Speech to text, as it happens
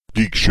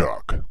Geek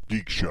Shock.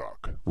 Geek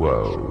Shock.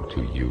 Woe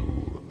to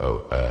you,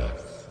 O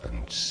earth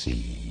and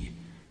sea,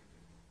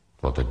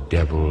 for the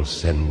devil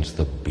sends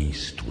the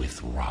beast with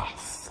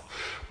wrath,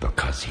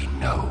 because he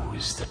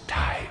knows the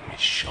time is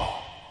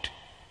short.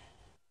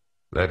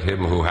 Let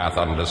him who hath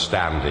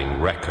understanding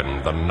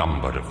reckon the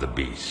number of the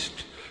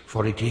beast,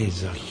 for it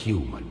is a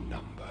human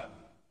number.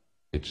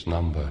 Its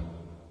number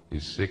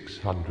is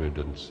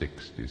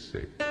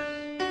 666.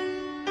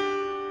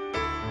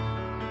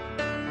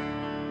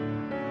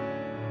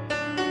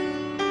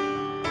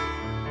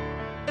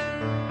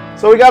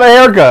 So we got a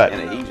haircut.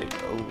 And Egypt.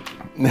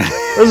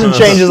 Doesn't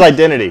change his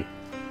identity.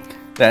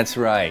 That's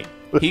right.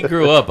 He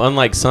grew up,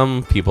 unlike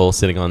some people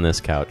sitting on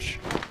this couch.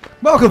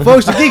 Welcome,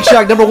 folks, to Geek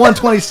Shock number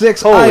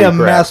 126. I am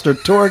crap. Master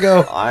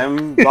Torgo.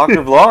 I'm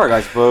Dr. Vlarg,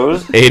 I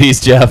suppose.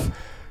 80s Jeff.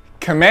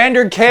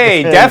 Commander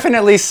K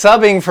definitely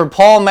subbing for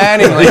Paul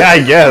Mattingly. Yeah,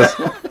 I guess.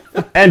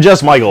 And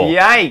just Michael.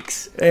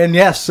 Yikes. And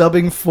yes,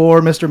 subbing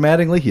for Mr.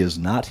 Mattingly. He is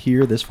not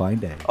here this fine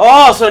day.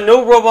 Oh, so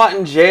no robot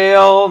in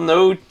jail,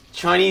 no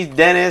Chinese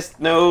dentist,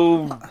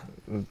 no...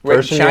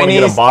 Person, you want to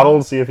get a bottle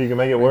and see if you can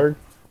make it work?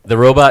 The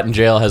robot in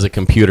jail has a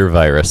computer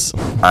virus.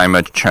 I'm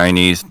a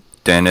Chinese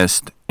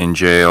dentist in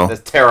jail.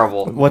 That's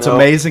terrible. What's No.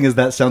 amazing is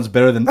that sounds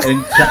better than any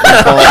Of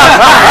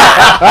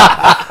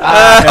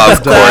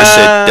course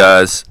it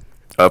does.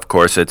 Of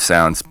course it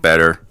sounds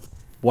better.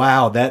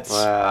 Wow, that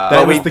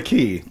was the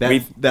key.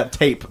 That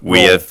tape.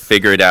 We have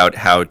figured out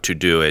how to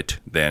do it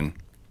then.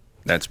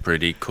 That's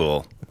pretty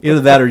cool. Either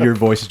that or your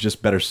voice is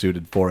just better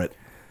suited for it.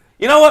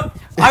 You know what?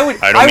 I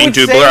don't mean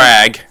to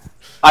brag.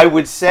 I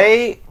would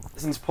say,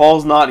 since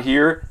Paul's not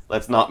here,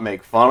 let's not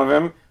make fun of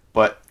him.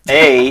 But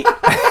A,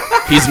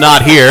 He's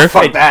not here.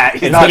 fuck that.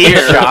 He's not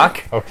here.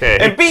 Shock. Okay.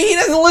 And B, he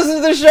doesn't listen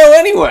to the show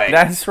anyway.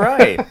 That's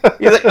right.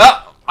 He's like,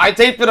 oh, I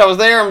taped it. I was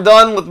there. I'm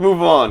done. Let's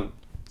move on.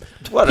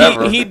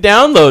 Whatever. He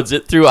downloads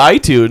it through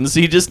iTunes.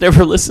 He just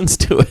never listens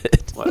to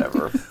it.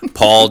 Whatever.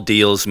 Paul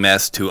deals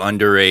meth to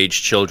underage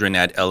children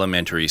at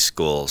elementary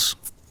schools.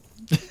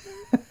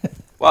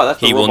 Wow,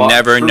 that's the He will robot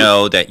never truth.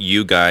 know that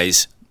you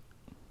guys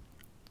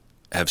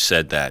have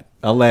said that.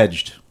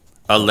 Alleged.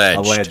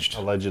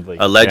 Allegedly.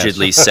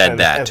 Allegedly Yes. said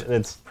that.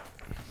 It's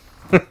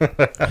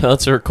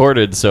That's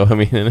recorded, so I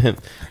mean,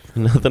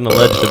 nothing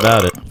alleged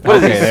about it. What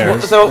is Okay, he? there.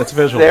 So That's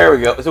visual. there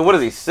we go. So what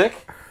is he? Sick?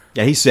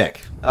 Yeah, he's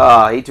sick.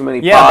 Ate too many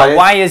Yeah, pies. but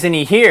why isn't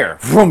he here?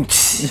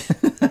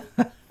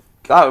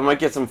 God, we might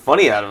get some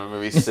funny out of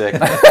him if he's sick.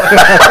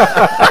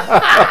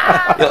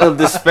 He'll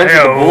dispense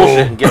with the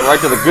bullshit and get right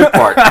to the good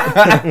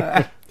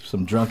part.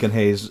 Some drunken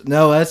haze.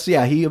 No, that's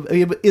he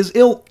is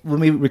ill when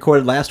we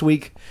recorded last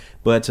week,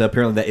 but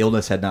apparently that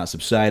illness had not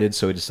subsided,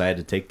 so he decided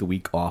to take the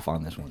week off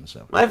on this one.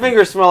 So My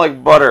fingers smell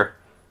like butter.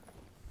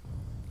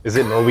 Is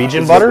it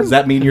Norwegian butter? does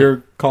that mean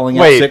you're calling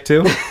out Wait. sick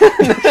too?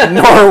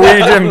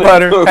 Norwegian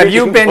butter. Have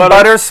you been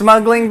butter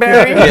smuggling,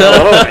 Barry? Yeah,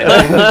 a little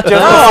bit. Just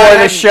before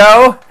the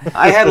show?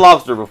 I had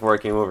lobster before I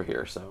came over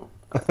here, so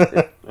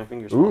my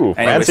fingers. Ooh,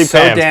 And it was fancy so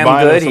pants. damn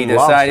buying good, some he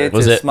decided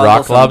Was to it smuggle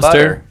rock some lobster?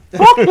 butter.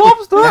 Fuck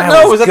lobster? That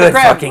No, it was was at the good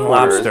crab fucking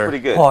corner. It was lobster.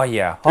 pretty good. Oh,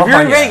 yeah. If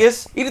you're in yeah.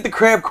 Vegas, eat at the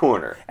crab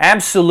corner.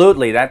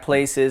 Absolutely, that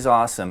place is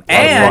awesome. fun.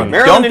 And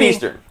Maryland and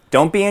Eastern.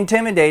 don't be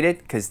intimidated,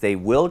 because they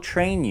will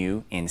train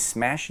you in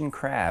smashing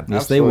crab.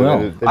 Yes, they will.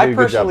 They do I a good job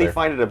personally there.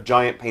 find it a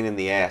giant pain in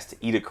the ass to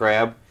eat a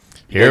crab.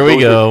 Here we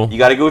go. You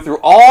got to go through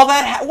all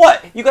that.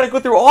 What? You got to go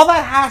through all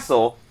that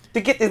hassle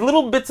to get these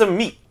little bits of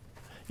meat.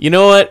 You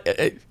know what?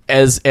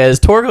 As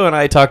Torgo and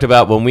I talked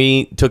about when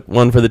we took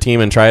one for the team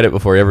and tried it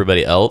before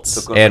everybody else,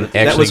 Took one for and the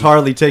team. actually That was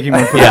hardly taking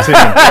one for Yeah. the team.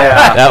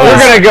 that We're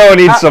was gonna go and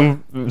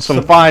eat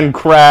some fine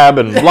crab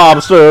and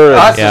lobster.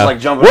 That's Yeah. just like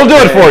jumping. We'll on do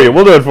the it for bed. you.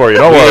 We'll do it for you.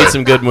 Don't we worry. ate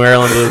some good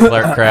Maryland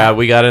blue crab.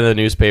 We got in the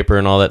newspaper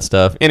and all that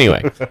stuff.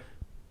 Anyway,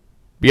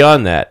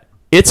 beyond that,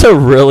 it's a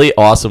really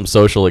awesome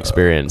social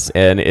experience,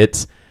 and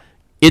it's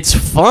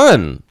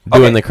fun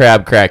doing Okay. the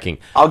crab cracking.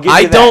 I'll give you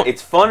I that. don't.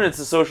 It's fun and it's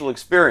a social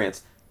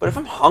experience. But if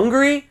I'm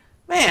hungry,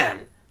 man,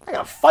 I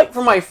gotta fight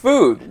for my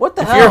food. What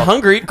the hell? If you're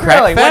hungry,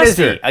 crack Really, what is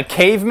faster. he? A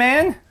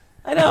caveman?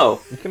 I know.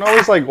 You can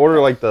always like order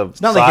like the.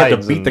 It's not like you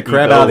have to beat the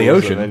crab out of the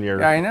ocean. And then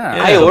you're I know.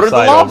 I ordered the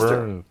side lobster.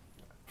 over and-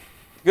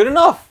 Good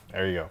enough.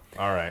 there you go.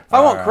 All right. If I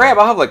want crab,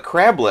 I'll have like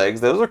crab legs.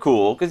 Those are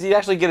cool because you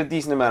actually get a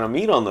decent amount of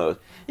meat on those.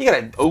 You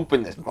gotta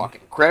open this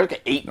fucking crab. It's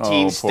got 18 Oh,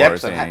 poor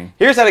steps. thing.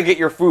 Here's how to get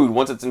your food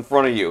once it's in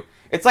front of you.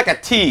 It's like a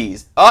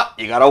tease.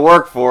 You gotta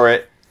work for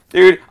it.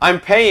 Dude, I'm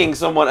paying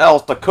someone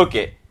else to cook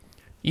it.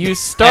 You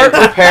start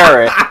with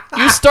Prepare it.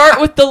 you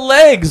start with the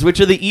legs, which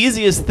are the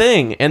easiest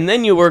thing, and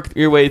then you work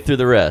your way through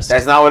the rest.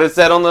 That's not what it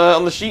said on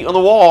the sheet on the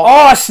wall.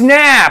 Oh,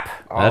 snap!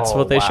 That's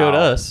what they showed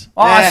us.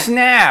 Oh, Nah.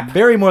 snap!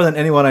 Barry, more than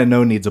anyone I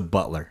know, needs a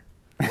butler.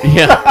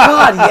 Yeah.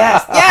 God,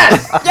 yes,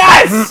 yes,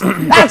 yes!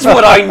 That's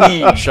what I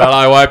need. Shall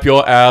I wipe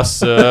your ass,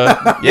 sir?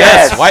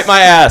 Yes. Wipe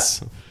my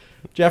ass.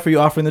 Jeff, are you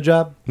offering the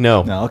job?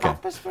 No. No, okay.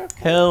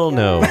 Hell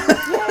no.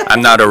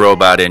 I'm not a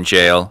robot in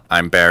jail.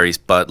 I'm Barry's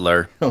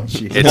butler. Oh,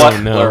 jeez. It's Oh,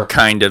 no.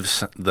 kind of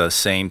the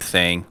same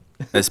thing,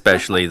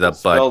 especially the butt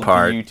Spelled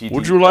part. B-U-T-T.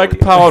 Would you like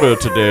powder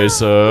today,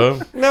 sir?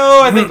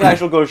 No, I think I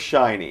shall go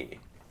shiny.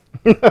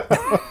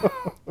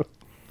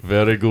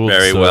 Very good.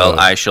 Very sir. well.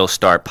 I shall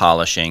start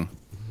polishing.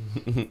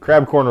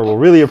 Crab Corner will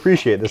really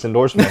appreciate this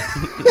endorsement.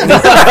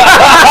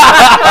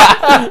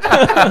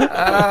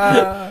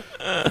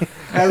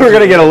 We're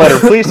gonna get a letter.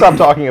 Please stop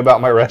talking about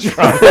my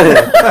restaurant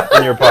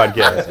in your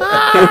podcast.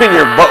 When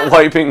you're butt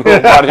wiping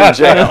robot in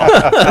jail.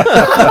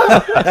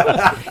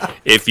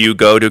 If you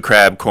go to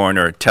Crab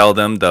Corner, tell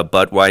them the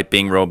butt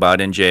wiping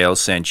robot in jail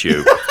sent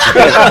you.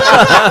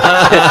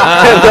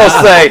 And they'll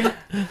say,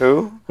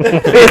 who?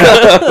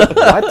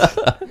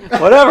 What?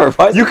 Whatever.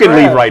 Why is You it can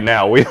crab? leave right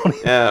now. We don't.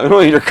 Yeah, we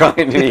don't need your kind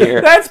in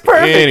here. That's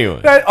perfect.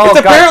 Anyway. Oh, It's God.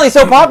 apparently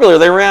so popular,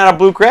 they ran out of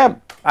blue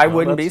crab. I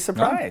wouldn't be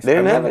surprised. They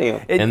didn't I have really-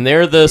 any. It- And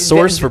they're the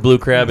source for blue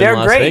crab They're in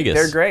Las great. Vegas.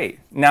 They're great.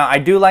 Now, I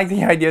do like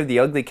the idea of the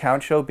Ugly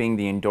Couch Show being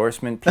the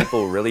endorsement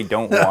people really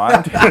don't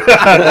want.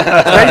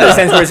 Especially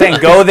since we're saying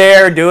go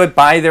there, do it,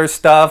 buy their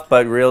stuff,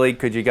 but really,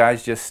 could you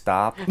guys just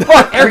stop?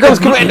 Fuck, here comes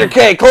Commander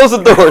K. Close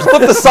the doors.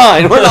 Flip the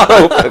sign. We're not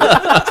open.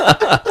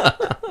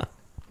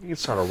 You can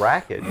start a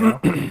racket. You know.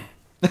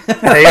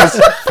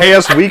 pay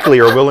us weekly,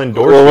 or we'll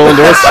endorse.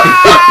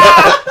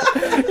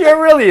 Yeah,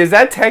 really, is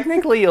that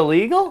technically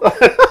illegal?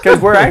 Because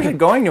we're actually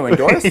going to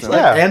endorse them.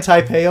 Yeah.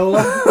 Anti-payola.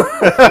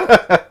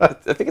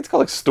 I think it's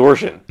called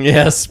extortion.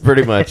 Yes,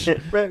 pretty much.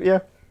 Yeah.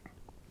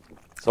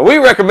 So we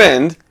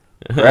recommend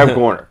Crab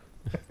Corner.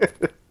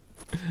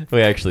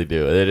 We actually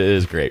do. It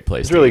is a great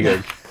place. It's really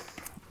good.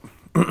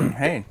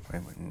 Hey,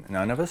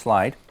 none of us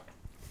lied.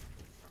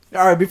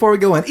 All right, before we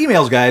go in,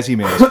 emails, guys,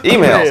 emails.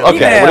 Emails.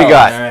 Okay, what do you All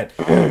got? right.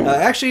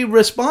 Actually,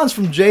 response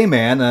from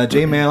J-Man.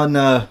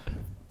 J-Man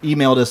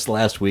emailed us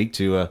last week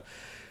to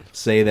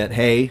say that,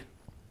 hey,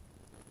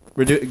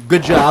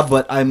 good job,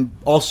 but I'm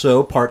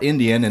also part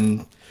Indian,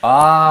 and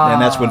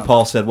that's when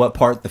Paul said, what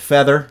part? The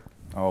feather.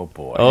 Oh,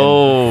 boy.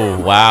 Oh,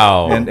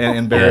 wow.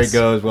 And Barry Yes.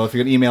 goes, well, if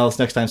you're going to email us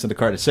next time, send a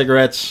carton of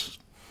cigarettes.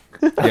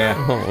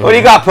 Yeah. What do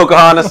you got,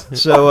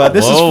 Pocahontas? So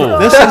this Whoa.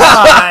 is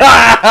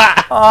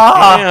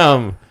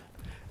Damn.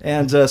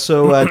 and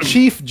so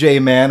Chief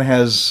J-Man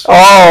has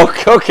Oh,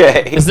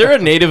 okay. Is there a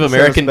Native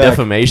American back.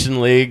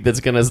 defamation league that's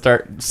going to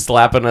start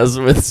slapping us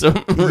with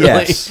some really...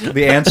 yes.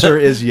 The answer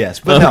is yes,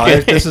 but no,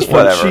 Okay. this is from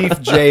Whatever.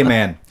 Chief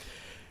J-Man.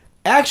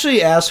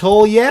 Actually,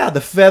 asshole, yeah,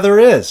 the feather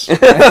is.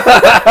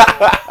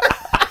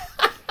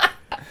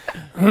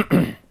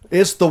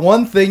 It's the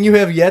one thing you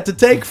have yet to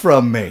take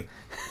from me.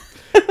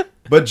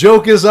 But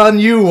joke is on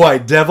you,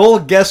 white devil.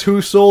 Guess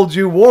who sold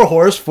you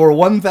Warhorse for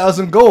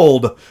 1,000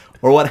 gold?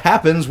 Or what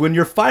happens when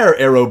your fire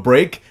arrow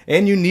break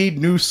and you need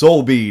new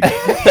soul bead?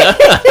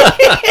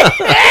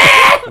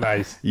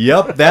 Nice.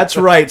 Yep, that's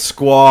right,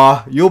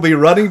 squaw. You'll be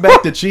running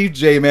back to Chief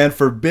J-Man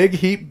for big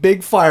heap,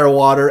 big fire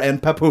water,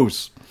 and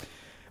papoose.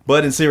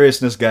 But in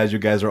seriousness, guys, you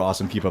guys are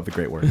awesome. Keep up the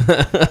great work.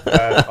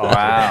 That's awesome.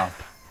 Wow.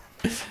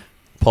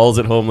 Paul's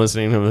at home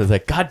listening to him and he's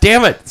like, God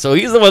damn it. So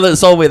he's the one that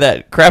sold me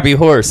that crappy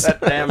horse.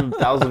 That damn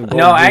 1,000 gold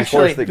No, juice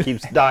actually- horse that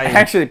keeps dying.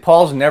 Actually,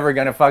 Paul's never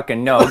going to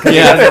fucking know because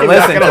Yeah. he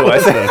doesn't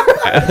listen to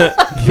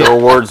us. Your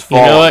words fall.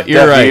 You know what?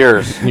 You're deaf right.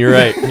 ears. You're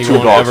right. He Two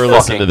won't dogs ever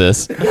listen fucking. to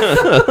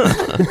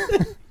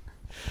this.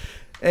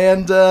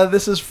 And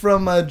this is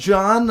from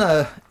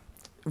John.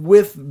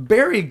 With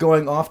Barry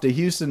going off to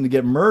Houston to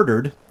get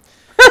murdered,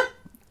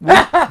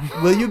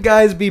 will you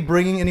guys be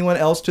bringing anyone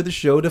else to the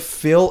show to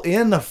fill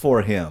in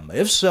for him?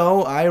 If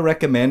so, I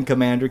recommend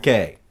Commander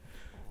K.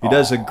 He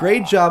does a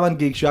great job on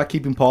Geek Shock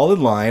keeping Paul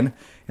in line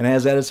and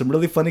has added some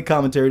really funny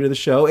commentary to the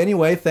show.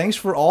 Anyway, thanks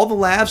for all the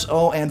laughs.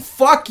 Oh, and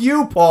fuck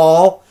you,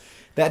 Paul.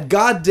 That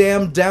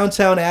goddamn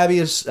Downton Abbey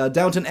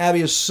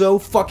is so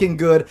fucking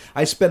good.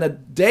 I spent a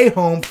day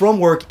home from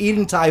work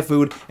eating Thai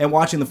food and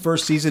watching the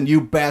first season,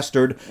 you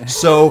bastard.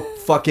 So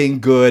fucking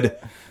good.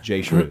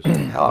 Jay Shrews.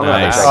 Hell, I'm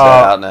Nice. gonna check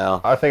that out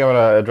now. I think I'm going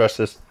to address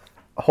this.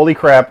 Holy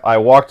crap,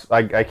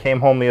 I came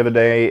home the other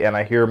day and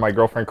I hear my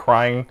girlfriend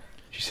crying.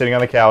 She's sitting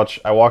on the couch.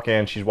 I walk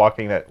in. She's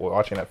watching that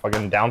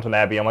fucking Downton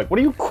Abbey. I'm like, what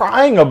are you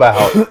crying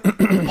about?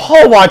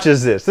 Paul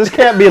watches this. This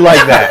can't be like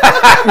that.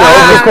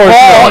 Of course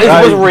Paul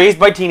not. was raised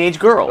by teenage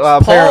girls.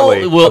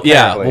 Apparently. Paul will,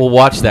 Apparently. we'll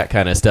watch that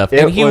kind of stuff.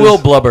 It And he was- will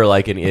blubber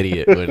like an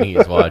idiot when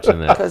he's watching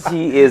that. Because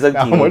he is a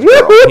teenage much-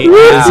 girl. He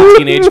is a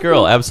teenage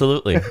girl,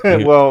 absolutely.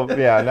 Well,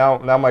 yeah.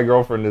 Now my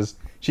girlfriend is.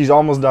 She's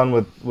almost done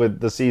with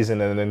the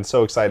season and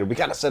so excited. We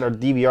gotta set our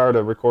DVR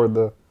to record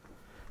the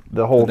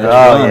whole thing.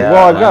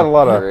 Well, I've got a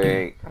lot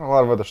Great.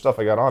 of other stuff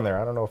I got on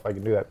there. I don't know if I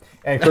can do that.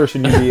 And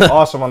Kirsten, you'd be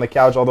awesome on the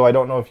couch. Although I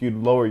don't know if you'd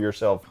lower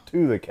yourself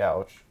to the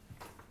couch.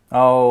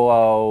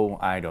 Oh,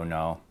 I don't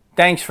know.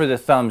 Thanks for the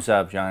thumbs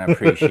up, John. I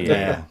appreciate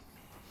it.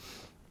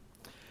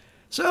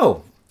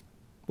 So,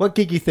 what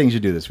geeky things you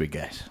do this week,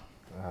 guys?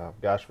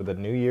 Gosh, for the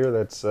new year,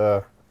 that's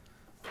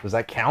does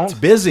that count? It's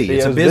busy. Yeah,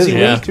 It's a it's busy busy.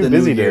 week. It's too the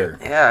busy new to- year.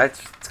 Yeah,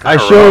 it's I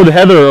kinda showed rough.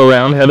 Heather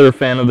around. Heather, a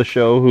fan of the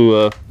show,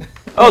 who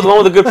Oh, the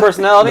one with the good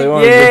personality? they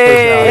wanted a good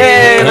personality.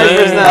 Yay, nice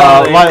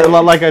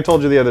personality. Like I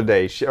told you the other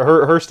day,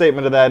 her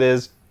statement to that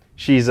is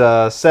she's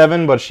a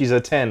 7, but she's a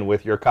 10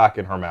 with your cock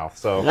in her mouth.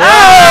 So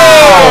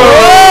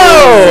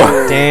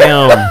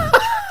Damn.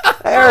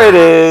 There it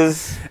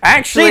is.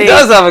 Actually, She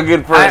does have a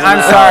good personality.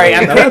 I'm sorry.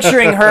 I'm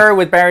picturing her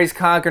with Barry's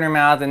cock in her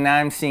mouth, and now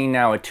I'm seeing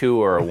now a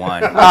 2 or a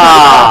 1.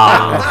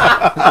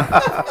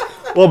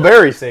 Well,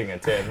 Barry's seeing a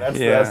 10.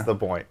 That's the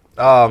point.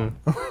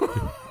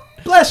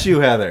 Bless you,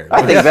 Heather.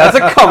 I think that's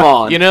a come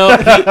on. You know,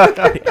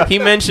 he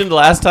mentioned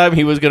last time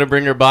he was going to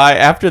bring her by.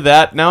 After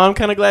that, now I'm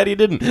kind of glad he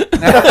didn't.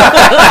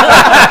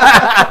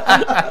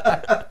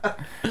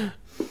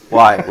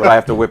 Why? Would I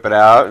have to whip it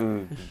out?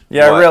 And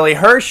Yeah, what? really.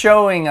 Her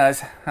showing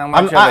us how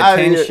much of a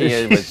 10 she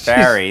is with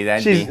Barry.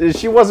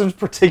 She wasn't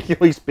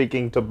particularly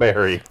speaking to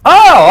Barry.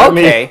 Oh,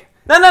 mean- okay.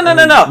 No. No. You're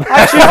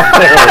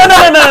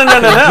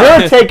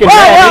taking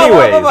that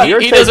anyways. You're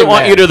He doesn't taking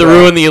want that, you to so-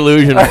 ruin the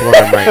illusion for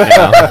him right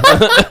now.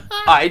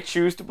 I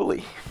choose to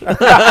believe. That's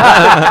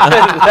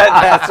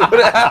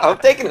what I'm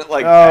taking it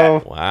like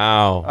that.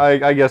 Wow.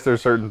 I guess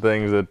there's certain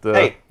things that.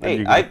 Hey, that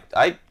you can-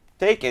 I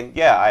taken.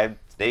 Yeah, I have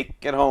steak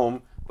at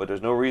home, but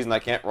there's no reason I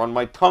can't run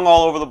my tongue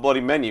all over the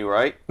bloody menu,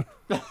 right?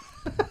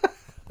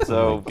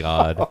 So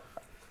God.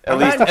 at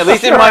least in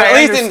sure my I at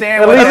least in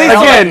understand what the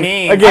hell that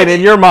means. again,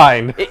 in your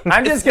mind.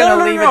 I'm just going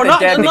to leave it to not,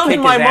 Deb to not kick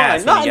in my his ass mind.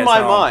 when Not he in gets my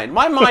home. mind.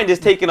 My mind is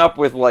taken up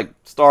with like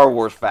Star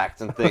Wars facts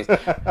and things.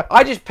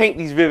 I just paint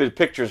these vivid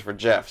pictures for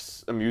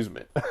Jeff's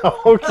amusement.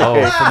 Okay.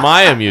 Oh, for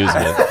my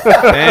amusement.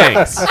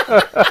 Thanks.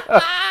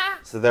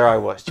 So there I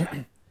was, Jeff,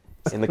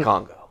 in the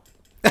Congo.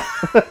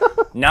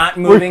 Not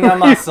moving a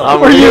muscle.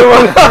 The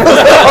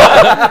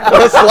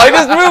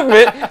slightest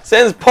movement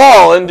sends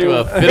Paul into To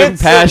a fit of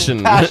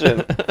passion.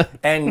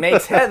 And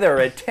makes Heather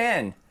a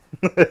 10.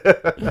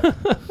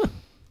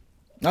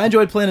 I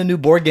enjoyed playing a new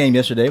board game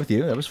yesterday with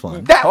you. That was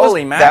fun.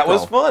 Holy That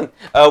was mackerel.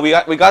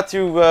 fun. We got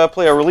to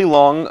play a really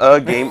long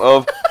game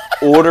of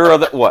Order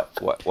of the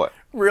what?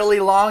 Really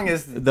long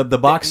is The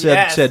box said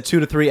Yes. said 2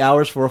 to 3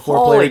 hours for a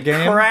Holy 4-player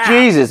game. crap.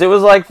 Jesus, it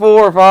was like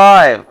 4 or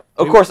 5.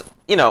 Of course,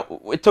 you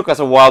know, it took us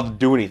a while to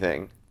do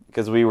anything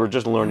because we were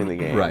just learning the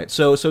game. Right.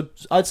 So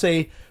I'd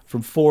say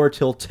from 4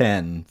 till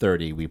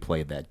 10:30 we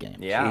played that game.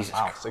 Yeah. Jesus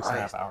Wow, Christ.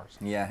 6.5 hours.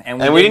 Yeah. And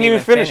we didn't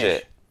even finish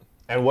it.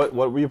 And what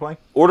were you playing?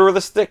 Order of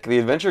the Stick, the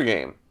adventure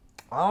game.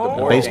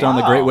 Oh, Based on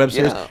the great web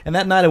series. Yeah. And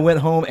that night I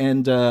went home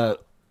and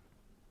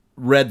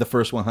reread the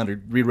first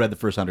 100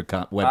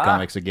 web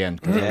comics again.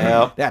 'Cause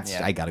Yeah.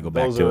 I got to go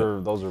back to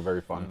it. Those are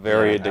very fun.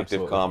 Very Yeah, addictive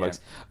absolutely. comics.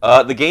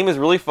 The game is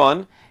really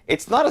fun.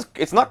 It's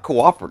not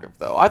cooperative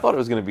though. I thought it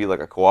was going to be like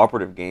a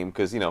cooperative game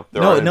because there are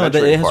an No,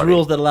 adventuring it has party.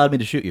 rules that allowed me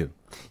to shoot you.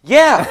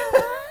 Yeah.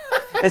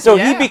 And so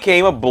he Yeah.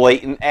 became a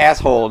blatant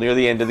asshole near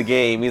the end of the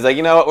game. He's like,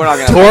 you know what? We're not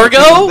going to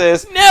Torgo?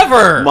 this.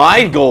 Never.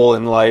 My goal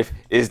in life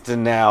is to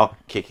now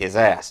kick his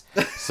ass.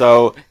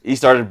 So he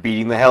started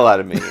beating the hell out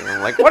of me. And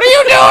I'm like, what are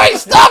you doing?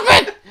 Stop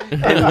it!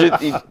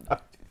 And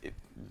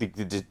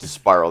it just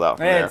spiraled out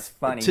from there. It's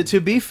funny. To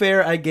be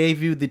fair, I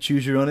gave you the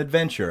choose your own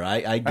adventure.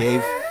 I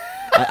gave.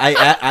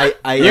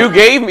 You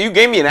gave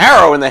me an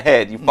arrow in the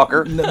head, you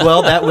fucker.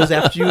 Well, that was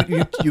after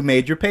you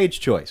made your page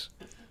choice.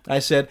 I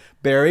said,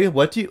 Barry,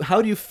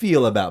 how do you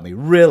feel about me?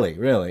 Really?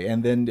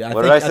 And then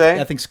What did I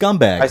say? I think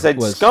scumbag. I said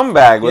was,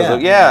 scumbag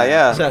was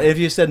yeah. So if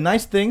you said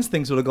nice things,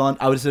 things would have gone.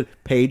 I would have said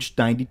page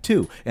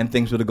 92, and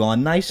things would have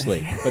gone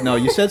nicely. But no,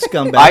 you said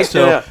scumbag.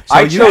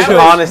 I you chose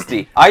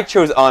honesty. I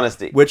chose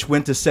honesty. which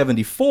went to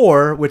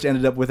 74, which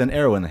ended up with an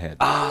arrow in the head.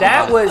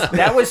 That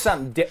was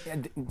something.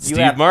 You Steve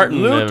have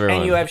Martin, loot everyone.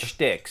 and you have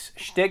shticks.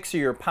 Shticks are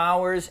your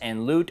powers,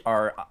 and loot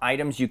are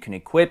items you can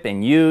equip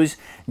and use.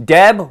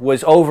 Deb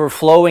was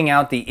overflowing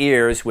out the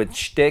ears with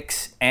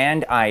shticks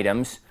and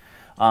items.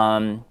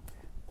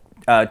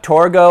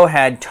 Torgo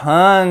had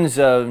tons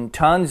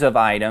of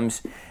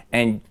items,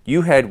 and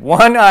you had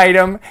one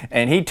item,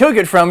 and he took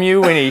it from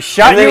you when he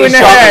shot And then you he in the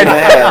shot me head. in the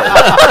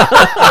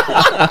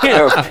head. You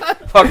know,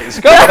 fucking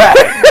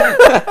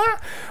scumbag.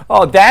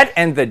 Oh, that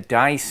and the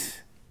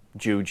dice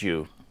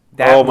juju.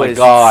 That Oh my was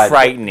God.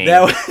 frightening.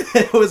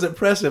 That was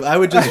impressive. I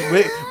would just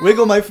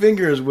wiggle my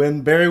fingers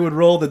when Barry would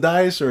roll the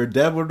dice or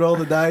Deb would roll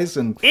the dice,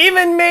 and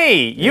Even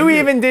me. You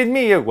even did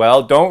me.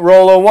 Well, don't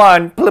roll a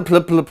 1. Plip,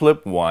 plip, plip,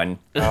 plip, 1.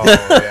 Oh,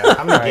 yeah.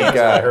 How many games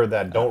have I heard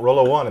that? Don't roll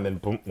a 1 and then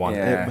boom, 1.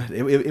 Yeah.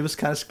 it was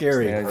kind of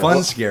scary, Yeah,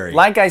 fun, scary.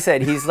 Like I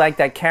said, he's like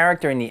that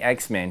character in the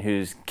X-Men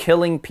who's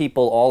killing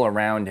people all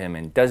around him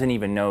and doesn't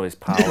even know his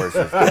powers.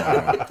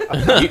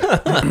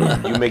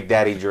 You make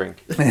daddy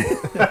drink.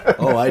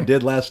 Oh, I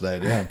did last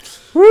night. Yeah.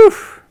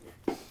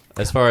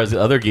 As far as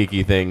other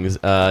geeky things,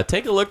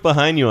 take a look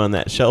behind you on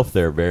that shelf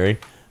there, Barry.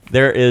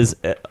 There is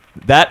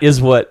that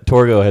is what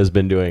Torgo has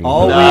been doing.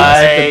 All week Nice.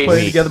 I've been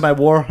putting together my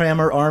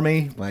Warhammer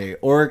army, my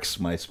orcs,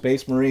 my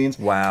Space Marines.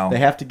 Wow. They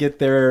have to get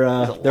their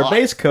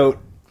base coat,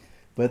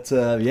 but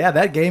yeah,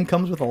 that game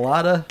comes with a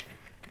lot of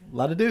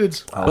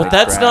dudes. But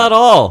that's not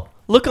all.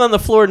 Look on the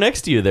floor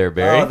next to you there,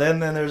 Barry. Oh, then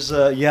there's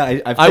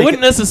I've I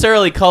wouldn't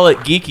necessarily call it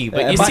geeky,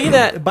 but you see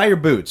that buy your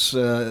boots.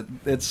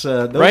 It's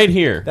those, right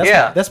here. That's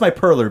Yeah. that's my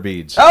perler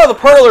beads. Oh, the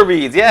perler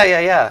beads.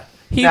 Yeah.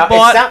 He Now,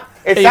 bought.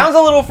 it sounds a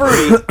little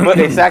fruity, but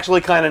it's actually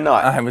kind of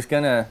not. I was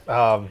gonna.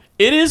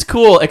 It is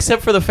cool,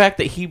 except for the fact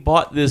that he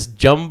bought this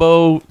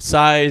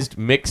jumbo-sized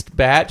mixed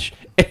batch,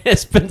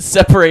 has been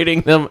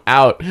separating them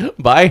out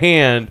by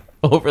hand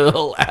over the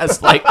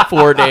last like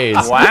 4 days.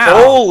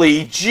 Wow.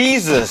 Holy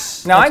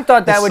Jesus! Now, I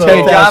thought that would So-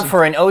 be a job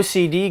for an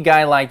OCD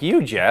guy like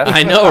you, Jeff.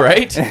 I know,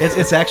 right?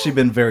 It's actually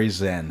been very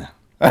zen.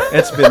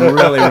 It's been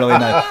really, really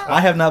nice.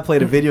 I have not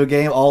played a video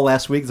game all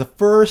last week. It's the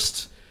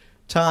first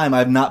time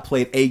I've not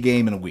played a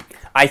game in a week.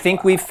 I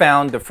think we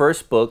found the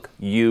first book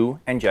you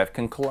and Jeff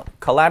can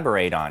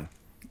collaborate on.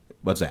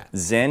 What's that?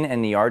 Zen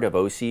and the Art of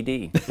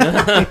OCD.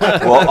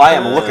 Well, I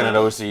am looking at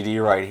OCD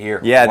right here.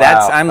 Yeah, Wow.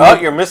 that's- I'm Oh,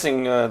 look- you're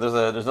missing. There's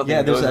nothing.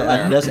 Yeah, that goes in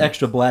there. there's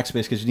extra black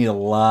space because you need a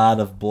lot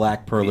of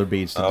black perler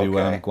beads to do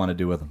what I Okay. want to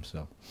do with them.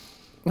 So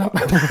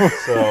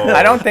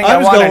I don't think I'm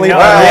I just want gonna to leave know.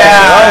 it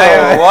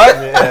Yeah.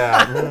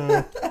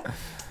 What?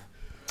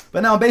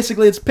 but now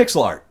basically it's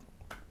pixel art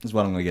is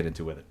what I'm going to get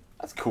into with it.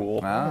 That's cool.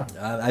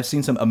 I've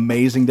seen some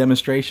amazing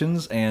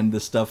demonstrations, and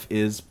this stuff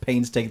is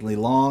painstakingly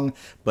long,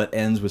 but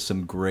ends with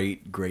some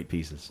great, great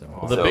pieces.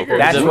 So. The So- bigger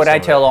That's the- what I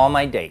tell all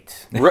my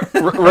dates.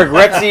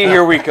 Regretsy,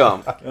 here we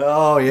come.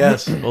 Oh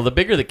yes, Well, the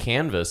bigger the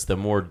canvas, the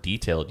more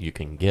detailed you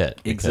can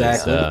get. Because,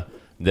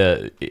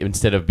 Exactly.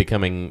 instead of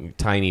becoming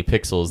tiny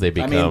pixels, they I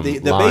become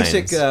mean the lines.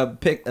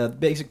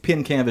 basic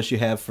pin canvas you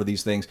have for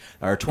these things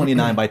are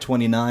 29 by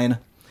 29.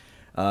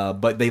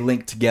 But they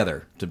link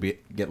together to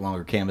get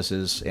longer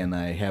canvases, and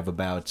I have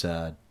about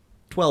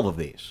 12 of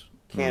these.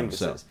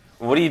 Canvases.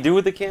 What do you do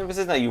with the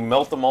canvases? Now you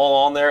melt them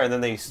all on there, and then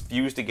they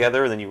fuse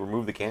together, and then you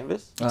remove the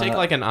canvas. You take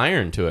like an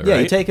iron to it, Yeah,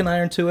 right? you take an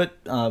iron to it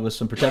with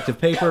some protective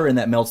paper, and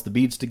that melts the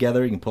beads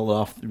together. You can pull it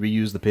off,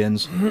 reuse the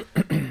pins,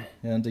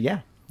 and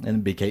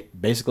and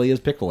it basically is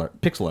pixel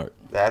art.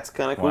 That's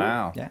kind of cool.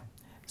 Wow. Yeah,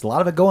 there's a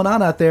lot of it going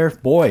on out there.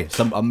 Boy,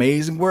 some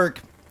amazing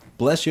work.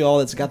 Bless you all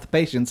that's got the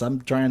patience.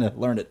 I'm trying to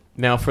learn it.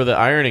 Now, for the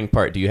ironing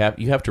part, you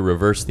have to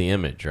reverse the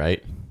image,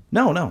 right?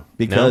 No,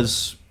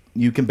 because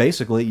you can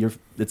basically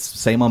it's the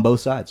same on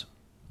both sides.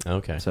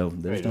 Okay. So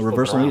there's just no flip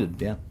reversal around.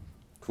 needed. Yeah.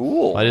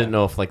 Cool. I didn't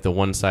know if like the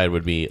one side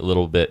would be a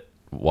little bit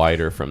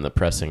wider from the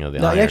pressing of the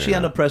No, iron. you actually or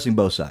end not. up pressing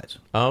both sides.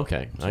 Oh,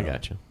 okay, I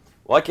got you.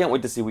 Well, I can't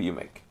wait to see what you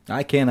make.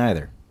 I can't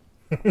either.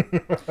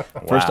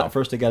 Wow.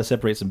 First I got to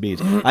separate some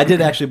beads. I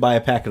did actually buy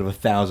a packet of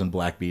 1,000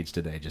 black beads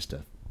today, just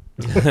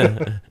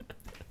to.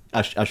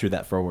 I'll shoot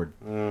that forward.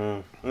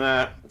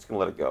 Nah, just gonna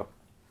let it go.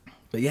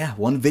 But yeah,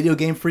 one video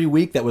game free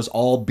week that was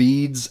all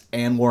beads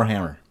and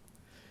Warhammer.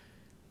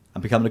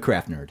 I'm becoming a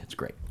craft nerd. It's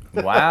great.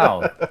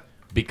 Wow.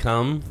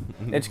 Become.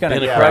 It's going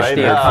been to a crush craft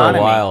the nerd economy. for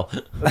a while.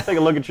 Let's take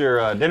a look at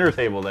your dinner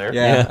table there.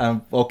 Yeah.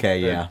 Okay.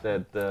 Yeah.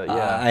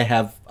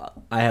 Yeah.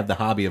 I have the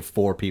hobby of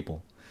 4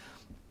 people.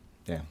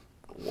 Yeah.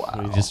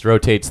 Wow. It just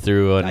rotates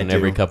through I do.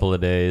 every couple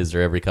of days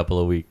or every couple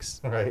of weeks.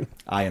 Right.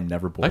 I am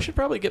never bored. I should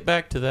probably get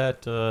back to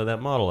that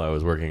model I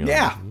was working on.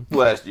 Yeah.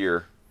 Last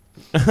year.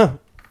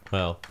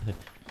 Well,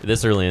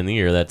 this early in the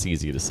year, that's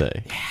easy to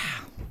say.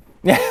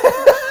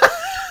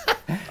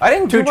 I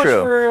didn't do Too much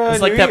true. for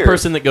It's like New that Year's.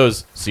 person that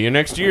goes, "See you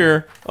next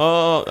year."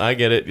 Oh, I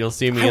get it. You'll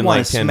see me I in want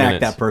like to 10 smack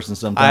minutes. that person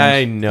sometimes.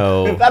 I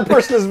know. That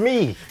person is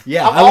me.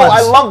 Yeah,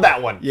 I love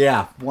that one.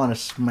 Yeah, want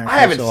to smack. I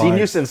haven't so seen hard.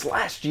 you since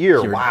last year.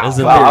 You're- Wow.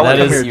 Isn't Wow, I that want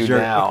to is- hear you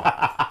jerk.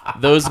 now.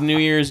 Those New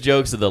Year's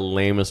jokes are the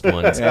lamest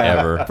ones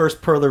ever.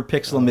 First perler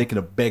pixel making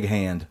a big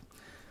hand.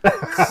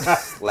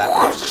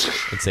 Slap.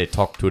 I'd say,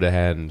 "Talk to the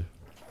hand."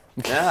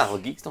 Yeah, well,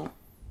 geeks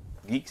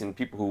and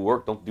people who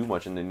work don't do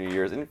much in the New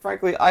Year's. And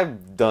frankly,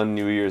 I've done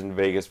New Year's in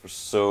Vegas for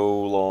so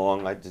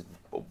long, I just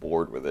get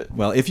bored with it.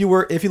 Well, if you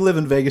live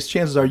in Vegas,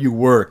 chances are you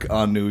work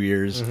on New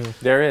Year's.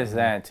 There is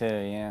that, too,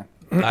 yeah.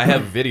 I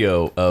have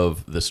video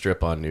of the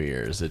strip on New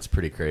Year's. It's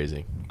pretty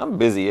crazy. I'm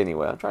busy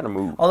anyway. I'm trying to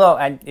move. Although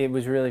it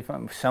was really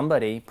fun.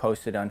 Somebody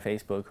posted on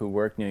Facebook who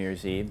worked New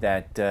Year's Eve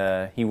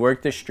that he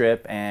worked the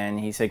strip, and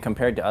he said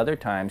compared to other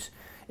times,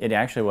 it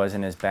actually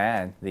wasn't as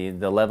bad. The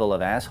level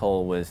of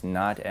asshole was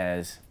not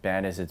as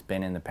bad as it's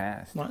been in the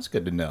past. Well, that's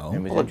good to know. It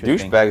was All the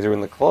interesting. douchebags are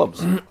in the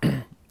clubs.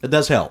 It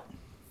does help.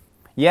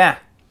 Yeah.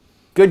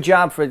 Good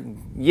job for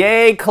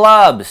yay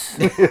clubs.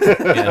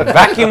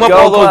 Vacuum up Go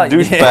all those club.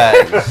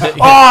 douchebags.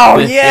 Oh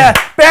yeah,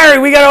 Barry,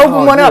 we gotta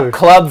open one up. dude.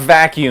 Club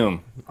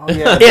vacuum. Oh,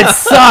 yeah. It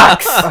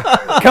sucks.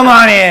 Come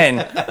on in.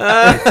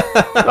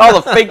 All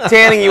the fake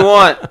tanning you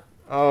want.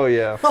 Oh,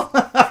 yeah.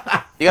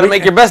 You gotta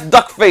make your best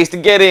duck face to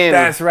get in.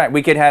 That's right.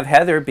 We could have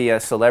Heather be a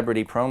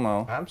celebrity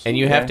promo. And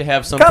you have to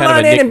have some Come kind of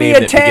on a in and be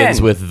nickname a that 10.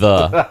 begins with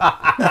the.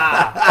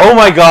 Oh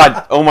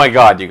my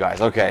god, you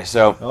guys. Okay,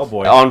 so Oh,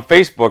 boy. on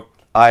Facebook,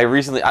 I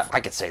recently I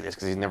could say this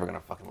because he's never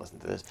gonna fucking listen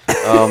to this.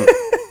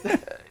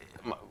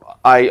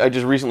 I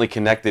just recently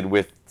connected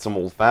with some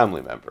old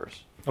family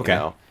members. Okay. You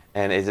know?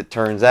 And as it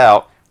turns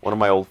out, one of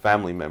my old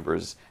family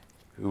members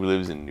who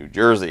lives in New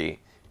Jersey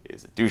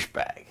is a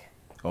douchebag.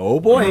 Oh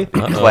boy.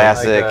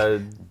 Classic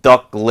Like,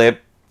 duck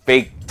lip,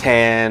 fake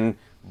tan,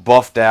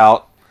 buffed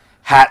out,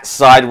 hat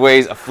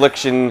sideways,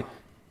 affliction,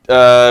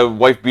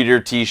 wife beater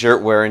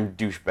T-shirt wearing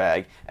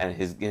douchebag, and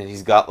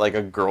he's got like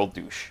a girl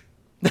douche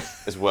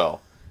as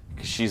well,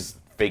 'cause she's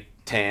fake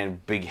tan,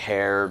 big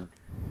hair,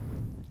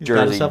 He's got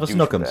Jersey himself a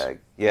Snookums. douchebag.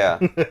 Yeah,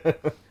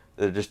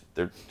 they're just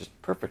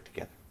perfect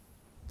together.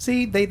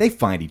 See, they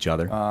find each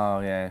other. Oh,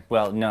 yeah.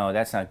 Well, no,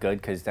 that's not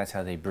good because that's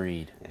how they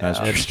breed.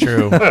 That's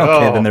true. Okay,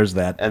 then there's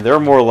that. And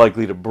they're more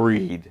likely to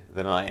breed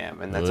than I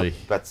am, and Oy.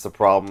 that's the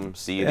problem.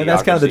 See, And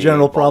that's kind of the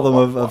general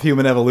problem of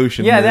human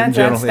evolution. Yeah, in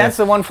general, that's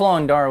the one flaw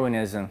in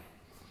Darwinism.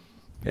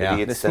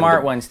 Yeah. The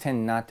smart ones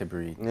tend not to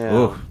breed. Yeah.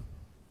 Ooh.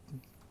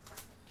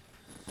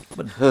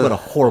 What a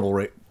horrible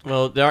rate.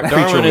 Well, we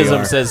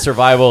Darwinism are. says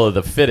survival of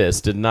the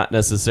fittest, and not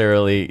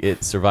necessarily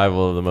it's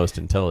survival of the most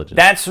intelligent.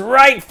 That's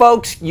right,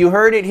 folks. You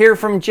heard it here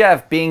from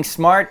Jeff. Being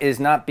smart is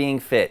not being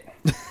fit.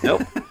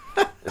 Nope.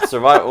 It's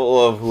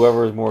survival of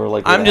whoever is more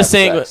likely. I'm to just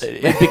have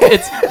saying, sex.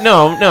 it's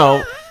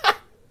no.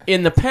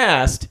 In the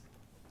past,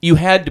 you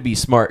had to be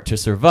smart to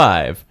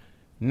survive.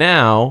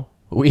 Now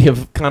we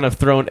have kind of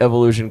thrown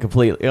evolution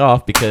completely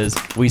off because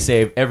we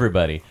save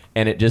everybody,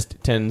 and it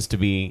just tends to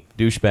be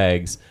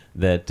douchebags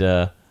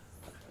that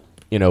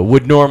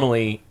would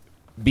normally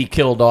be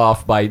killed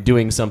off by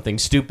doing something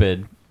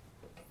stupid,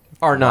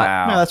 are not.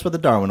 Wow. No, that's what the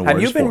Darwin Award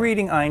Have you is been for.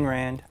 reading Ayn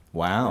Rand?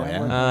 Wow,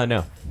 yeah.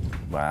 No.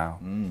 Wow.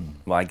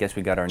 Well, I guess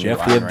we got our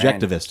Jeff new the Ayn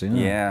Rand. Objectivist,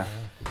 yeah.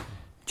 Yeah.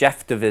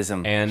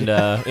 Jefftivism. And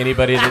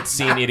anybody that's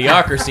seen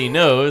Idiocracy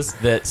knows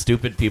that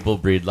stupid people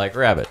breed like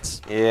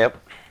rabbits. Yep.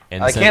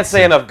 And I can't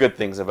say enough good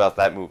things about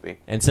that movie.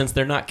 And since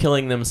they're not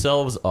killing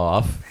themselves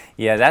off,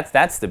 Yeah,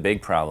 that's the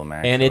big problem,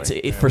 actually. and it's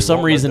for some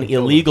won't let reason them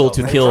kill illegal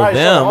to themselves. kill They try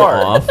so them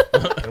hard.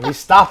 off, And we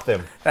stop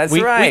them. That's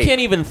we right.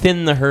 can't even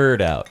thin the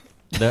herd out.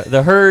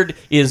 The herd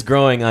is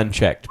growing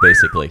unchecked,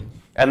 basically.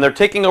 And they're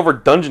taking over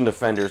Dungeon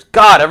Defenders.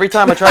 God, every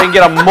time I try and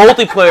get a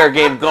multiplayer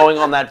game going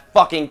on that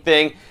fucking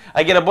thing,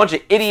 I get a bunch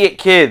of idiot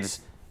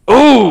kids.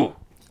 Ooh!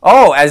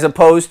 Oh, as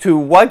opposed to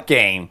what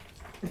game?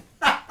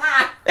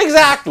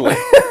 Exactly!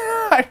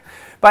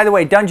 By the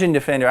way, Dungeon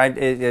Defender.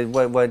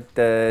 What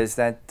is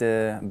that?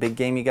 Big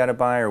game you got to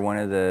buy, or one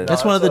of the?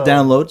 That's one of the It's,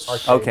 downloads.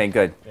 arcade. Okay,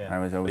 good. Yeah. I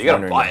was You gotta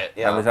wondering. buy it,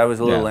 yeah. I was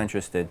a little Yeah.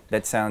 interested.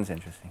 That sounds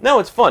interesting. No,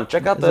 it's fun.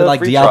 Check out Is the it like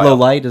free Diablo trial.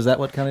 Light? Is that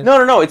what kind of?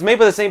 No. It's made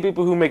by the same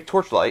people who make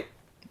Torchlight.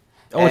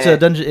 Oh, it's a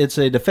dungeon. It's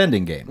a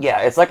defending game.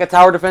 Yeah, it's like a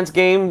tower defense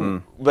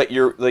game, but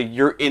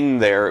you're in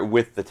there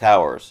with the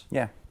towers,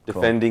 Yeah.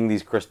 cool. defending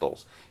these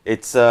crystals.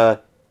 It's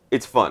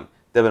fun.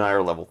 Deb and I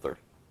are level 30.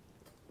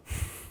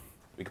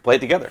 We can play it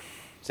together.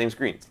 Same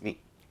screen. It's neat.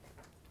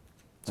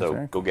 So That's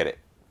right. go get it.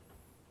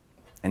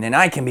 And then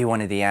I can be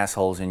one of the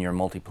assholes in your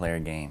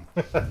multiplayer game.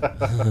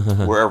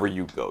 Wherever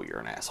you go, you're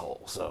an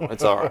asshole. So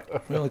it's all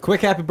right. Well, a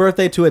quick happy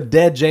birthday to a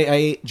dead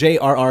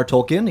J.R.R.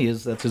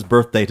 Tolkien. That's his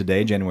birthday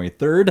today, January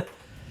 3rd.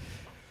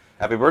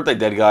 Happy birthday,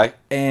 dead guy.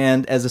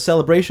 And as a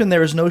celebration,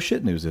 there is no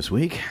shit news this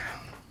week.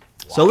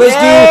 So let's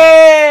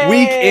do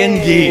Week in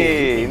Geek.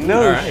 Hey,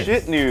 no All right.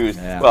 shit news.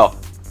 Yeah. Well,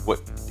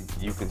 what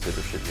you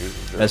consider shit news?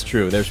 Is That's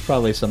true. There's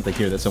probably something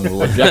here that someone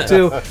will object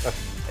to.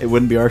 It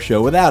wouldn't be our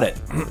show without it.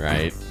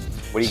 Right.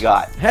 What do you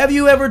got? Have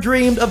you ever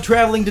dreamed of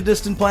traveling to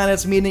distant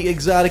planets, meeting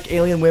exotic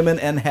alien women,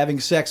 and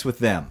having sex with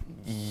them?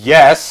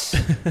 Yes.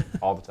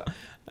 All the time.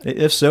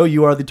 If so,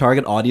 you are the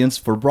target audience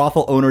for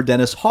brothel owner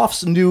Dennis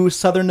Hoff's new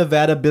Southern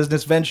Nevada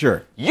business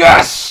venture.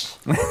 Yes.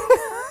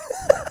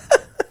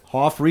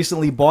 Hoff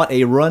recently bought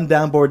a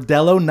rundown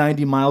bordello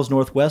 90 miles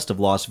northwest of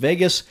Las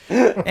Vegas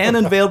and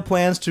unveiled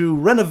plans to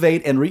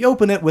renovate and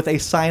reopen it with a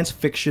science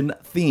fiction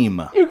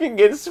theme. You can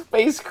get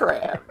space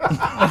crab.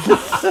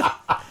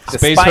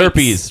 Space spikes.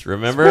 herpes,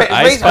 remember? Space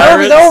Ice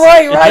Harvey. pirates? Oh,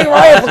 right.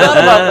 I forgot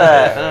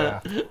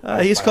about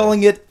that. He's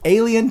calling it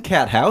Alien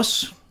Cat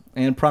House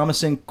and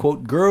promising,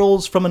 quote,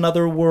 girls from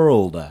another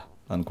world,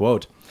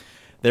 unquote.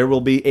 There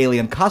will be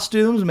alien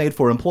costumes made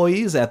for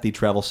employees at the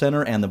travel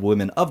center and the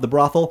women of the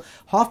brothel.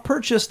 Hoff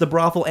purchased the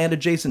brothel and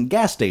adjacent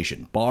gas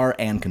station, bar,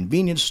 and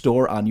convenience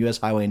store on U.S.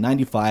 Highway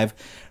 95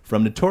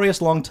 from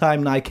notorious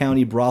longtime Nye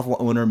County brothel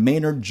owner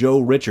Maynard Joe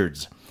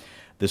Richards.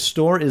 The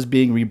store is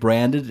being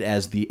rebranded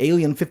as the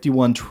Alien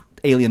 51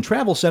 Alien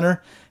Travel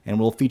Center and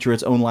will feature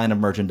its own line of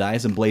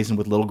merchandise emblazoned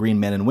with little green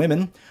men and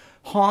women.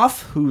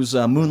 Hoff, whose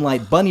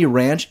Moonlight Bunny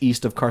Ranch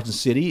east of Carson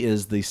City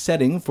is the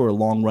setting for a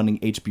long-running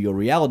HBO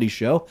reality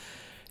show,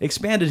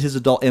 expanded his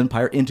adult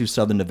empire into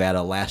southern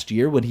Nevada last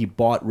year when he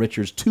bought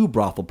Richards' 2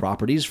 brothel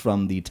properties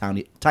from the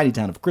tiny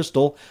town of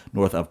Crystal,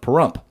 north of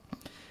Pahrump.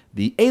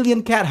 The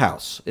Alien Cat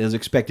House is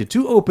expected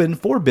to open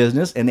for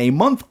business in a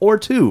month or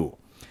two,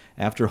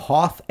 after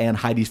Hoff and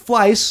Heidi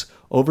Fleiss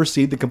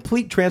oversee the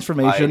complete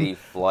transformation Heidi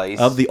Fleiss.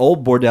 of the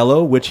old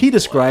bordello, which he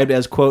described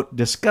as, quote,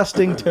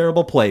 disgusting,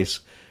 terrible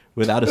place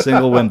without a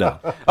single window.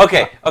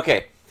 Okay.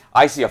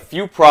 I see a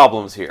few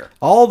problems here.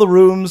 All the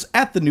rooms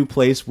at the new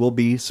place will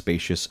be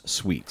spacious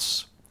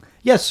suites.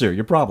 Yes, sir,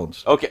 your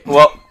problems. Okay,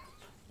 well,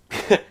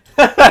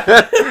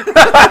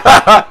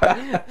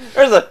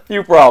 there's a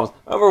few problems.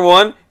 Number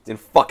one, it's in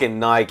fucking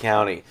Nye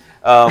County.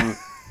 I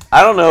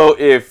don't know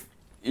if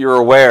you're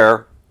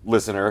aware,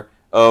 listener,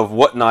 of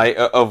what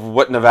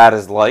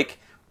Nevada's like,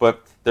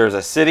 but there's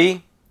a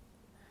city.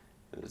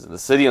 There's the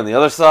city on the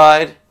other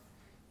side,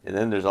 and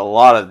then there's a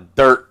lot of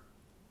dirt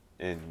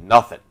and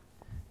nothing.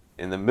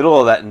 In the middle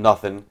of that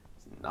nothing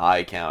is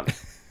Nye County.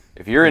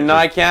 If you're in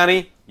Nye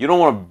County, you don't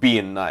want to be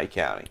in Nye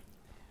County.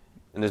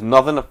 And there's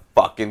nothing to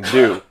fucking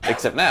do.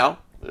 Except now,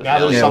 there's this. Now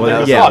there's Yeah, something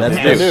well, to yeah, talk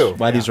that's to do.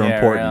 why these are Yeah,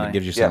 important. really. It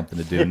gives you Yeah. something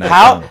to do.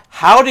 Not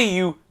How do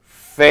you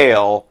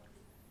fail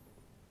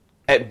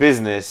at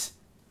business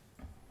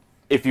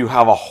if you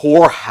have a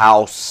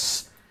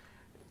whorehouse?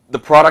 The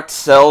product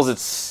sells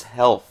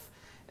itself.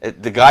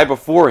 The guy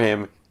before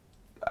him,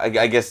 I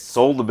guess,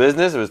 sold the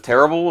business. It was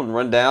terrible and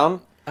run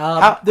down.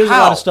 There's a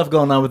lot of stuff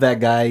going on with that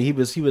guy. He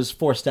was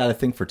forced out, I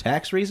think, for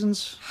tax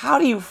reasons. How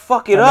do you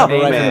fuck it up,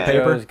 remember right man? from the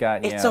paper. Joe's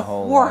got, It's yeah, a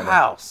whole lot of-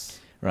 whorehouse.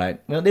 Right.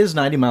 Well, it is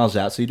 90 miles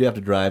out, so you do have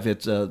to drive.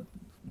 It's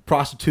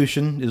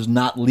prostitution is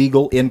not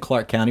legal in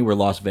Clark County, where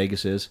Las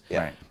Vegas is.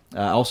 Right.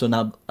 Also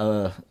not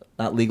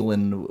legal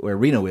in where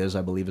Reno is,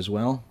 I believe, as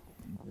well.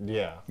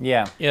 Yeah.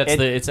 Yeah. Yeah,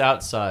 it's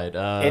outside.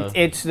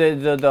 It's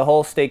the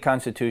whole state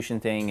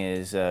constitution thing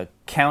is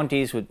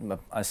counties with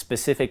a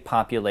specific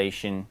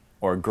population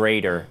or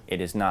greater, it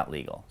is not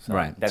legal. So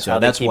Right. That's So how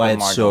that's they keep why it it's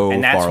marginal. so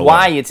and that's far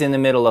why away. it's in the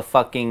middle of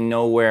fucking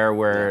nowhere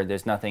where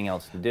there's nothing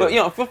else to do.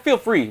 But feel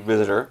free,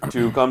 visitor,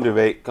 to come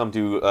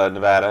to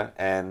Nevada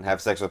and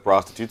have sex with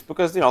prostitutes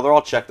because they're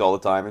all checked all the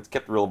time. It's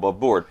kept real above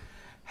board.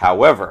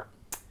 However,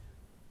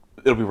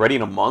 it'll be ready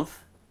in a month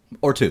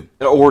Or two.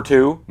 or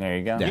two. There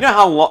you go. You know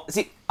how long?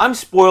 See, I'm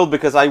spoiled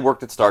because I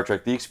worked at Star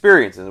Trek: The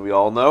Experience, and we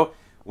all know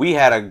we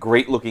had a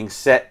great-looking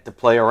set to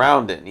play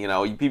around in.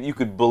 You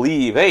could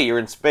believe, hey, you're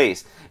in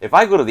space. If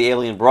I go to the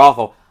alien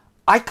brothel,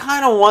 I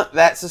kind of want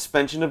that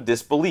suspension of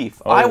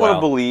disbelief. I want to wow.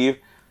 believe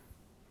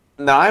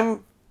that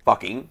I'm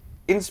fucking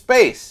in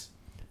space.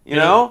 You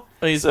know?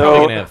 well, he's probably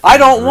So gonna have I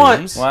don't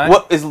rooms. want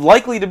What? what is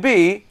likely to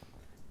be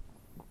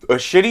a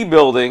shitty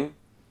building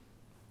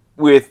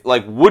with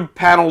like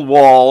wood-paneled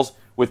walls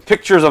with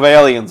pictures of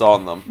aliens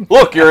on them.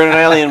 Look, you're in an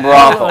alien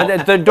brothel.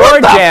 The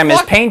door jam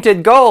is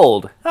painted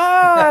gold.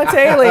 Ah, it's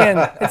alien.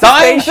 It's a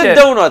Dimes spaceship. and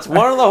donuts.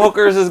 One of the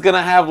hookers is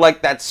gonna have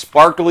like that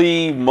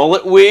sparkly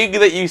mullet wig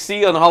that you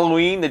see on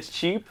Halloween. That's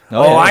cheap.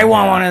 Oh, yeah. I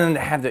want one of them to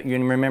have the.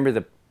 You remember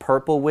the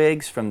purple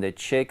wigs from the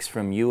chicks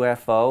from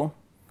UFO?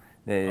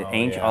 The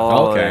ancient. yeah.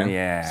 Oh, Okay.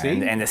 yeah.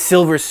 See? And the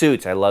silver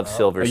suits. I love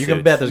silver You suits.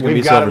 can bet there's going to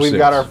We've be got silver we've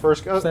got our suits.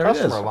 first There it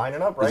is. customer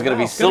lining up right There's gonna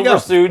now. be silver go.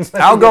 suits,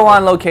 I'll go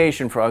on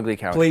location for Ugly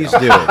Couch. Please Show.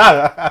 do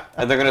it.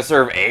 and they're gonna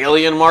serve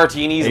alien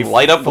martinis, A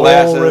light up full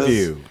glasses,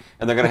 review.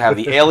 and they're gonna have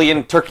the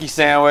alien turkey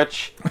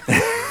sandwich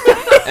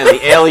and the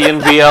alien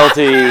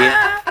BLT.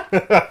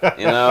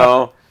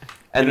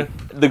 And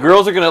the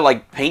girls are gonna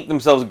like paint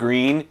themselves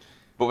green,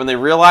 but when they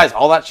realize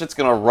all that shit's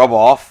gonna rub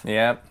off,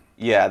 Yep.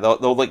 yeah,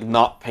 they'll like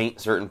not paint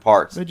certain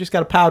parts. We just got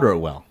to powder it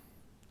well.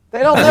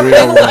 They don't ever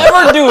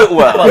do it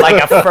well. But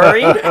like a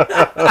furry?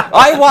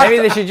 I watched.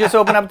 Maybe they should just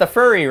open up the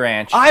furry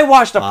ranch. I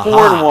watched a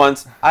porn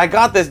once. I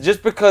got this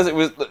just because it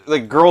was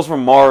like girls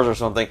from Mars or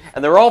something,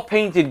 and they were all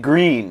painted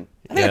green.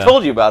 I think I Yeah.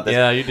 told you about this.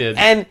 Yeah, you did.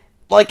 And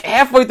like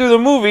halfway through the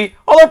movie,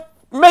 all their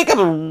makeup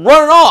is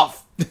running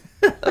off.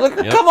 Like,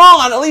 come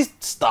on, at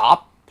least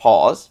stop,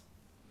 pause,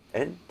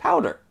 and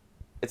powder.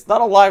 It's not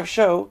a live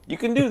show. You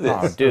can do this.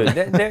 Oh, dude,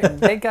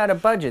 they got a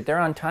budget. They're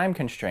on time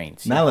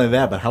constraints. Not only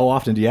that, but how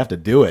often do you have to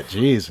do it?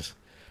 Jesus.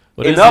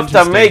 What is Enough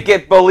to interesting- make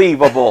it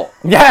believable.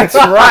 That's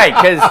right,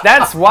 because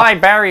that's why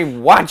Barry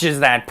watches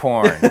that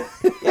porn.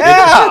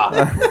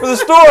 Yeah, for the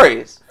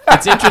stories.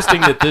 It's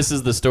interesting that this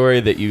is the story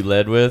that you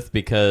led with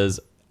because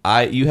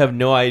you have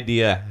no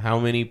idea how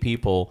many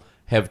people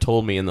have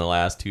told me in the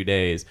last 2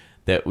 days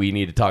that we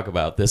need to talk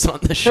about this on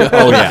the show.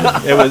 Oh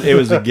yeah, it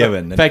was a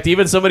given. In fact,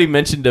 even somebody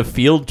mentioned a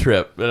field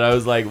trip, and I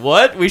was like,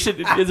 "What? You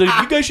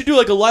guys should do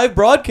like a live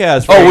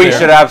broadcast." Oh, right we there."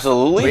 should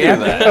absolutely do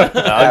that.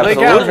 Ugly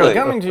Couch Absolutely.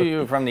 coming to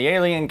you from the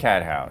Alien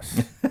Cat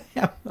House.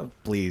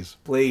 Please,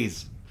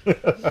 please.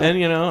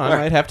 And I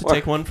might have to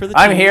take one for the.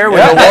 I'm team. here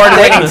with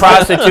award-winning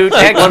prostitute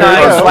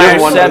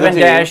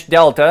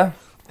X9/7-Delta.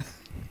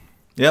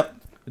 Yep.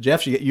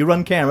 Jeff, you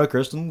run camera.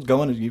 Kristen's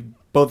going. You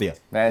both of you.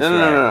 That's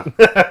No.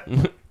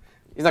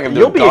 He's not gonna do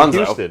You'll it, be in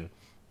Gonzo. Houston.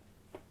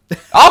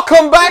 I'll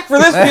come back for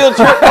this field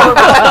trip.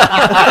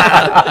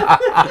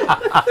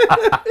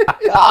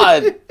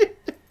 God.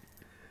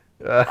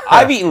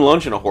 I've eaten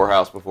lunch in a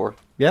whorehouse before.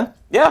 Yeah.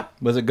 Yeah.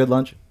 Was it good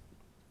lunch?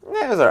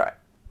 Yeah, it was all right.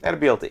 I had a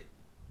BLT.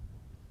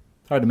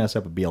 It's hard to mess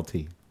up a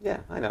BLT. Yeah,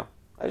 I know.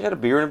 I just had a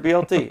beer and a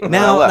BLT. and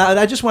then I Now, left.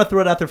 I just want to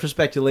throw it out there for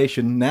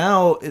speculation.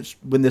 Now, it's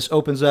when this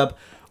opens up,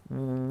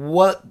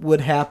 what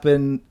would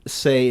happen,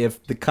 say,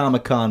 if the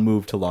Comic-Con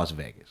moved to Las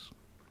Vegas?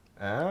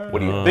 What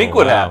do you think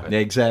would wow. happen? Yeah,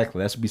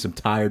 exactly. That would be some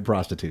tired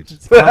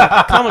prostitutes.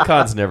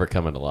 Comic-Con's never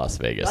coming to Las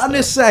Vegas. I'm though.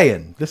 just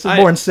saying. This is I-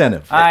 more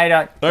incentive. I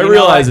don't. I you know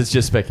realize what? it's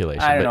just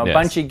speculation. I don't know. but A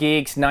yes. bunch of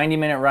geeks,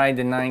 90-minute ride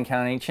to Nine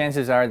County.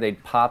 Chances are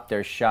they'd pop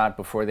their shot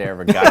before they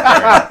ever got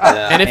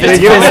there. And if They it's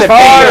give us a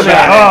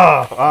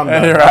Oh, I'm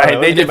done. right. Let's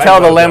They get just back tell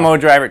to the show. limo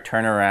driver,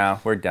 turn around.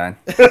 We're done.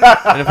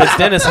 and if it's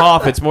Dennis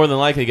Hoff, it's more than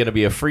likely going to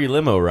be a free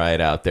limo ride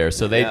out there.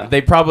 So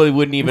they probably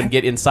wouldn't even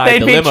get inside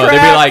They'd the be limo.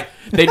 trapped.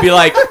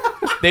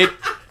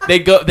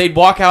 They'd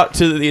walk out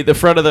to the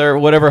front of their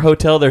whatever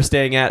hotel they're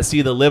staying at,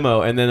 see the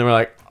limo, and then they're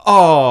like,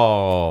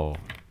 oh,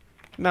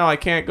 now I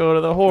can't go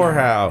to the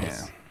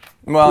whorehouse.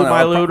 Well, Put no,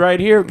 my load right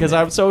here because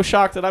I'm so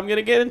shocked that I'm going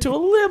to get into a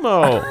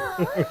limo.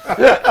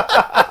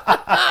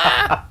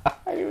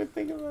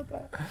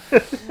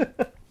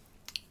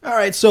 All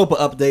right, SOPA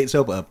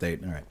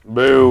update. All right.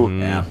 Boo.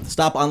 Yeah,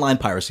 Stop Online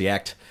Piracy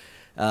Act.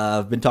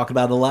 I've been talking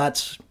about it a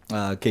lot.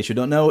 In case you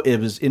don't know, it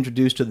was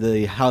introduced to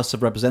the House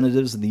of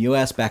Representatives in the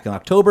U.S. back in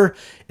October.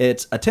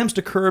 It attempts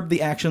to curb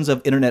the actions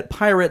of internet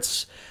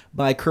pirates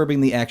by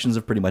curbing the actions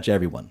of pretty much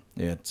everyone.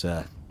 It's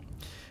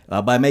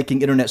by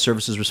making internet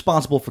services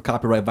responsible for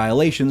copyright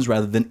violations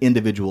rather than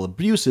individual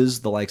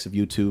abuses, the likes of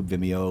YouTube,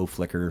 Vimeo,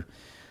 Flickr,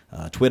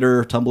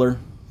 Twitter, Tumblr,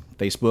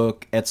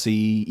 Facebook,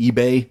 Etsy,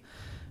 eBay,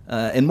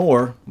 and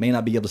more may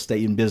not be able to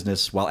stay in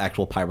business while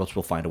actual pirates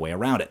will find a way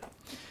around it.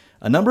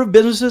 A number of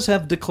businesses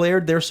have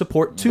declared their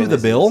support to the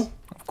bill.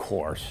 Of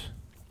course.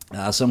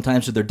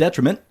 Sometimes to their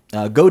detriment.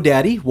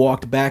 GoDaddy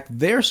walked back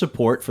their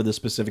support for the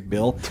specific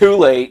bill Too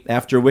late.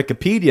 after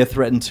Wikipedia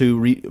threatened to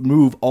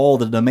remove all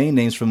the domain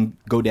names from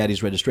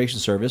GoDaddy's registration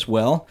service.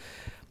 Well,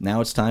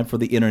 now it's time for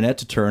the internet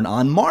to turn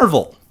on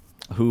Marvel,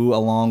 who,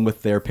 along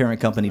with their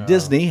parent company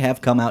Disney,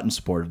 have come out in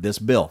support of this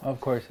bill. Of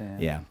course I am.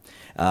 Yeah.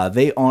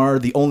 They are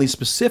the only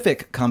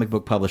specific comic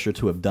book publisher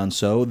to have done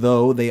so,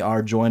 though they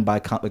are joined by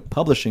comic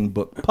publishing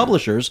book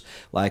publishers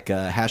like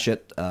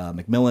Hachette,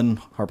 Macmillan,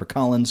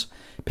 HarperCollins,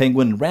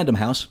 Penguin, and Random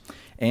House,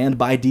 and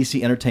by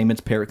DC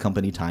Entertainment's parent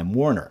company Time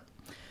Warner.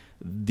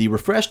 The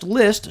refreshed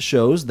list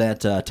shows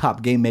that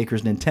top game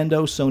makers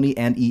Nintendo, Sony,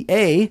 and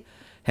EA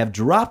have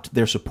dropped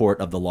their support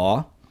of the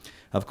law.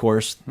 Of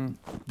course,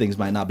 things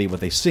might not be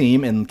what they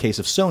seem. In the case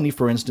of Sony,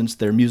 for instance,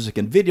 their music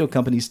and video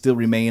companies still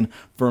remain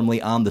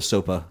firmly on the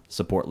SOPA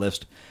support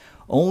list.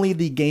 Only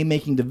the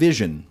game-making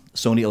division,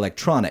 Sony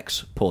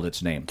Electronics, pulled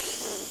its name.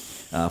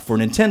 For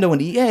Nintendo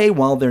and EA,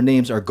 while their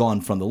names are gone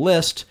from the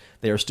list,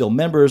 they are still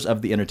members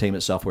of the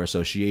Entertainment Software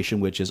Association,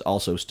 which is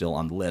also still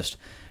on the list.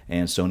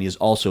 And Sony is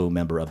also a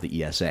member of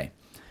the ESA.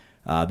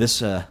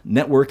 This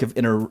network of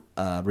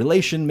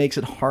interrelation makes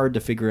it hard to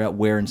figure out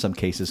where, in some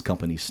cases,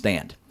 companies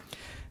stand.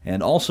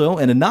 And also,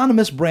 an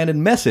anonymous branded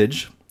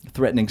message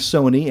threatening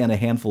Sony and a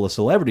handful of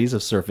celebrities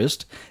has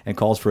surfaced and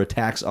calls for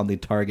attacks on the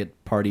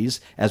target parties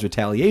as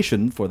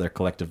retaliation for their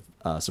collective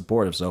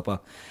support of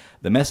SOPA.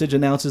 The message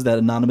announces that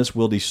Anonymous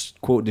will,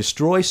 quote,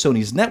 destroy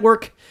Sony's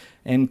network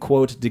and,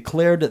 quote,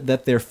 declared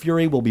that their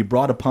fury will be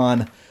brought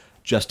upon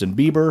Justin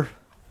Bieber,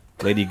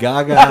 Lady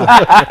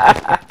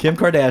Gaga, Kim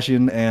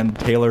Kardashian, and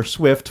Taylor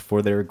Swift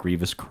for their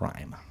grievous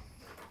crime.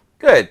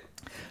 Good.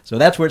 So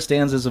that's where it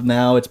stands as of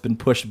now. It's been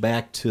pushed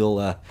back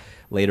till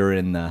later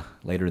in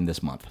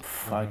this month.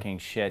 Fucking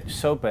shit.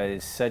 SOPA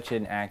is such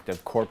an act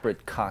of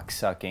corporate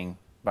cocksucking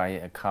by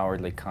a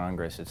cowardly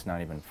Congress. It's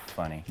not even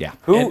funny. Yeah.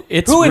 Who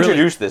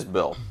introduced this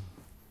bill?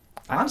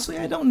 Honestly,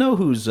 I don't know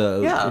who's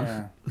Who's the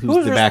backers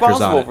on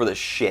responsible it. for this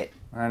shit?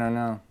 I don't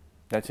know.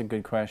 That's a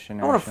good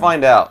question. I want to actually.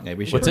 find out. Yeah,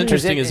 we should. What's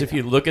interesting is if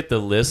you look at the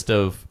list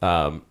of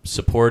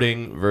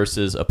supporting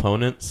versus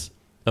opponents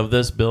of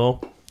this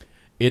bill,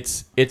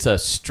 it's a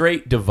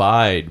straight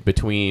divide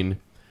between,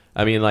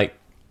 I mean, like,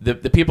 the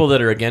people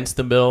that are against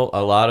the bill,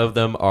 a lot of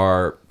them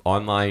are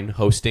online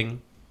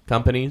hosting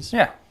companies.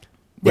 Yeah.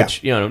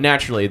 Which,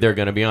 naturally they're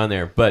going to be on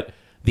there. But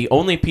the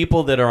only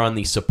people that are on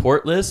the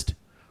support list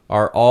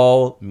are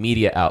all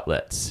media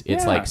outlets.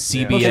 It's like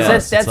CBS.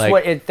 Because that's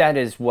it's that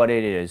is what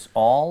it is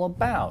all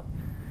about.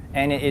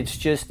 And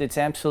it's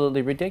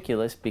absolutely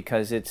ridiculous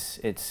because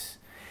it's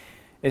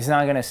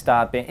not going to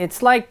stop it.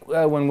 It's like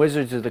when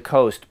Wizards of the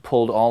Coast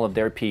pulled all of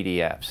their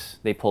PDFs.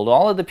 They pulled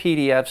all of the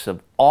PDFs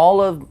of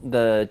all of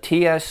the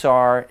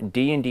TSR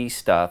D&D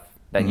stuff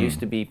that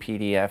used to be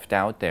PDF'd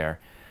out there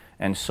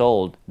and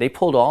sold. They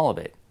pulled all of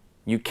it.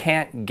 You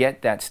can't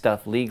get that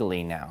stuff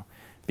legally now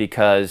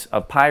because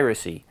of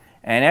piracy.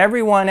 And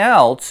everyone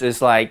else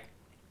is like,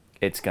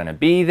 it's going to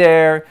be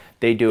there.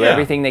 They do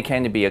everything they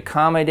can to be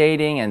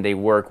accommodating, and they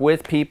work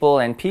with people,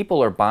 and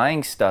people are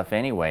buying stuff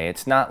anyway.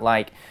 It's not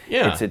like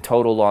it's a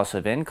total loss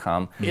of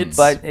income.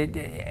 But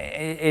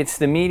it's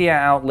the media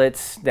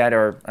outlets that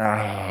are...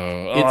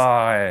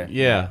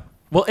 yeah.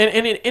 Well,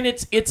 and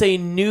it's a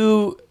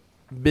new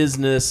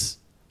business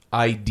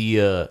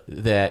idea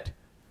that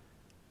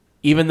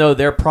even though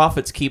their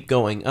profits keep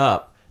going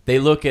up, they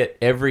look at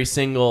every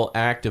single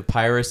act of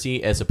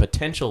piracy as a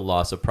potential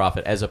loss of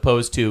profit, as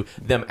opposed to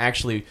them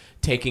actually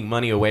taking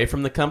money away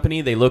from the company.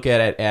 They look at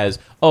it as,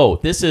 oh,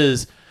 this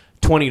is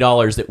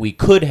 $20 that we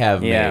could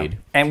have made.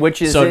 And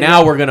which is so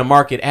now we're going to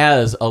mark it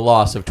as a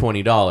loss of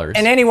 $20.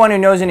 And anyone who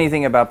knows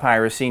anything about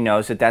piracy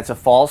knows that that's a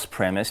false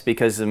premise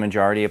because the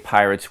majority of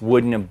pirates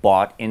wouldn't have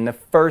bought in the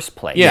first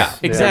place. Yeah,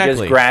 exactly. They're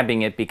just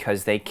grabbing it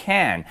because they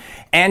can.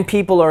 And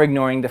people are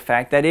ignoring the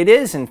fact that it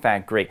is, in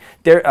fact, great.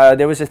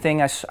 There was a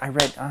thing I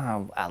read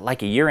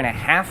like a year and a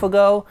half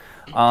ago.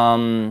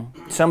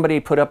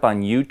 Somebody put up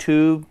on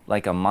YouTube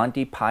like a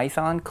Monty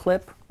Python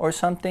clip or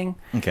something.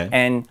 Okay.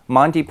 And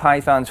Monty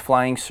Python's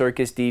Flying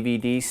Circus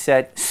DVD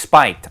set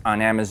spiked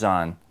on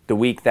Amazon the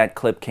week that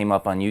clip came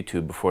up on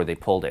YouTube before they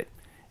pulled it.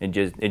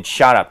 It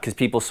shot up because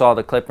people saw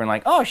the clip and were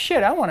like, oh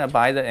shit, I want to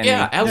buy that.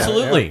 Yeah,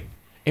 absolutely.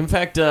 In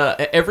fact,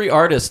 every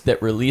artist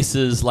that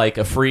releases like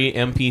a free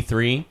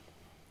MP3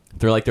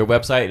 through like their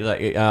website.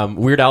 Like,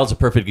 Weird Al is a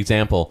perfect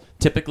example.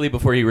 Typically,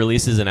 before he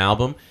releases an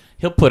album,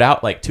 he'll put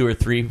out like 2 or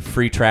 3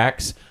 free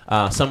tracks,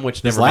 some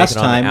which never make it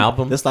on the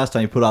album. This last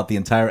time he put out the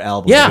entire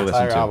album. Yeah. to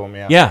listen Entire to. album,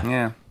 yeah.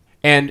 Yeah.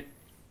 And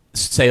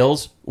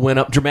sales went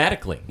up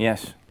dramatically.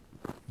 Yes.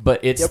 But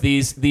it's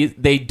these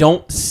they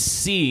don't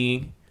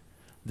see.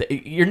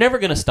 You're never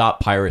going to stop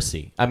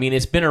piracy. I mean,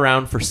 it's been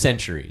around for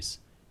centuries.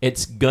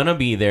 It's gonna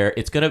be there.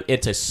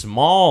 It's a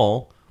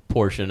small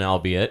portion,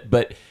 albeit,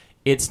 but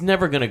it's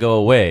never gonna go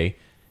away.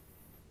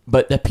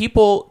 But the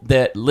people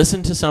that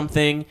listen to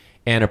something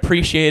and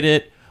appreciate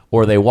it,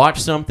 or they watch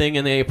something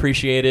and they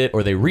appreciate it,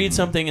 or they read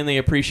something and they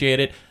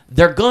appreciate it,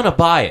 they're gonna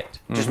buy it.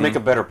 Just make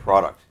a better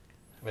product.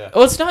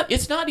 Oh,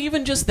 it's not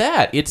even just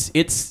that.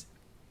 It's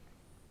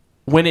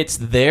when it's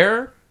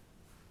there,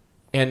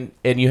 and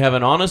you have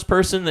an honest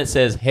person that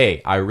says,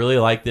 "Hey, I really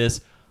like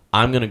this.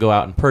 I'm gonna go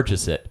out and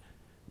purchase it."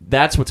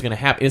 That's what's going to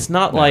happen. It's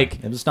not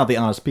like And it's not the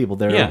honest people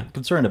they're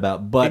concerned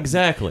about. But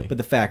exactly. But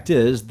the fact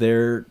is,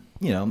 they're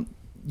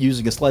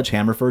using a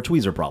sledgehammer for a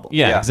tweezer problem.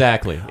 Yeah,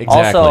 exactly.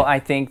 Also, I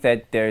think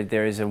that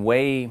there's a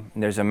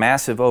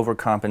massive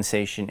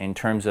overcompensation in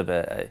terms of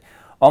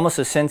almost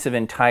a sense of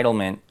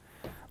entitlement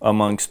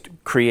amongst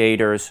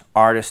creators,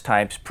 artist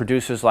types,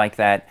 producers like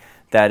that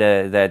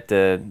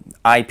the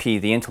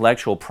IP, the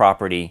intellectual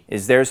property,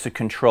 is theirs to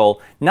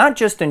control, not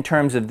just in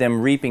terms of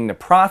them reaping the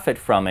profit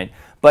from it,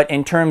 but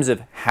in terms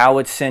of how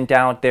it's sent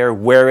out there,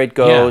 where it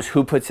goes,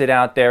 who puts it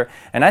out there.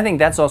 And I think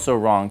that's also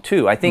wrong,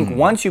 too. I think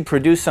once you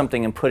produce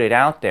something and put it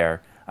out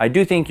there, I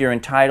do think you're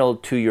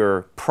entitled to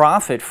your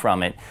profit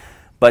from it.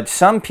 But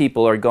some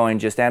people are going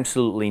just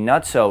absolutely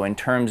nutso in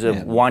terms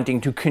of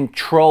wanting to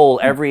control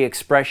every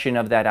expression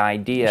of that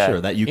idea.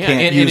 Sure, that you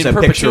can't use a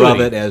picture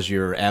of it as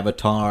your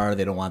avatar.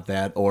 They don't want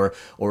that. Or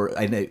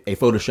a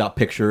Photoshop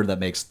picture that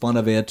makes fun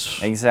of it.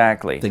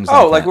 Exactly. Things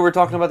Like that. we were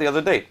talking about the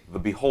other day, the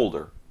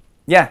Beholder.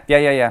 Yeah.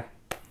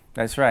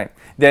 That's right.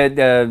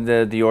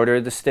 The Order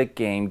of the Stick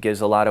game gives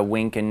a lot of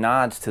wink and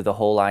nods to the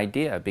whole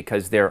idea,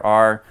 because there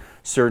are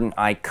certain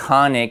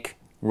iconic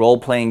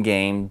role-playing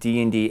game,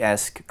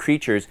 D&D-esque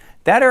creatures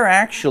that are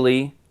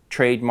actually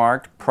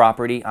trademarked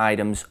property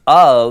items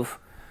of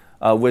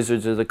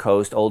Wizards of the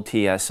Coast, old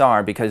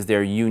TSR, because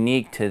they're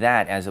unique to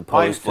that as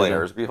opposed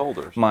Mind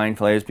Flayers, Mind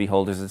Flayers,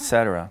 Beholders,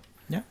 etc.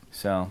 Yeah.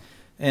 So.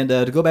 And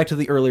to go back to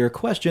the earlier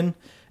question,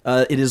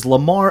 it is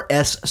Lamar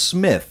S.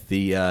 Smith,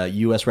 the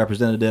U.S.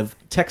 Representative,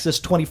 Texas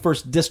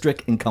 21st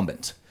District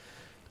incumbent.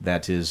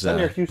 That is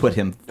put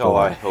him. Oh,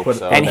 I hope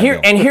so. And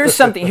here's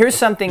something. Here's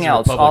something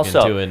else. Republican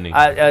Also, too, isn't he?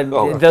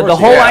 The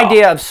whole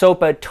idea of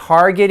SOPA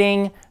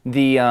targeting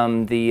the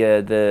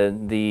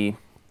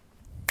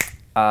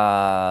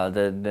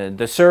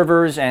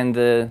servers and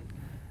the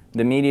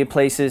media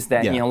places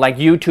that like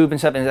YouTube and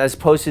stuff, as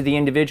opposed to the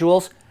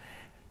individuals.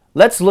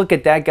 Let's look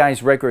at that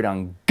guy's record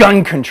on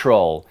gun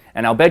control,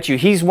 and I'll bet you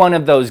he's one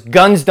of those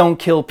guns don't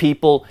kill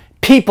people,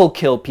 people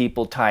kill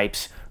people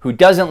types who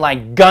doesn't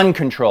like gun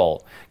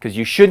control, because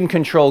you shouldn't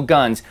control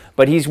guns,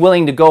 but he's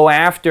willing to go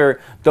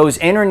after those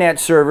internet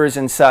servers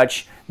and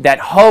such that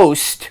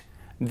host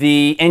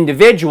the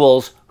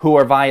individuals who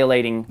are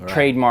violating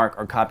trademark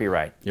or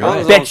copyright.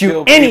 I'll bet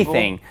you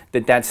anything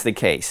that that's the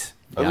case.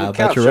 I'll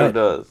bet you're right.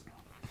 Does.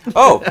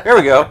 Oh, here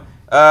we go.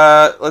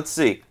 Let's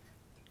see.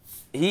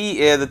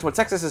 The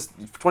Texas's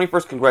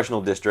 21st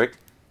Congressional District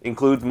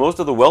includes most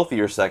of the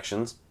wealthier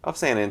sections of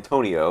San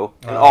Antonio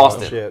and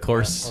Austin. Shit. Of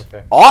course.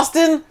 Okay.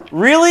 Austin?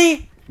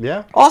 Really?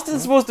 Yeah.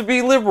 Austin's supposed to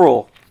be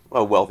liberal.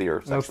 Well, wealthier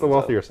section. That's the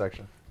wealthier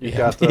section. You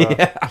got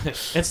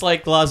It's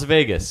like Las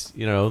Vegas,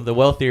 the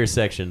wealthier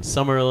section.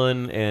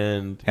 Summerlin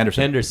and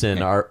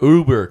Henderson are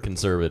uber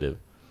conservative.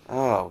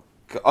 Oh,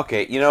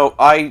 okay.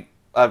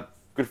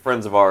 Good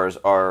friends of ours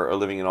are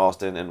living in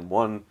Austin, and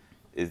one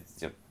is,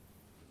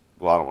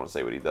 well, I don't want to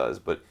say what he does,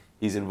 but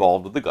he's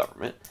involved with the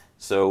government.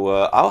 So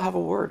I'll have a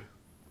word,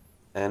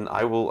 and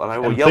I will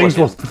yell at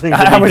him.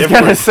 I was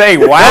gonna say,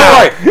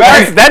 wow,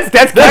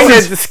 that's kind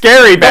of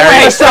scary,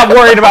 Barry. Let's stop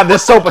worrying about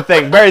this SOPA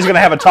thing. Barry's gonna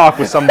have a talk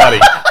with somebody.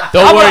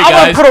 Don't worry, guys.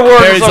 I'm gonna put a word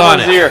Barry's in on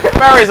someone's it. ear.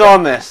 Barry's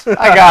on this.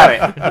 I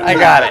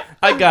got it.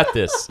 I got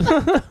this.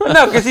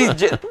 No, because he's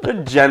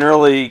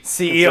generally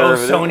CEO of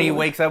conservative. Sony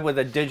wakes up with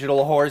a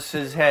digital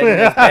horse's head in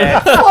his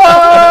bed.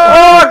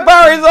 Look,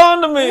 Barry's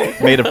on to me.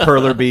 Made of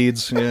perler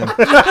beads. Yeah.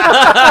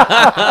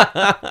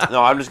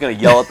 No, I'm just gonna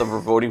yell at them for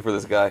voting for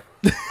this guy.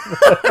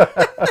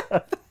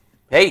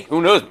 Hey,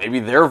 who knows? Maybe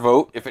their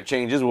vote, if it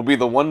changes, will be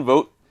the one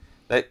vote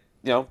that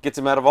gets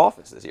him out of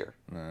office this year.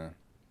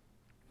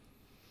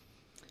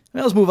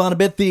 Now let's move on a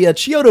bit. The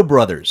Chiodo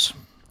brothers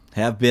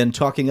have been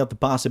talking up the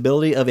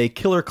possibility of a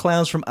Killer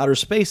Clowns from Outer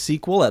Space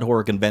sequel at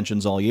horror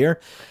conventions all year,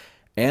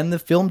 and the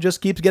film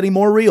just keeps getting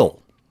more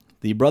real.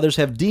 The brothers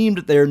have deemed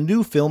their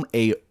new film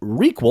a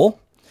requel,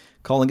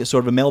 calling it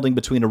sort of a melding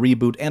between a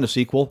reboot and a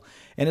sequel,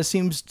 and it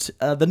seems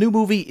the new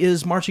movie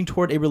is marching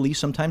toward a release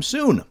sometime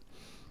soon.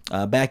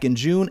 Back in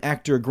June,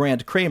 actor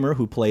Grant Kramer,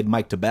 who played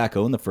Mike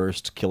Tobacco in the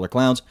first Killer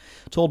Clowns,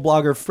 told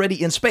blogger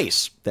Freddy in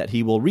Space that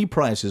he will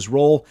reprise his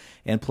role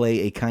and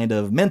play a kind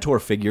of mentor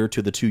figure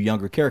to the two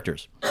younger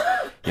characters.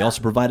 He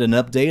also provided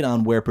an update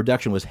on where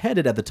production was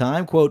headed at the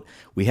time. Quote,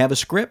 "We have a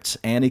script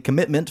and a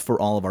commitment for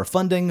all of our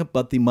funding,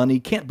 but the money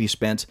can't be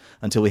spent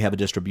until we have a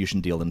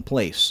distribution deal in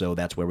place. So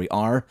that's where we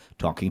are,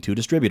 talking to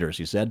distributors,"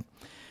 he said.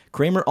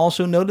 Kramer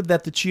also noted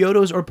that the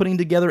Chiodos are putting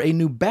together a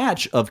new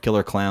batch of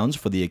Killer Clowns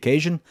for the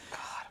occasion.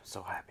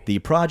 So happy. The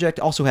project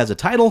also has a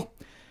title,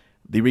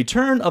 The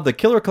Return of the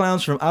Killer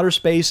Clowns from Outer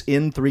Space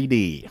in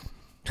 3D.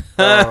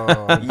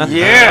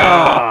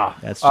 Yeah.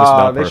 That's just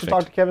about They perfect. should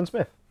talk to Kevin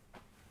Smith.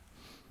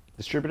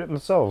 Distribute it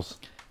themselves.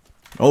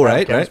 Oh,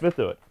 right, Kevin right. Smith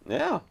do it.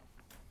 Yeah.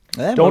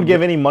 Don't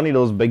give any money to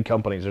those big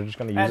companies. They're just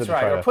going to use That's it to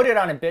right. try Or to... put it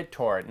on a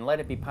BitTorrent and let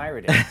it be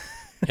pirated.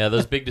 Yeah,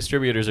 those big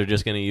distributors are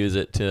just going to use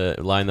it to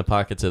line the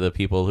pockets of the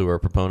people who are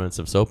proponents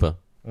of SOPA.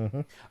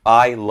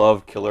 I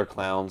love Killer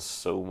Clowns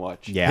so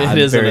much. Yeah, It I'm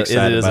is very an-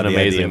 excited it is about an the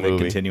idea amazing of it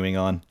movie. continuing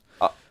on.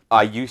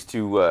 I used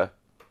to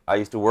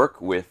work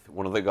with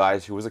one of the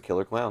guys who was a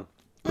killer clown.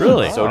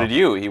 Really? So did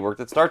you. He worked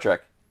at Star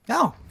Trek.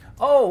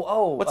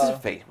 Oh, What's his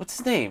face? What's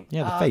his name?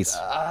 yeah, the face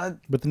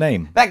with the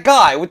name. That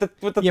guy with the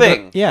Yeah,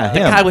 thing. but, yeah, The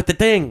him guy with the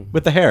thing.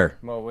 with the hair.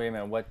 Well, wait a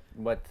minute.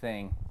 What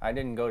thing? I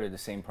didn't go to the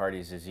same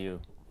parties as you.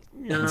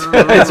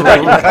 That's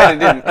right. You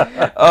kind of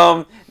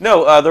didn't.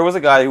 No, there was a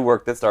guy who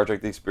worked at Star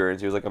Trek: The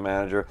Experience. He was like a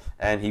manager,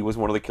 and he was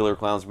one of the Killer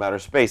Clowns from Outer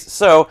Space.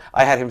 So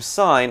I had him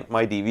sign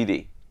my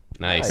DVD.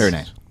 Nice. Very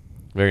nice.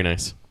 Very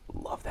nice.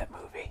 Love that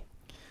movie.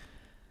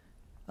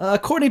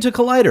 According to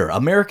Collider,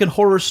 American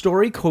Horror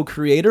Story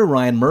co-creator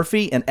Ryan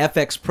Murphy and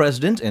FX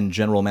president and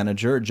general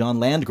manager John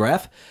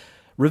Landgraf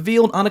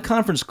revealed on a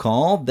conference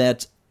call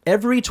that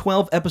every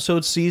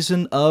 12-episode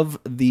season of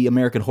the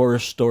American Horror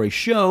Story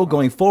show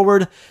going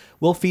forward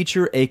will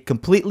feature a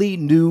completely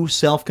new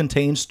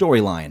self-contained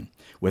storyline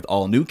with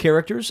all new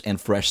characters and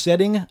fresh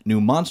setting,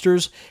 new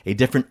monsters, a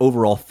different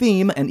overall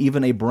theme, and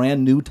even a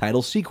brand new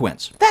title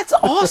sequence. That's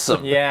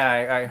awesome.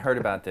 Yeah, I heard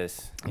about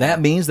this. That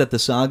means that the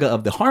saga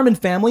of the Harmon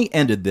family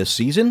ended this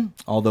season,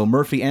 although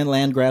Murphy and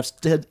Landgraf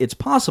said it's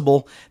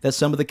possible that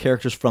some of the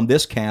characters from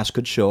this cast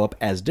could show up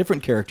as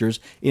different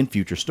characters in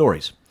future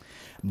stories.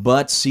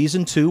 But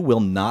Season 2 will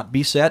not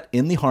be set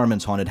in the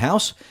Harmon's haunted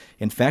house.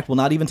 In fact, will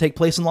not even take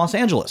place in Los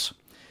Angeles.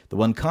 The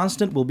one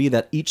constant will be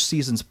that each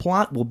season's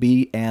plot will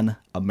be an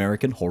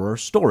American Horror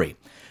Story,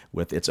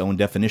 with its own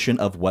definition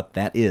of what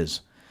that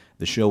is.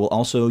 The show will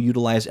also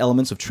utilize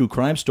elements of true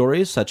crime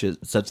stories, such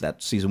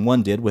that Season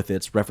 1 did with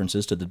its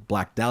references to the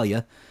Black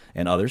Dahlia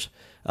and others.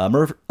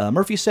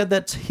 Murphy said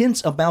that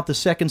hints about the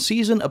second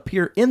season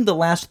appear in the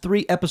last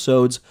 3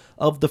 episodes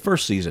of the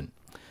first season.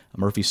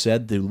 Murphy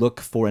said to look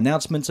for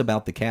announcements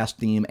about the cast,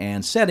 theme,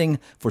 and setting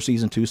for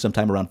Season 2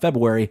 sometime around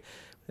February.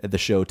 The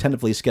show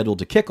tentatively scheduled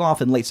to kick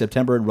off in late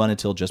September and run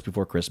until just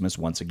before Christmas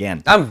once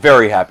again. I'm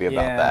very happy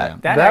about Yeah, that.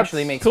 that That's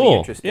actually makes me Cool.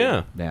 interested.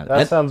 Yeah. Yeah,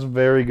 That sounds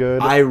very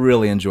good. I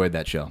really enjoyed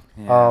that show,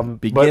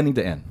 beginning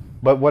to end.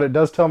 But what it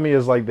does tell me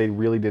is like they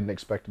really didn't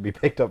expect to be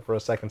picked up for a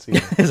second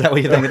season. Is that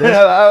what you think it is?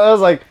 I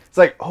was like, it's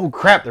like, oh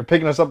crap, they're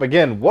picking us up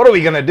again. What are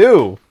we gonna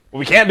do?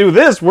 We can't do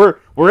this. We're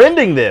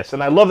ending this.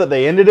 And I love that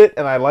they ended it,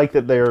 and I like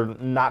that they're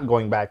not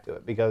going back to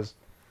it because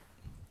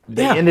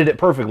they ended it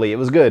perfectly. It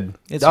was good.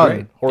 It's Done.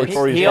 great. Horror He,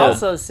 Story's he done.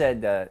 also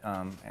said that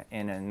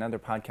in another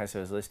podcast I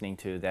was listening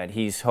to that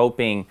he's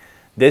hoping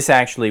this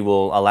actually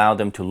will allow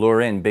them to lure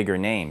in bigger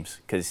names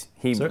because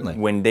Certainly.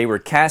 when they were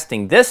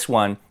casting this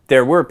one,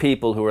 there were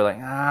people who were like,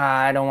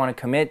 I don't want to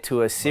commit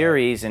to a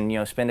series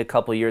and spend a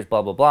couple years,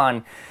 blah blah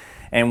blah.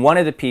 And one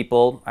of the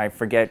people, I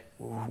forget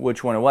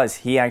which one it was,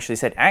 he actually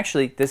said,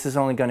 actually, this is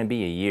only going to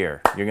be a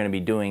year. You're going to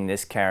be doing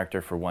this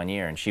character for 1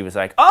 year. And she was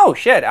like, oh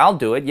shit, I'll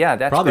do it. Yeah,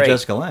 that's Probably great.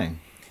 Jessica Lange.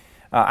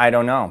 I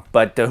don't know,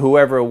 but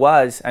whoever it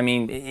was, I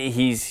mean,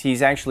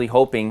 he's actually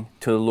hoping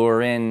to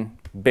lure in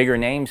bigger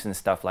names and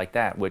stuff like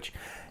that, which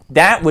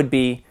that would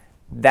be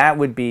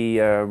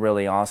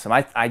really awesome.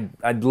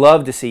 I'd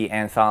love to see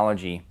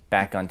Anthology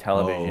back on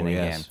television Oh,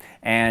 again, yes.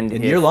 and An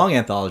if- year-long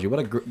anthology.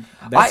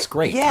 That's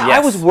great. Yeah, Yes. I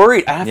was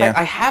worried. In Yeah. fact,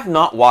 I have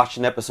not watched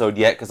an episode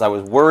yet because I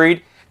was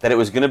worried that it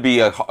was going to be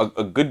a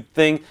good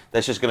thing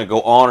that's just going to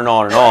go on and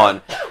on and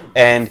on.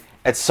 And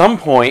at some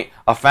point,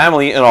 a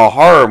family in a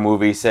horror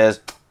movie says,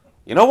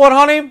 "You know what,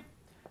 honey?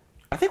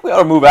 I think we ought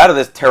to move out of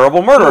this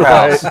terrible murder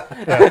house."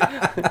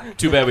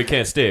 Too bad we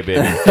can't stay,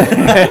 baby. Well,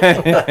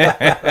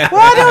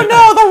 I don't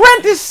know. The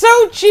rent is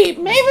so cheap.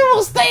 Maybe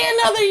we'll stay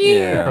another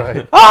year. Yeah.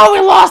 Right. Oh, we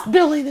lost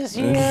Billy this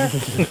year.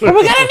 But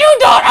we got a new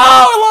daughter.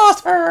 Oh, we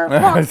lost her.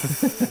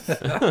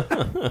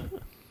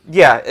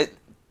 Yeah,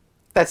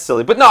 that's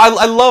silly. But no,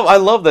 I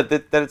love that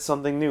it's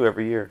something new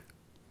every year.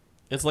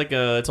 It's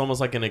almost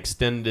like an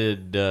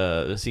extended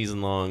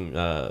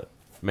season-long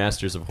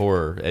Masters of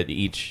Horror. At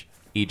each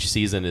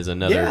season is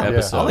another Yeah,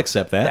 episode. I'll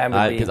accept that. That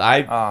would be- Because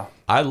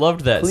I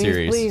loved that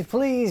series.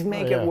 please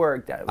make yeah. it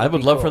work. I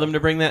would love for them to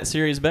bring that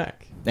series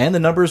back. And the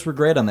numbers were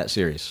great on that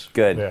series.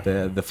 Good.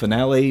 Yeah. The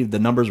finale, the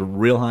numbers were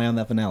real high on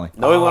that finale.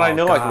 Knowing what I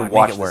know, I God, can make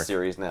watch it the work.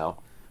 series now.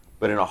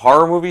 But in a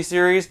horror movie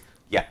series,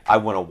 yeah, I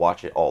want to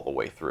watch it all the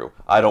way through.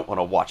 I don't want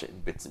to watch it in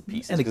bits and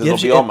pieces And it because it'll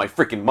gives be you- on my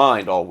freaking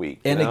mind all week.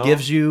 And you it know?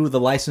 gives you the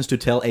license to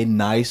tell a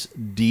nice,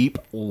 deep,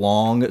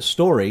 long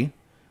story.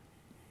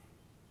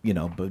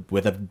 But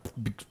with a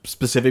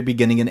specific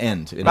beginning and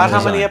end. About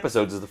how many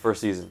episodes is the first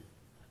season?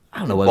 I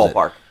don't know. What is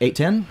Ballpark. it? 8,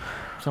 10?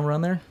 Somewhere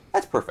around there?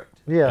 That's perfect.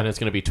 Yeah. And it's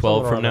going to be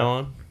 12 from now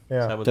on?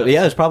 Yeah. Is that what So, that's-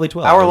 yeah, it's probably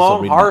 12. Hour I was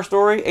long reading. horror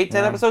story,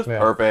 8-10 episodes, Yeah.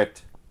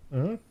 perfect.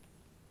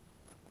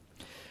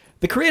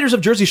 The creators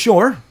of Jersey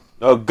Shore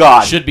Oh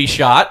God, Should be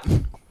shot.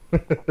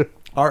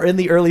 are in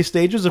the early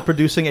stages of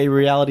producing a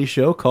reality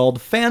show called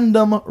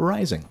Fandom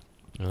Rising.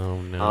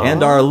 Oh, no.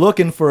 And are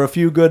looking for a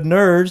few good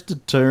nerds to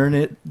turn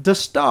it to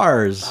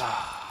stars.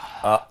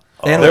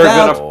 And they're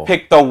without- gonna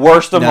pick the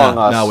worst among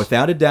us. No,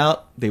 without a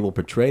doubt, they will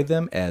portray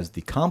them as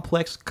the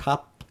complex,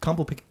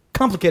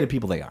 complicated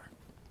people they are.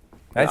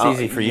 That's Oh,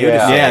 easy for you yeah.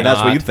 to say. Yeah, that's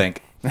what not. you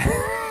think.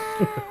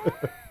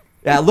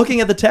 Looking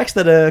at the text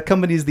that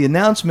accompanies the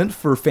announcement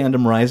for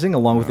Fandom Rising,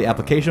 along with the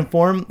application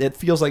form, it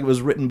feels like it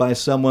was written by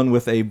someone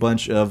with a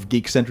bunch of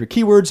geek-centric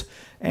keywords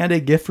and a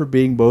gift for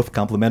being both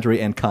complimentary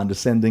and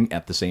condescending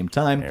at the same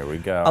time. There we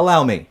go.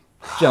 Allow me,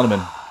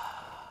 gentlemen.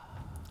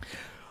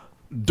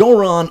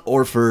 Doron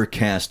Orfer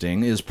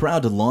Casting is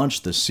proud to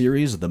launch the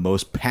series of the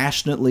most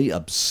passionately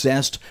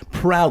obsessed,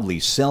 proudly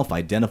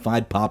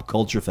self-identified pop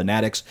culture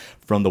fanatics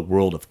from the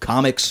world of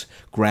comics,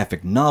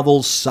 graphic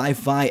novels,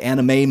 sci-fi,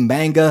 anime,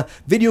 manga,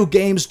 video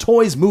games,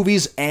 toys,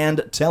 movies,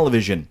 and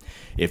television.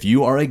 If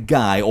you are a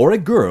guy or a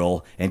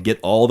girl and get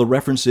all the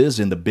references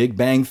in The Big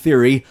Bang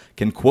Theory,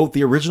 can quote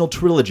the original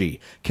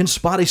trilogy, can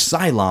spot a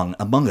Cylon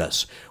among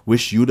us,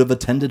 wish you'd have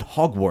attended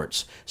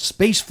Hogwarts,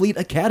 Space Fleet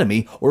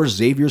Academy, or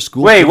Xavier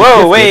School. Wait, for the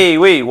whoa, Gifted.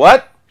 wait,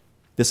 what?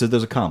 There's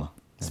a comma.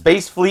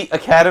 Space Fleet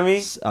Academy?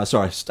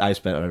 Sorry, I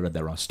read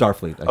that wrong.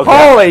 Starfleet.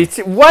 Holy,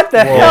 what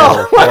the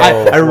hell?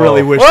 I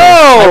really wish. Whoa!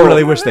 I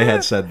really wish they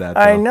had said that.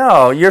 I though.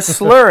 know, you're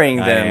slurring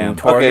I them, am.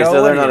 Torgo. Okay, so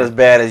What they're are not you- as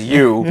bad as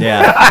you.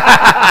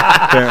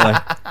 Yeah.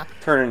 Apparently.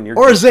 Turning your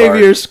Or gift card.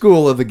 Xavier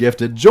School of the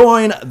Gifted.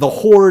 Join the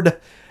Horde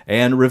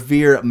and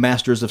revere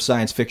masters of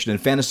science fiction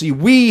and fantasy.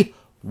 We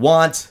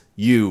want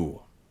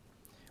you.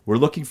 We're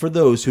looking for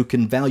those who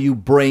can value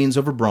brains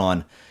over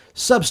brawn,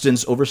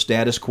 substance over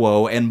status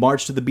quo, and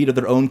march to the beat of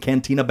their own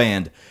cantina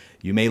band.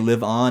 You may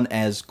live on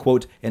as,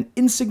 quote, an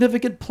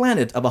insignificant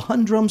planet of a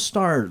humdrum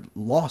star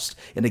lost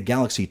in a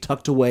galaxy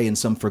tucked away in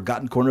some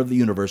forgotten corner of the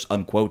universe,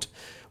 unquote,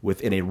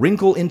 within a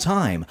wrinkle in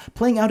time,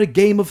 playing out a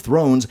Game of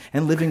Thrones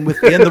and living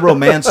within the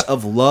romance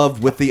of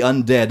love with the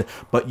undead,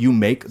 but you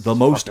make the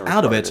most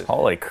out of it.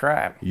 Holy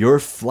crap.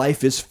 Your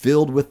life is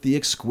filled with the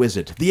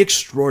exquisite, the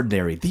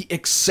extraordinary, the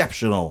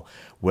exceptional.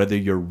 Whether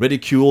you're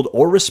ridiculed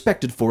or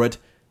respected for it,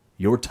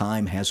 your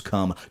time has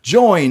come.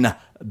 Join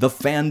the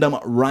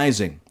Fandom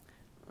Rising.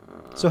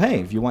 So hey,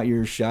 if you want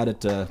your shot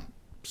at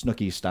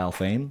Snooki-style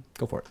fame,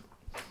 go for it.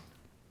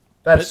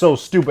 That's so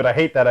stupid. I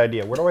hate that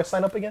idea. Where do I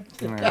sign up again?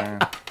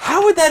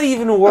 How would that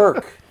even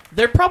work?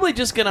 They're probably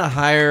just going to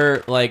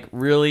hire, like,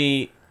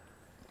 really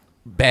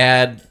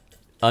bad,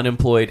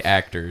 unemployed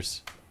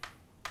actors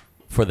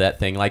for that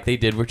thing, like they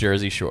did with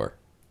Jersey Shore.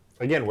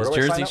 Again, where do I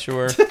Jersey sign up?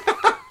 Shore.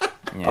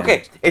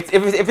 Okay, if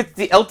it's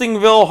the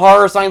Eltingville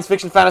Horror Science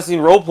Fiction Fantasy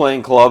and Role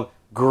Playing Club,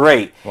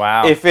 great.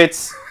 Wow. If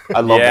it's, I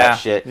love that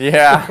shit.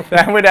 Yeah,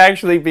 that would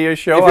actually be a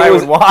show If I it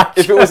was, would watch.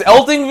 If it was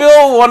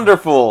Eltingville,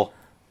 wonderful.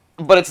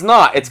 But it's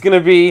not. It's going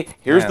to be,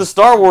 here's Yeah. the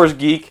Star Wars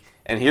geek,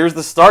 and here's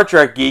the Star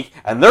Trek geek,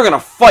 and they're going to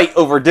fight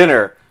over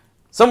dinner.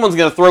 Someone's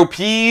going to throw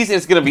peas, and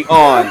it's going to be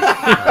on.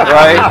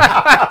 Right?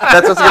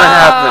 That's what's going to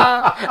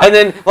happen. And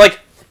then, like,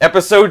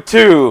 episode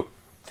 2,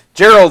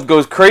 Gerald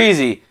goes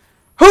crazy.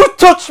 Who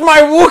touched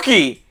my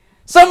Wookiee?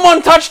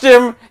 Someone touched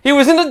him. He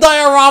was in the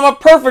diorama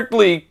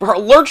perfectly,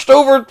 lurched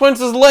over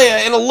Princess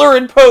Leia in a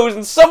lurid pose,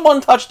 and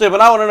someone touched him,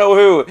 and I want to know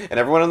who. And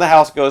everyone in the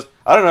house goes,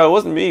 I don't know, it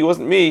wasn't me, it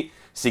wasn't me.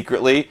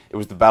 Secretly, it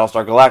was the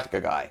Battlestar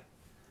Galactica guy.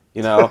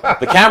 You know,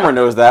 the camera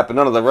knows that, but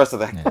none of the rest of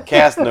the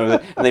cast knows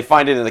it. And they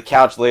find it in the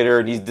couch later,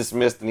 and he's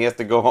dismissed, and he has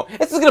to go home.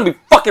 This is going to be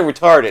fucking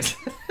retarded.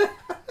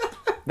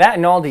 That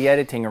and all the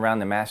editing around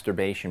the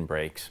masturbation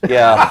breaks.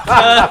 Yeah.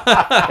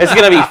 It's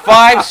going to be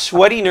 5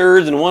 sweaty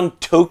nerds and 1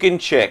 token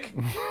chick.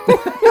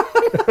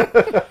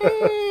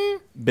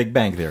 Big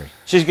Bang Theory.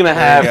 She's gonna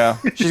There you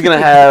have. She's gonna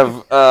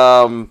have.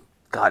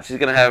 God, she's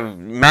gonna have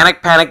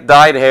manic panic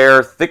dyed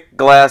hair, thick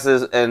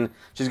glasses, and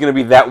she's gonna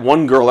be that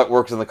one girl that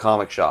works in the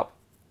comic shop.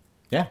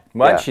 Yeah.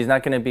 What? Yeah. She's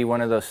not going to be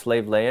one of those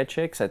slave Leia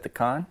chicks at the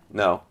con?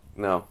 No.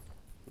 No?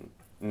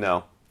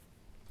 No?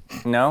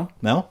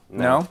 No?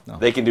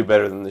 They can do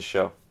better than this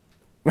show.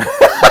 Not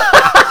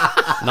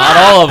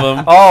all of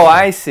them. Oh,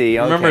 I see.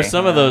 Okay. Remember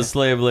some of those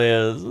slave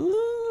Leias.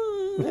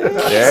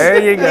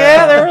 There you go.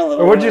 Yeah, they're a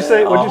little. Or what'd you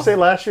say? What'd you say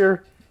last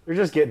year? They're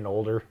just getting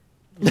older.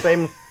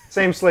 Same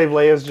slave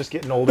Leia's just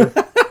getting older.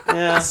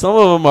 Yeah. Some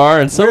of them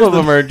are, and some of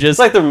them are just It's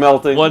like they're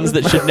melting. ones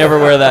that should never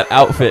wear that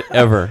outfit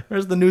ever.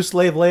 Where's the new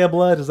slave Leia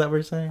blood? Is that what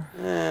you're saying?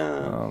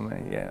 Oh,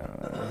 man, yeah.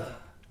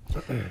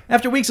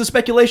 After weeks of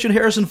speculation,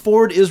 Harrison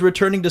Ford is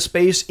returning to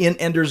space in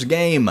Ender's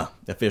Game,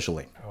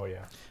 officially. Oh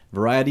yeah.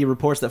 Variety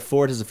reports that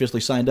Ford has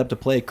officially signed up to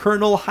play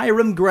Colonel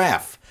Hiram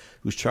Graff,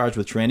 who's charged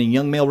with training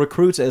young male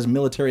recruits as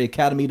military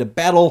academy to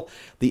battle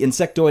the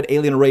insectoid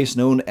alien race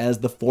known as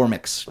the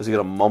Formics. Was he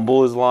gonna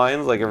mumble his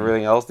lines like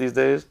everything else these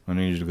days? I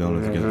need you to go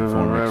together the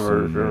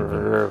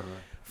Formics.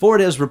 Ford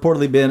has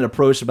reportedly been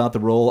approached about the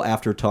role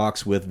after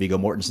talks with Viggo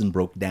Mortensen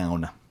broke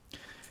down.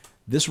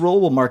 This role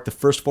will mark the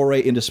first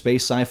foray into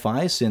space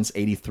sci-fi since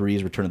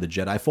 '83's Return of the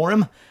Jedi for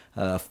him.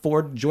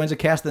 Ford joins a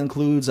cast that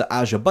includes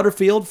Aja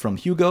Butterfield from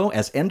Hugo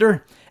as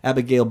Ender,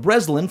 Abigail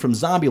Breslin from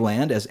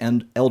Zombieland as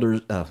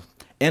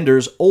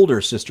Ender's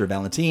older sister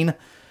Valentine.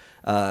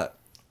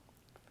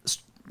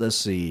 Let's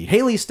see,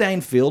 Haley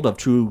Steinfeld of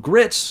True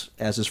Grit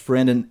as his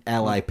friend and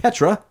ally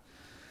Petra,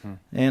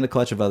 and a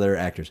clutch of other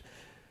actors.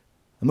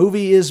 The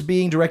movie is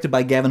being directed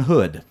by Gavin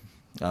Hood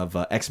of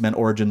X-Men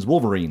Origins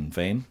Wolverine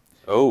fame.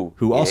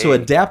 Who also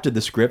adapted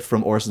the script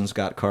from Orson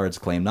Scott Card's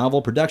acclaimed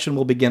novel. Production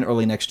will begin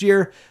early next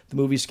year. The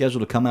movie is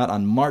scheduled to come out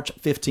on March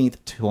 15th,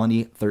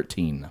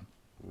 2013.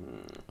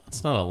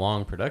 It's not a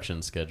long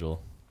production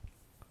schedule.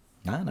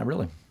 Nah, not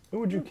really. Who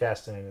would you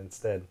cast in it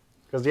instead?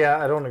 Because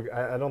I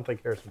don't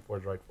think Harrison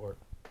Ford's right for it.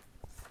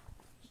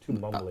 It's too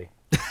mumbly.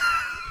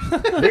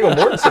 Viggo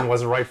Mortensen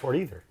wasn't right for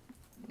it either.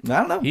 I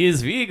don't know. He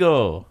is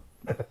Vigo.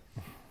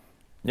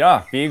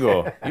 Yeah,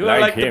 Vigo. You are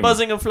like the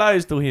buzzing of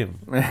flies to him.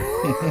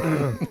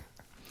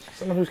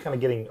 Someone who's kind of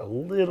getting a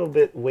little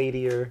bit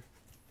weightier.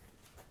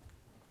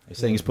 You're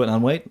saying he's putting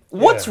on weight?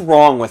 What's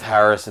wrong with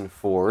Harrison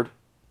Ford?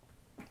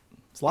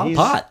 It's a lot of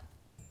pot.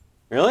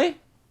 Really?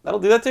 That'll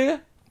do that to you?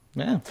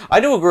 Yeah. I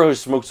knew a girl who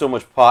smoked so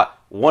much pot,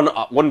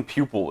 one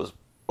pupil was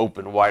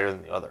open wider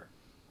than the other.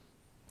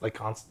 Like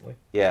constantly?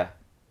 Yeah.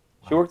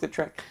 She worked at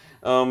Trek.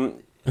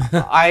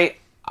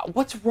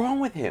 What's wrong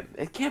with him?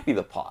 It can't be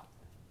the pot.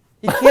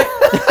 He can't.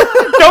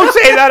 Don't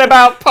say that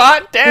about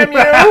pot, damn you!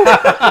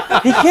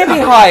 He can't be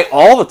high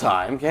all the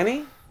time, can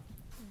he?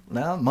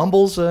 No,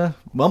 Mumbles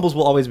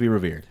will always be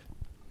revered.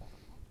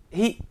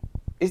 Is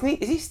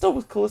he still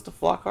with Callista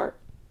Flockhart?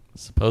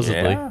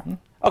 Supposedly. Yeah.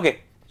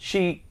 Okay,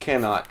 she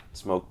cannot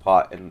smoke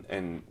pot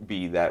and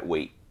be that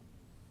weight.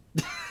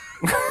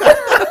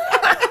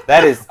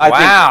 That is,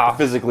 I think,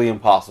 physically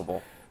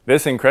impossible.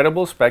 This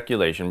incredible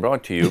speculation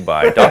brought to you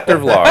by Dr.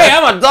 Vlar. Hey,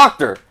 I'm a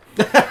doctor!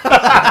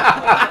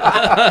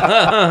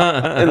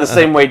 In the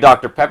same way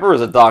Dr. Pepper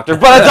is a doctor,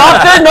 but a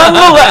doctor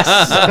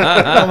nonetheless!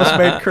 Almost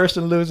made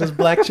Kirsten lose his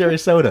black cherry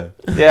soda.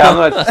 Yeah, I'm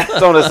not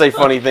going to say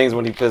funny things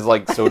when he puts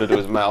like soda to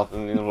his mouth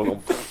and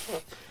go,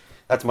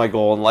 that's my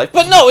goal in life.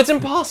 But no, it's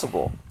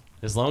impossible.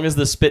 As long as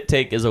the spit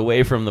take is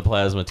away from the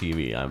plasma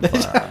TV, I'm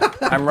fine.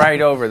 I'm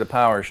right over the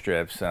power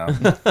strip, so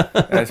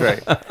that's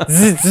right.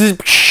 Zzz, zzz,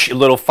 psh, a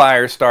little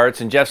fire starts,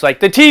 and Jeff's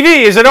like, "The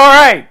TV, is it all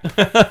right?"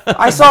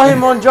 I saw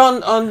him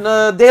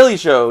on Daily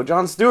Show,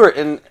 Jon Stewart,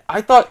 and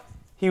I thought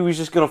he was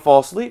just gonna fall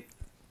asleep.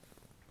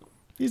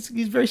 He's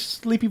very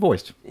sleepy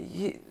voiced.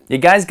 You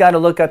guys got to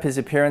look up his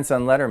appearance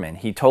on Letterman.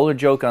 He told a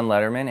joke on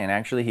Letterman, and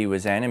actually he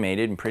was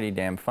animated and pretty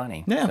damn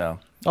funny. Yeah. So.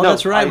 Oh, No,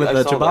 that's right, with I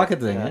the saw Chewbacca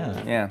that.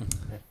 thing. Yeah.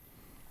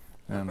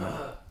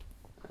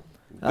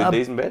 Good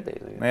days and bad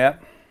days. Yeah.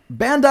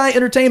 Bandai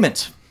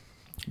Entertainment.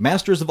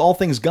 Masters of all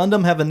things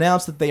Gundam have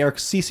announced that they are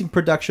ceasing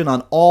production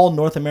on all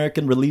North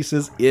American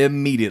releases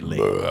immediately.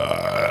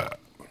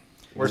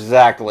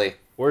 Exactly.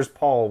 Where's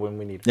Paul when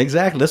we need him?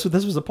 Exactly. This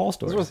was a Paul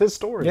story. This was his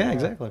story. Yeah,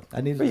 exactly.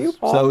 I need you,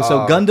 Paul. So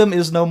Gundam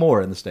is no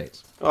more in the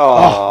States.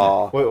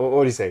 Oh,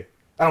 What do you say?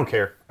 I don't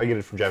care. I get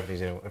it from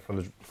Japanese anyway,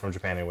 from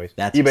Japan anyways.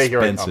 That's eBay, here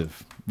I come.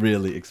 expensive.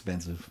 Really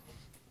expensive.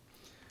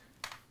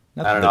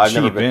 Not I don't that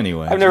know. they're cheap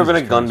anyway. I've never been a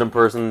Jesus Christ. Gundam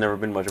person. Never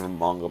been much of a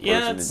manga person.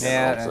 Yeah, in it's-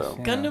 general,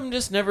 so. Gundam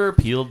just never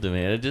appealed to me.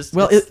 It just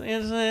Well, it's,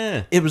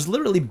 It was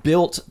literally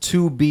built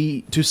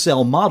to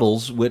sell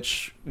models,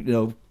 which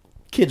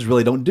kids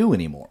really don't do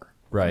anymore.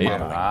 right.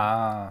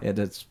 And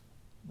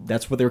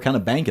that's what they were kind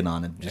of banking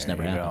on. It just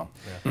never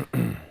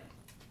happened.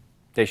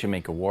 They should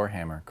make a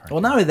Warhammer cartoon.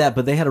 Well, not only that,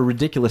 but they had a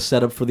ridiculous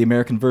setup for the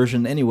American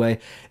version anyway.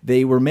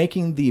 They were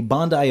making the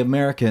Bandai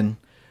American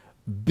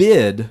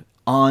bid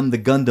on the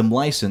Gundam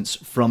license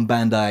from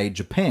Bandai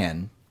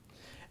Japan,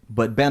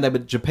 but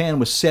Bandai Japan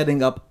was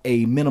setting up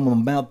a minimum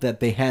amount that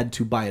they had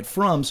to buy it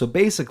from, so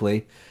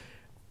basically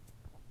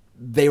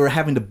they were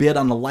having to bid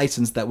on a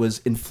license that was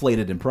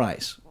inflated in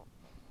price.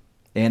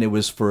 And it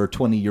was for a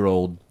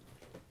 20-year-old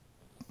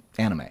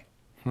anime.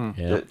 Yep.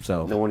 That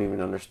So- no one even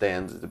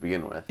understands it to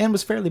begin with. And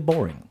was fairly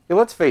boring. Yeah,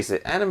 let's face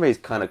it, anime is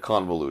kind of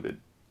convoluted.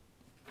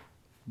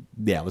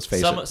 Yeah, let's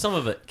face it. Some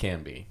of it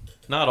can be,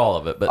 not all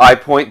of it, but I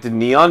point to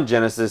Neon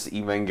Genesis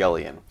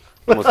Evangelion.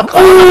 Most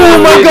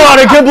Oh my god,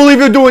 I can't believe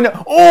you're doing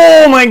that.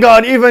 Oh my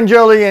god,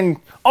 Evangelion.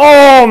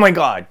 Oh my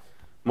god.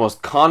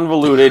 most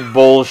convoluted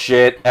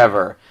bullshit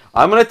ever.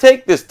 I'm gonna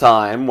take this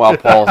time while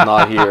Paul's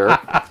not here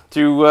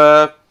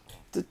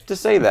to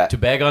say that. to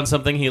bag on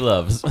something he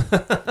loves.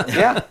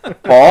 Yeah,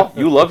 Paul,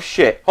 you love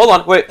shit. Hold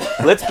on, wait.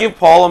 Let's give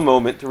Paul a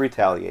moment to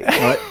retaliate. All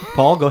right,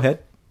 Paul, go ahead.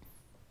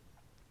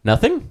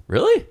 Nothing?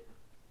 Really?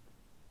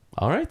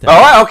 All right then. All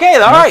right, okay,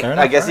 all right. fair I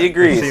enough, guess he It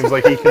agrees. seems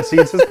like he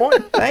concedes his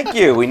point. Thank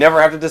you. We never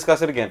have to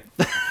discuss it again.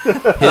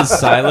 His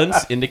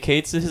silence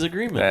indicates his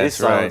agreement. His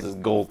That's right. silence is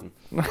golden.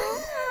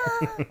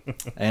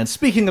 And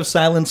speaking of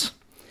silence,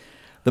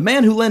 the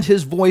man who lent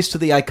his voice to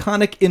the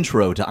iconic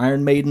intro to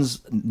Iron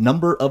Maiden's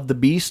Number of the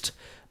Beast,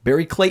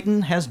 Barry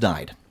Clayton, has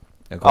died.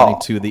 According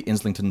to the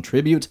Islington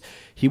Tribute,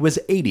 he was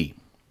 80.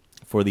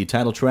 For the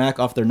title track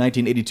off their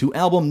 1982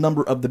 album,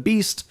 Number of the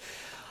Beast,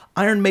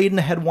 Iron Maiden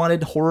had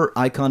wanted horror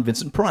icon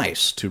Vincent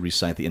Price to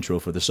recite the intro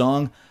for the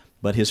song,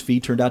 but his fee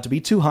turned out to be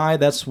too high.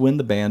 That's when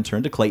the band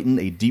turned to Clayton,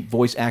 a deep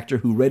voice actor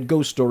who read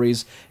ghost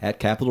stories at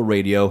Capitol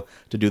Radio,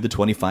 to do the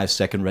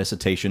 25-second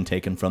recitation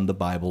taken from the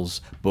Bible's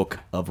Book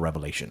of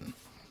Revelation.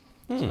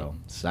 So,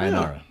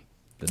 sayonara.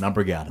 The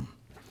number got him.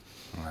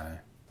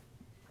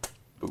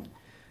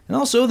 And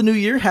also, the new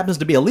year happens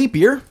to be a leap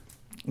year,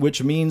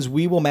 which means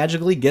we will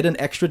magically get an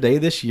extra day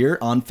this year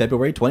on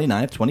February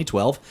 29th,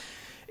 2012.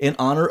 In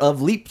honor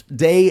of Leap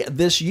Day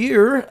this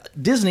year,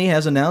 Disney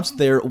has announced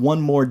their One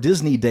More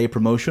Disney Day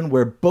promotion,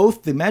 where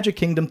both the Magic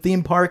Kingdom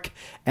theme park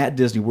at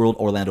Disney World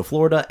Orlando,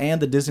 Florida,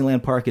 and the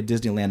Disneyland Park at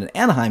Disneyland in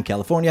Anaheim,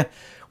 California,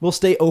 will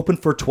stay open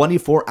for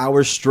 24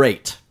 hours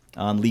straight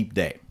on Leap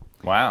Day.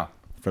 Wow.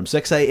 From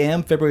 6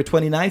 a.m. February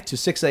 29th to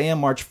 6 a.m.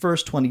 March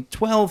 1st,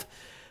 2012,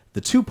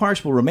 the two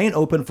parks will remain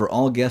open for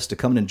all guests to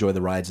come and enjoy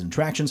the rides and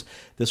attractions.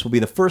 This will be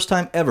the first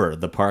time ever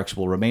the parks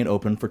will remain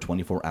open for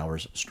 24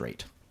 hours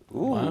straight.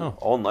 Ooh,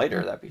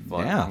 all-nighter. That'd be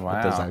fun. Yeah, Wow.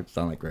 that does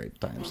sound like great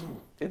times.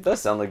 It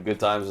does sound like good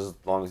times as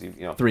long as you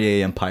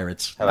 3 a.m.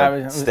 Pirates. have I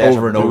a was- stash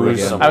Over of and over booze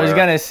again. somewhere. I was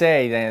gonna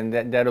say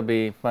then that'll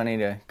be funny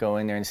to go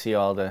in there and see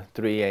all the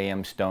 3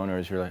 a.m.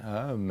 stoners who are like,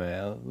 oh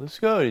man, let's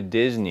go to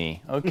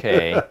Disney.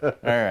 Okay, all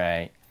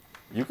right.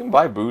 You can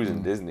buy booze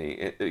in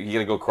Disney. You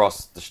gotta go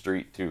across the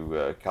street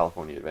to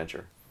California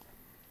Adventure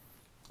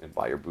and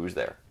buy your booze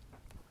there.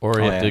 Or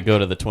you Oh, have yeah. to go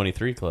to the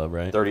 23 Club,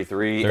 right?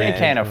 33. They and-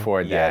 can't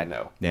afford yeah, that.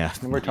 No. Yeah.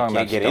 We're You talking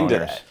can't about get stoners. into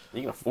that.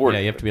 You can afford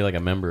Yeah, it. you have to be like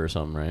a member or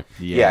something, right?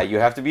 Yeah, you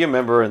have to be a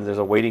member, and there's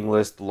a waiting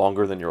list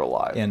longer than you're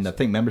alive. And I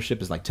think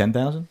membership is like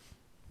 10,000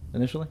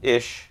 initially.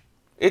 ish.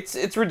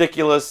 It's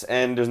ridiculous,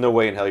 and there's no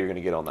way in hell you're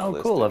gonna get on that Oh,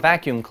 list. cool, a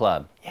vacuum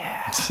club.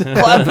 Yeah,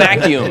 club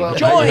vacuum.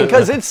 Join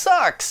because it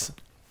sucks.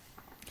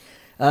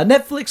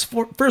 Netflix's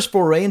first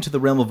foray into the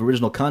realm of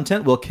original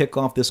content will kick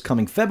off this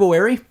coming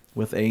February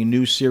with a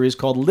new series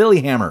called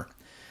Lilyhammer,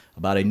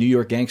 about a New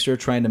York gangster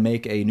trying to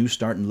make a new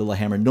start in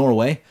Lillehammer,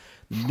 Norway.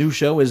 The new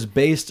show is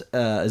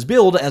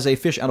billed as a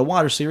fish out of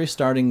water series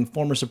starring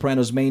former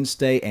Sopranos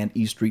mainstay and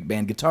E Street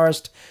Band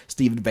guitarist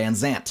Steven Van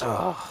Zandt.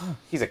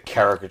 He's a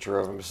caricature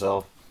of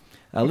himself.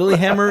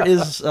 Lilyhammer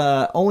is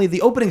only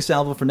the opening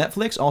salvo for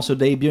Netflix. Also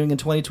debuting in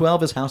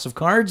 2012 is House of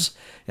Cards,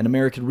 an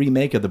American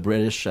remake of the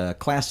British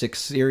classic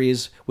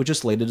series, which is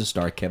slated to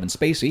star Kevin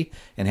Spacey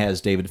and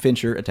has David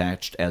Fincher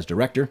attached as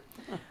director.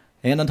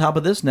 And on top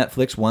of this,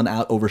 Netflix won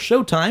out over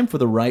Showtime for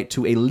the right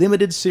to a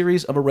limited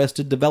series of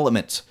Arrested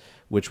Development,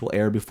 which will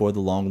air before the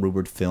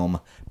long-rumored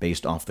film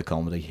based off the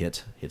comedy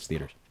hit hits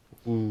theaters.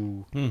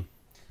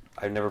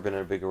 I've never been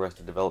a big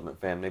Arrested Development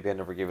fan. Maybe I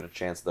never gave it a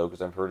chance though,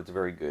 because I've heard it's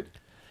very good.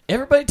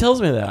 Everybody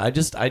tells me that.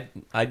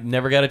 I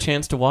never got a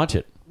chance to watch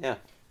it. Yeah.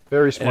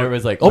 Very smart. And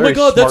everybody's like, "Oh my very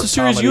God, that's smart a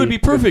series comedy, you would be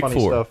good, perfect funny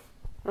for."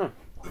 Stuff.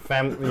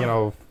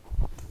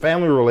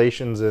 Family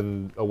relations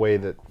in a way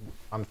that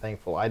I'm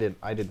thankful I didn't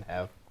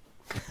have.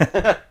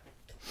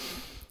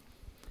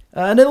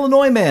 An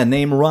Illinois man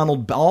named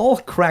Ronald Ball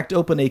cracked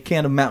open a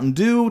can of Mountain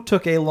Dew,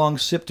 took a long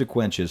sip to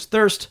quench his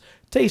thirst,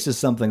 tasted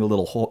something a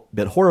little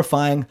bit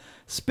horrifying,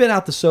 spit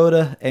out the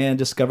soda, and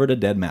discovered a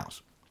dead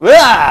mouse.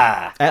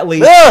 Ah! At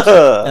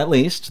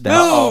least,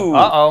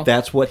 Uh-oh.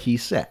 that's what he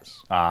says.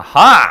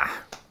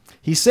 Aha!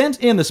 He sent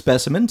in the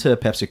specimen to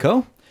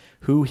PepsiCo,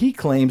 who he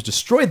claims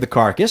destroyed the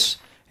carcass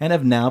and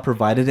have now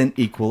provided an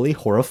equally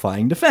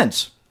horrifying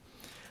defense.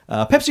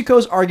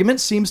 PepsiCo's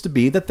argument seems to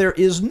be that there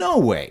is no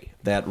way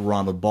that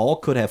Ronald Ball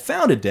could have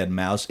found a dead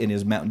mouse in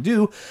his Mountain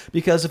Dew,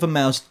 because if a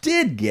mouse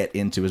did get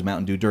into his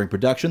Mountain Dew during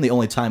production, the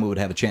only time it would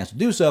have a chance to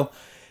do so,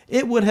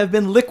 it would have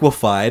been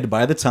liquefied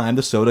by the time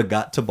the soda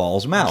got to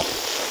Ball's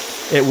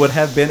mouth. It would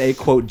have been a,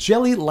 quote,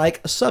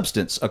 jelly-like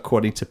substance,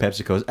 according to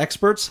PepsiCo's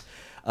experts.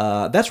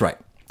 That's right.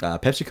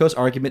 PepsiCo's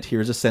argument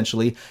here is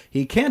essentially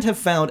he can't have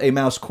found a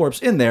mouse corpse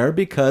in there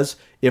because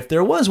if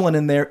there was one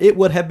in there, it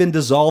would have been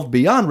dissolved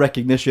beyond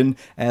recognition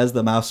as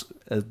the mouse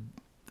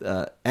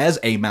as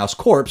a mouse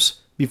corpse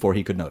before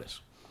he could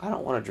notice. I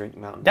don't want to drink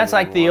Mountain Dew That's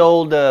like the anymore.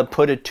 old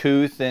put a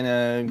tooth in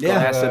a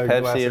glass of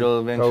Pepsi. glass of It'll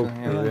eventually. Coke,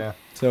 you know. yeah.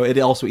 So it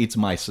also eats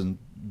mice and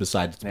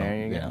besides its There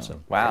you bone. go. So.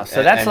 Wow. So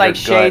And- that's and like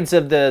your gut. shades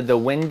of the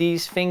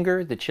Wendy's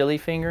finger, the chili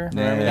finger.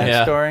 Remember that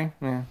Yeah. story?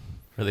 Yeah.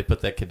 Or they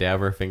put that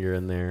cadaver finger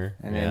in there.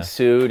 And yeah. then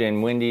sued,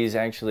 and Wendy's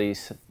actually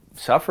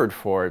suffered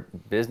for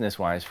it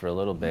business-wise for a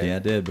little bit. Yeah,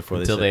 it did before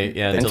Until they they-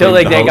 yeah, Until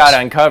the they got hoax.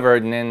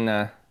 uncovered, and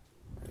then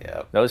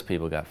Yeah. those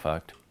people got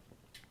fucked.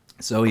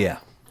 So yeah.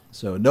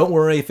 So don't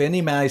worry, if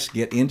any mice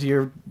get into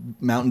your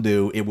Mountain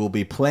Dew, it will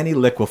be plenty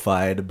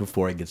liquefied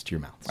before it gets to your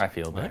mouth. I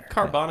feel better. That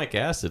carbonic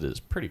acid is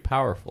pretty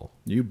powerful.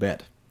 You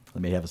bet.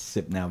 Let me have a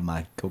sip now of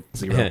my Coke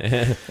Zero.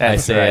 I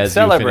That's say right. as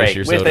Celebrate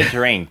you finish your with soda. a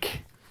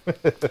drink.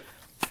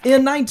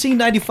 In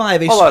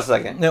 1995, Hold on a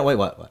second. No, wait,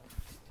 what?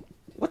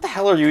 What the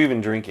hell are you even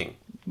drinking?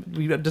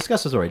 We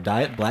discussed this already.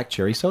 Diet Black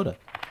Cherry Soda.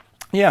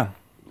 Yeah.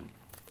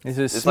 This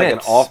is It's like an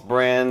Smith's.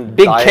 off-brand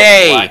Big Diet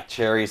K. Black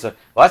cherry. So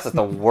well, that's just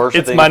the worst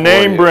It's thing. my for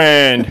name you.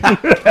 brand.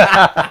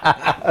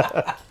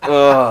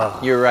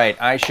 Ugh. You're right.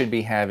 I should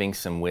be having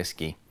some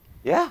whiskey.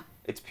 Yeah,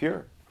 it's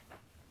pure.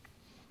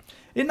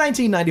 In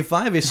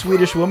 1995, a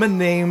Swedish woman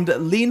named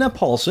Lena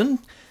Paulson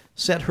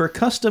set her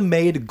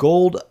custom-made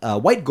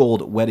white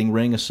gold wedding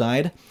ring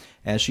aside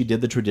as she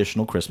did the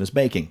traditional Christmas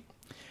baking.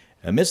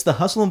 Amidst the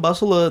hustle and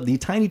bustle, the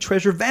tiny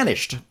treasure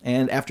vanished,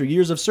 and after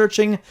years of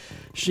searching,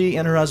 she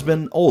and her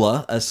husband,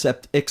 Ola,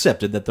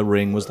 accepted that the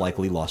ring was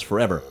likely lost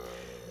forever.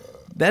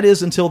 That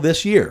is until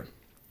this year.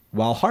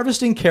 While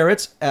harvesting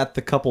carrots at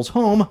the couple's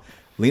home,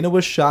 Lena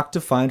was shocked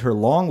to find her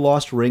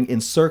long-lost ring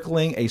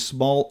encircling a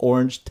small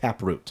orange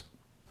taproot.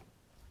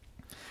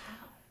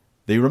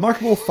 The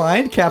remarkable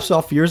find caps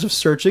off years of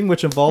searching,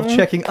 which involved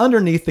checking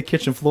underneath the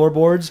kitchen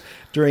floorboards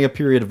during a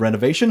period of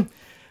renovation.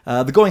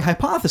 The going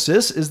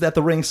hypothesis is that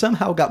the ring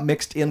somehow got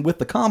mixed in with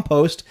the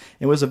compost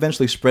and was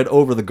eventually spread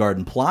over the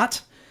garden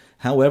plot.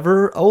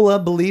 However, Ola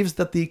believes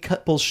that the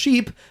couple's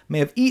sheep may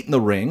have eaten the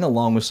ring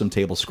along with some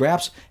table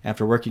scraps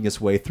after working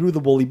its way through the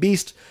woolly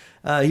beast.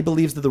 He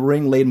believes that the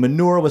ring-laden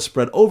manure was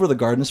spread over the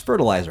garden as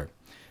fertilizer.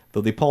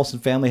 Though the Paulson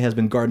family has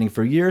been gardening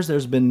for years,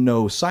 there's been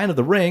no sign of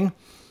the ring.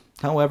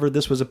 However,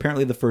 this was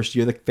apparently the first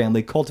year the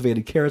family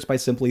cultivated carrots by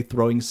simply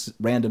throwing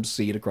random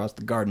seed across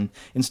the garden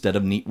instead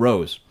of neat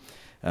rows.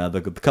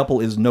 The couple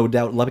is no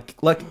doubt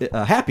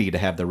happy to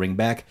have their ring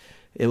back.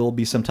 It will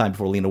be some time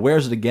before Lena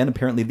wears it again.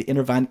 Apparently, the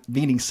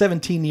intervening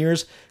 17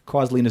 years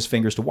caused Lena's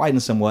fingers to widen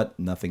somewhat.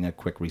 Nothing a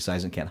quick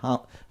resizing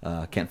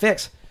can't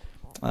fix.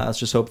 Let's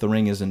just hope the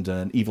ring isn't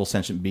an evil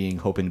sentient being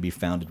hoping to be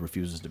found and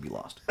refuses to be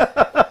lost.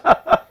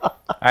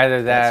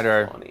 Either that That's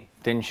or funny.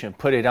 didn't you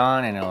put it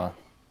on and a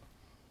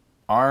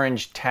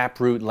orange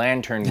taproot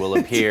lantern will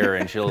appear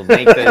and she'll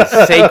make the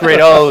sacred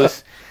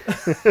oaths.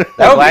 That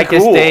would Blackest be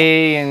cool.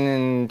 day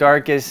and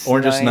darkest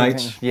Orangest night.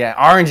 nights. Yeah,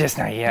 orangest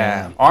night.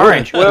 Yeah,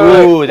 orange. Wait.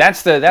 Ooh,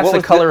 that's the What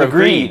was color the of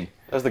greed.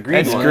 That's the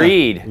greed That's one.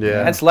 greed.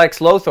 Yeah. That's Lex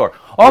Luthor.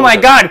 Oh my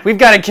God, we've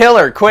got a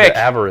killer! Quick. The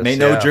avarice. May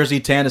no yeah. Jersey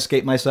tan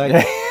escape my sight.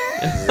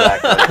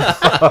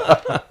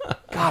 Exactly.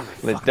 God,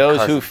 Let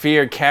those who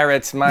fear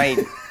carrots might.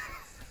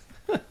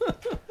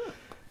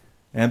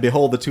 And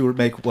behold, the two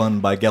make one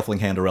by Gelfling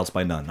hand or else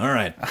by none. All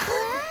right.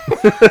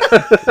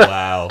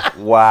 Wow.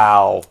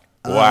 wow.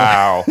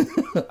 Wow.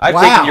 I've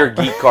taken your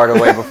geek card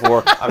away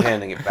before. I'm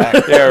handing it back.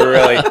 Yeah,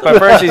 really. But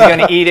first, he's going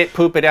to eat it,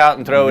 poop it out,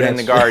 and throw it in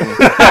the garden.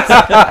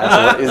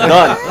 That's what is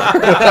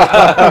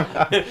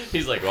done.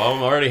 He's like, well,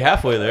 I'm already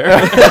halfway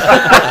there.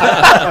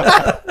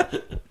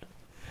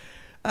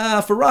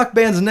 For Rock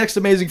Band's next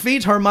amazing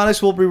feat,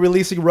 Harmonix will be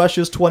releasing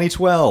Rush's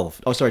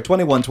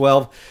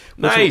 2112,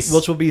 Nice.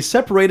 which will be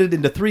separated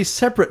into 3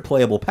 separate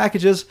playable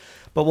packages,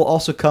 but will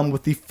also come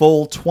with the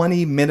full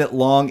 20-minute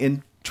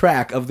long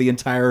track of the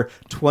entire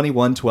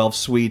 2112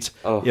 suite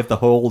if the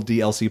whole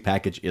DLC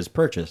package is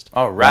purchased,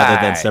 All rather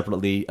than right.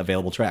 separately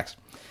available tracks.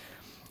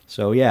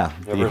 So yeah,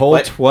 the Whoever's whole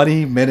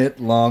play- 20-minute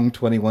long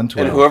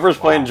 2112. And whoever's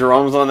playing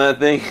drums on that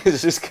thing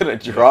is just gonna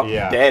drop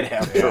Yeah. dead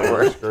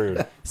afterwards.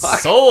 Screwed.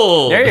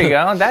 Sold. There you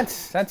go.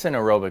 That's an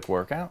aerobic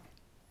workout.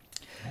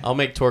 I'll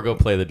make Torgo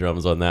play the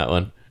drums on that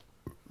one.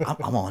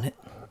 I'm on it.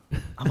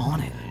 I'm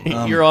on it.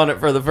 You're on it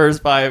for the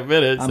first 5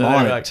 minutes. I'm and on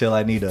I'm it like, till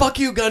I need to Fuck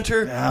you,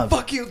 Gunter. Yeah.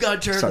 Fuck you,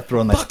 Gunter. start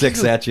throwing my Fuck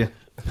sticks you. at you.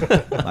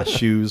 My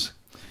shoes.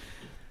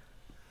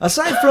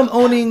 Aside from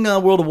owning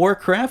World of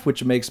Warcraft,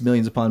 which makes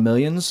millions upon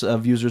millions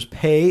of users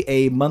pay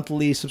a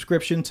monthly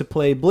subscription to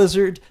play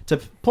Blizzard,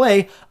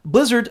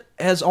 Blizzard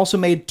has also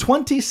made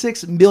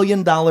 $26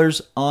 million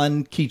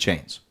on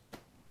keychains.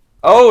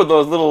 Oh,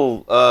 those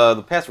little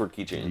the password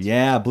keychains.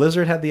 Yeah,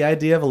 Blizzard had the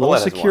idea of a little that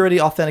as security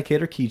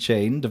authenticator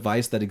keychain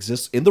device that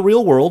exists in the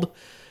real world,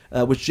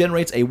 which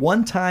generates a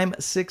one-time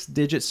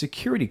 6-digit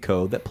security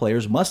code that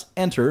players must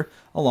enter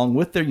along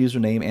with their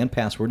username and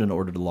password in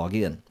order to log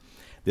in.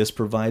 This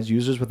provides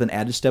users with an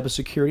added step of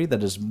security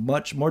that is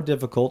much more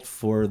difficult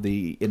for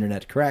the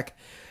internet to crack.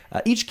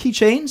 Each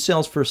keychain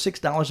sells for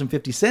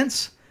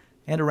 $6.50,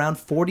 and around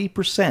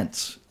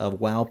 40% of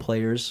WoW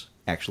players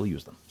actually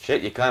use them.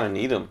 Shit, you kind of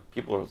need them.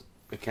 People's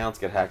accounts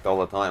get hacked all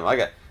the time. I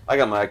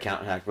got my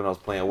account hacked when I was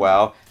playing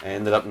WoW and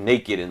ended up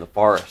naked in the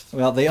forest.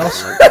 Well, they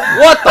also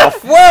What the?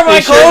 Where are my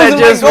You sure clothes that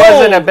and just my gold?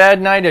 wasn't a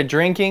bad night of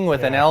drinking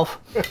with an elf?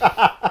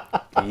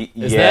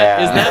 Is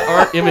that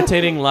art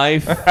imitating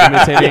life?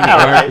 Imitating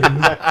art?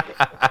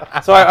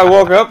 So I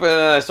woke up and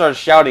I started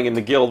shouting in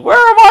the guild, "Where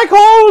are my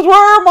clothes?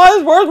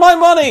 Where's my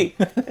money?"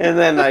 And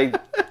then I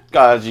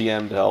got a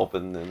GM to help,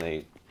 and then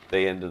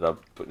they ended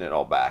up putting it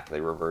all back.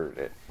 They reverted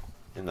it,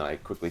 and then I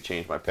quickly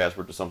changed my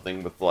password to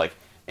something with like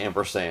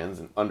ampersands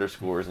and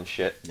underscores and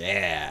shit.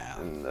 yeah.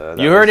 And, that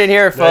You heard was- it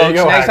here, There you folks.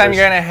 go, Next time hackers.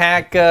 you're going to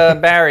hack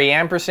Barry,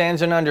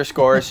 ampersands and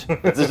underscores.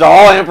 It's just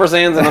all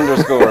ampersands and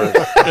underscores.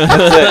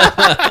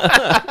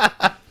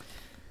 That's it.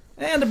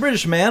 And a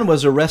British man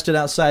was arrested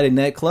outside a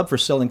nightclub for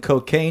selling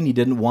cocaine he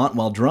didn't want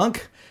while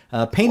drunk.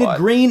 Painted What?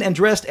 green and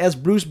dressed as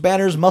Bruce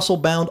Banner's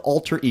muscle-bound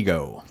alter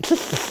ego.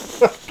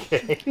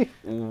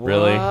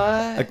 Really?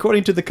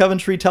 According to the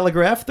Coventry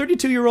Telegraph,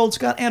 32-year-old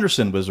Scott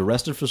Anderson was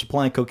arrested for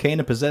supplying cocaine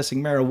and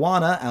possessing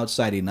marijuana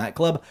outside a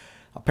nightclub.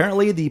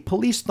 Apparently, the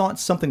police thought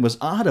something was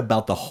odd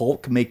about the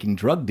Hulk making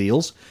drug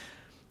deals.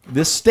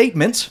 This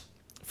statement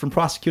from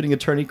prosecuting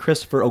attorney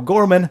Christopher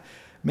O'Gorman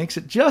makes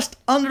it just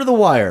under the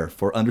wire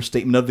for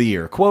Understatement of the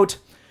Year. Quote,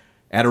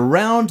 at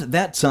around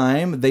that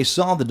time, they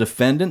saw the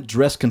defendant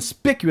dressed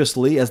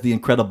conspicuously as the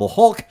Incredible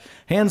Hulk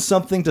hand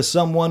something to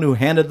someone who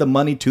handed the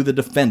money to the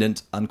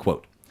defendant,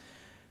 unquote.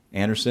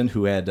 Anderson,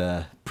 who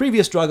had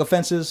previous drug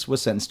offenses,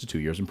 was sentenced to 2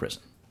 years in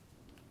prison.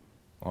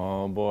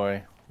 Oh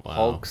boy. Wow.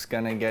 Hulk's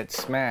gonna get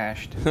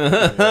smashed.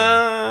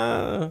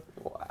 You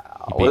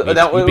beat me,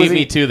 That- you was beat he-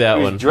 me to that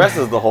he was one. dressed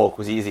as the Hulk.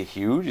 Is he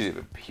huge? Is he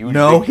a huge?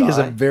 No, big he is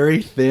a guy?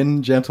 very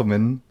thin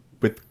gentleman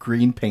with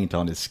green paint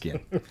on his skin.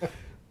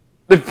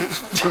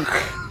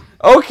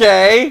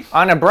 Okay.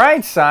 On a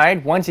bright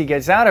side, once he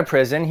gets out of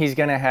prison, he's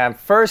gonna have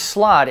first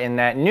slot in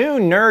that new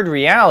nerd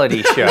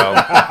reality show.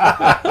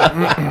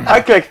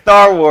 I collect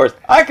Star Wars.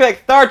 I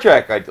collect Star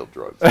Trek. I deal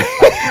drugs.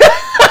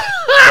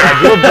 I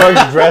do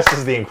drugs dressed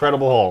as the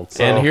Incredible Hulk.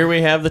 So. And here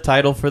we have the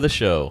title for the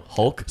show,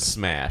 Hulk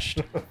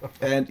Smashed.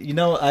 And, you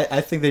know,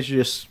 I think they should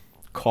just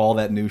call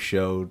that new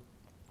show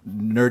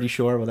Nerdy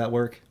Shore. Will that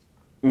work?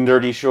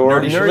 Nerdy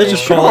Shore. Nerdy Shore. Let's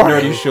just call it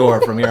Nerdy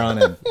Shore from here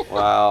on in.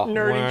 Wow.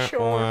 Nerdy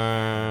Shore.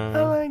 I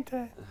Wah. like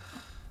that.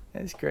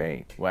 That's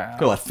great. Wow.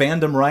 Go,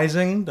 Fandom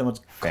Rising? Then let's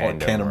call it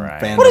Fandom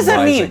Rising. Fandom What does that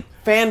Rising. mean?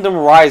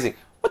 Fandom Rising.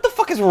 What the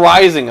fuck is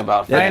Rising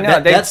about? That, I know,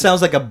 that, they- that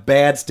sounds like a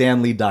bad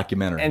Stan Lee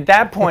documentary. At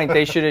that point,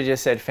 they should have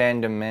just said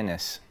Fandom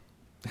Menace.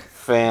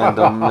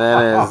 Fandom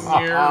Menace.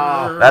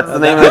 That's the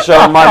name of the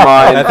show in my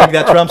I mind. think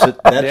that trumps it.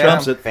 That Yeah.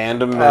 trumps it.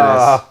 Fandom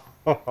Menace.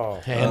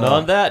 And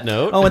on that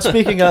note, Oh, and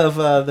speaking of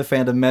the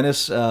Phantom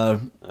Menace,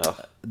 the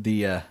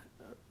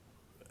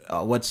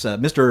what's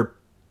Mr.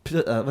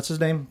 What's his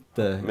name?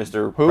 The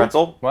Mr. Who?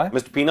 Pretzel? What?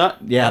 Mr. Peanut?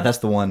 yeah, that's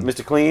the one.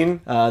 Mr.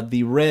 Clean?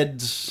 The Red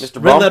Mr.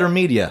 Red Bump? Letter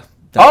Media.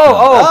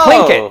 Oh,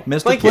 Plinkett.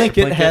 Mr.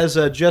 Plinkett has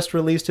just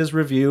released his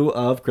review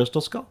of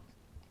Crystal Skull.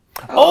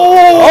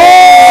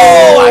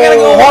 Oh, I gotta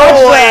go watch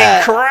Holy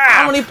that. crap.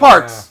 How many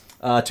parts?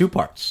 2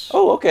 parts.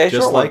 Oh, okay,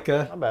 just short like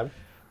Not bad.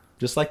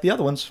 just like the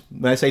other ones.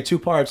 When I say 2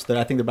 parts,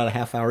 I think they're about a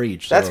half hour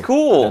each. So That's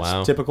cool.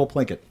 Wow. typical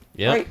Plinkett.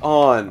 yeah, Right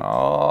on.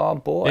 Oh,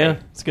 boy. Yeah,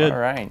 it's good. All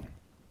right.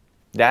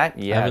 That,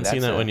 yeah. I haven't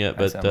seen that's that one yet,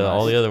 that's but a all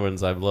must. the other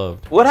ones I've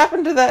loved. What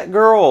happened to that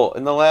girl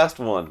in the last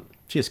one?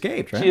 She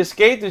escaped, right? She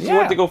escaped and she Yeah.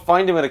 went to go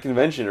find him at a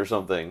convention or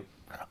something.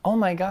 Oh,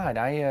 my God.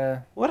 I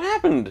What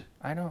happened?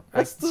 don't...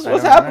 This is I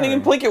what's don't happening in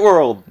remember. Plinkett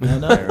World. I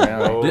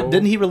know. Really?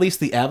 Didn't he release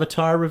the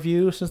Avatar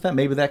review since that?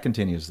 Maybe that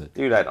continues it.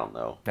 Dude, I don't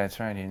know. That's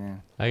right, he did.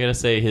 I gotta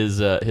say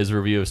his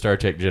review of Star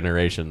Trek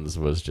Generations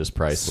was just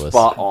priceless.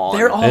 Spot on.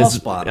 They're all It's-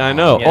 spot on. I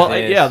know. Yes, Well,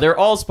 it is. yeah, they're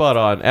all spot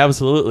on,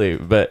 absolutely.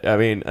 But I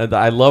mean,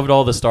 I loved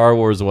all the Star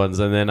Wars ones,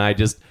 and then I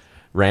just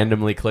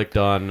randomly clicked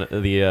on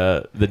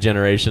the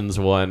Generations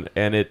one,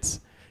 and it's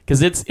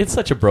because it's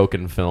such a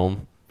broken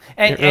film.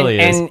 And, It really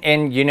is.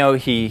 and you know,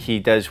 he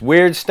does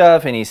weird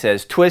stuff and he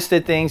says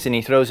twisted things and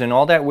he throws in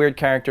all that weird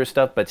character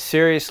stuff. But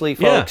seriously,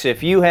 Yeah. folks,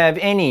 if you have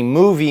any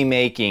movie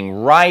making,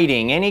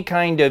 writing, any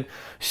kind of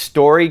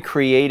story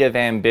creative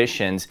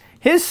ambitions,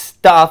 his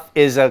stuff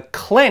is a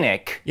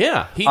clinic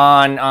Yeah,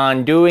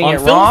 on doing on it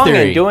film wrong theory.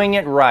 and doing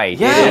it right.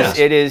 Yes.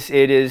 It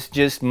is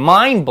just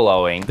mind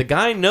blowing. the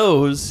guy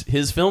knows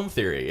his film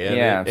theory. And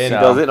Yeah, and He so-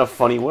 does it in a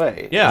funny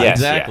way. yeah, Yes,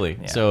 exactly.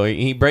 yeah. So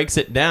he breaks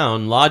it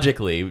down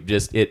logically.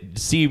 Just it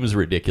seems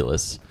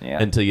ridiculous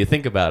Yeah. until you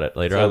think about it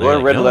later So on. go You're to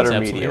like, Red no, Letter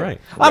that's absolutely Media.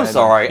 right. I'm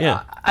sorry.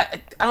 Yeah. I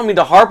don't mean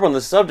to harp on the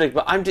subject,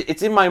 but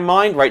it's in my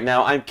mind right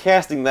now. I'm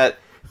casting that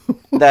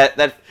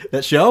That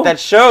show? that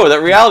show,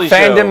 that reality show.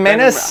 Phantom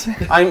Menace?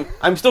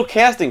 I'm still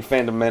casting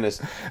Phantom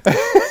Menace.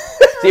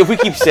 See, if we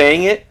keep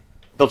saying it,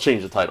 they'll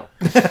change the title.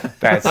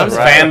 That's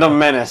Phantom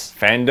Menace.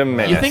 Fandom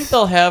Menace. You think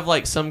they'll have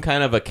like some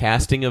kind of a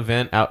casting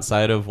event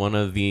outside of one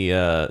of the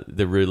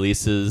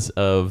releases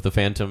of the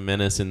Phantom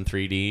Menace in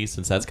 3D,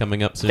 since that's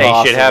coming up soon?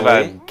 they should have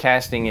a Possibly.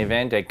 casting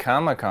event at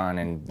Comic-Con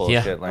and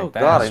bullshit Yeah. like Oh that.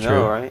 God, I That's know,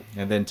 true. right?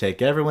 and then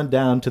take everyone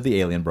down to the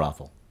alien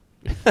brothel.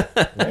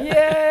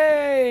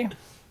 Yay!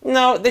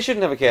 No, they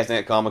shouldn't have a casting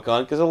at Comic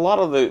Con because a lot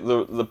of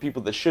the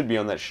people that should be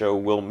on that show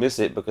will miss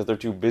it because they're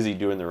too busy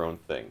doing their own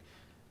thing.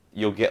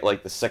 You'll get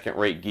like the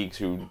second-rate geeks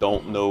who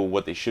don't know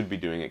what they should be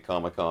doing at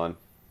Comic Con,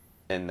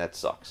 and that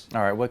sucks.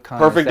 All right, what con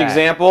Perfect is that?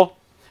 example.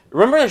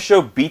 Remember the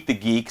show Beat the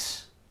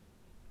Geeks?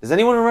 Does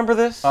anyone remember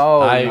this? Oh,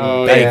 I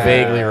yeah.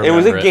 vaguely remember it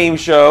was a game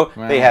show.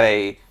 Right. They had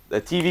a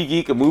TV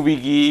geek, a movie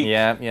geek.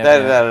 Yeah, yeah, da, yeah.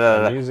 da, da,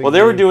 da, da. A music Well,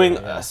 they were geek, doing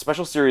yeah. a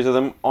special series of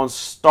them on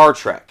Star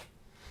Trek,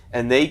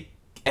 and they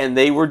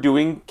were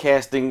doing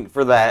casting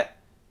for that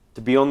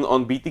to be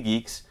on Beat the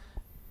Geeks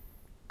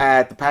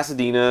at the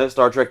Pasadena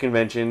Star Trek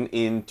convention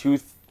in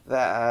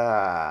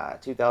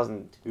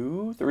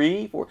 2002,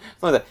 3, 4,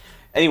 something like that.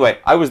 Anyway,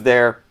 I was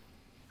there,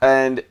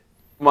 and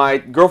my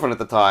girlfriend at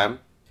the time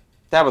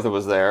Tabitha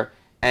was there,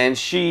 and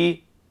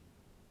she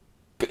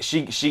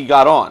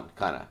got on,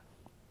 kind of.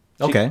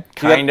 Okay.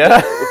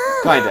 Kinda.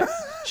 Kinda.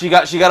 She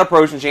got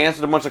approached and she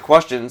answered a bunch of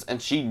questions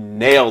and she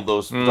nailed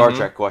those Star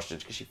Trek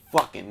questions because she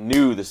fucking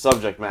knew the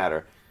subject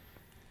matter.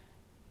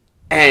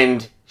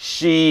 And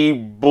she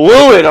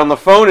blew it on the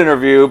phone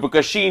interview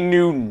because she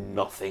knew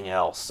nothing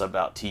else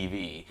about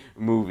TV,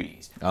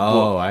 movies.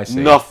 Oh, I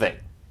see.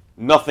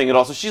 Nothing at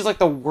all. So she's like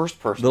the worst A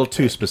person. little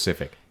too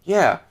specific.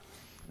 Yeah.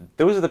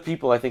 Those are the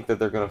people I think that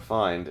they're going to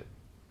find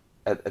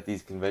at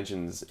these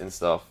conventions and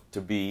stuff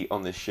to be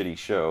on this shitty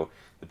show.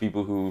 The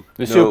people who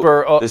The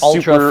know-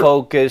 ultra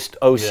focused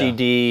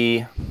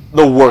OCD.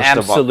 the worst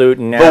absolute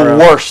among narrow.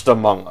 the worst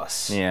among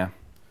us. Yeah.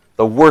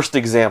 The worst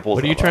examples.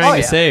 What are you of us.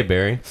 trying to say,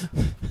 Barry?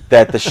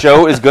 That the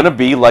show is going to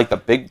be like The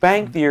Big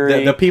Bang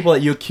Theory. The people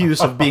that you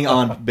accuse of being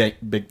on Big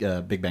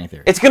Bang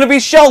Theory. It's going to be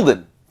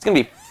Sheldon. It's going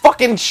to be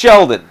fucking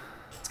Sheldon.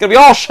 It's going to be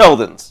all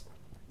Sheldons.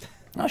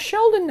 Now,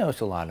 Sheldon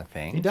knows a lot of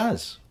things. He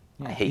does.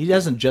 I hate He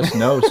doesn't just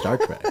know Star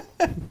Trek.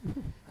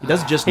 He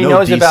doesn't just He know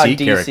knows DC about DC.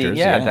 characters.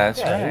 Yeah, that's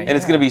right. And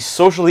it's going to be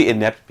socially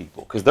inept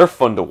people because they're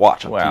fun to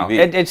watch on Well,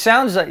 TV. it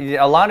sounds like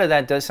a lot of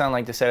that does sound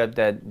like the setup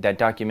that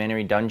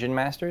documentary Dungeon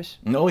Masters.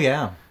 Oh,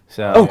 yeah.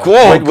 So, Oh,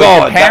 cool. with the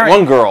God, that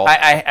one girl.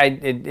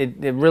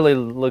 It really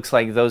looks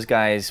like those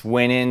guys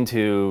went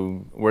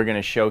into, we're going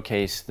to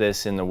showcase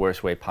this in the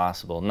worst way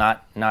possible,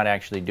 not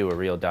actually do a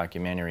real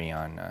documentary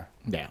on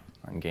Yeah.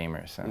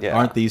 gamers. So. Yeah.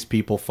 Aren't these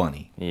people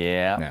funny?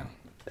 Yeah. Yeah.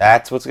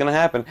 That's what's going to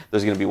happen.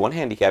 There's going to be one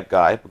handicapped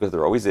guy, because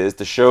there always is,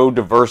 to show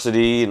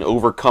diversity and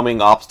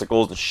overcoming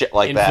obstacles and shit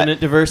like Infinite that.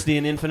 diversity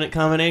and infinite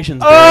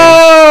combinations. Barry.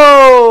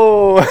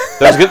 Oh!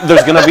 There's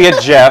going to be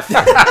a Jeff.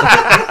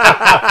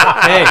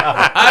 Hey,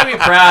 I'd be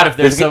proud if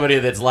there's somebody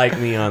that's like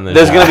me on this.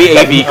 There's going to be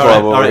AV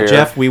Club over All right, here.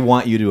 Jeff, we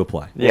want you to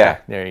apply. Yeah.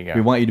 There you go.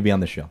 We want you to be on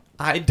the show.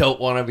 I don't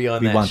want to be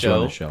on We that want show.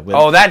 you on the show.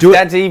 Oh, that's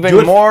even do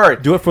it, more.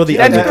 Do it for the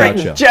That's Undercouch great.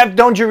 show. Jeff,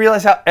 don't you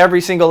realize how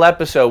every single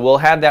episode we'll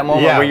have that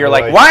moment Yeah, where you're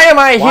like, like, why am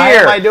I here? why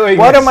am I doing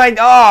what this? am I?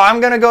 Oh, I'm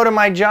going to go to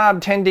my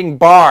job tending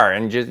bar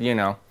and just,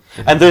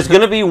 And there's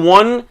going to be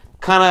one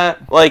kind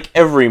of like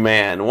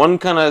everyman, one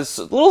kind of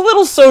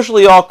little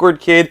socially awkward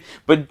kid,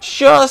 but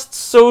just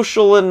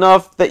social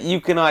enough that you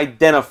can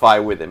identify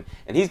with him.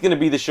 And he's going to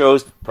be the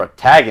show's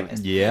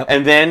protagonist. Yep.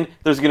 And then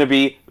there's going to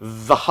be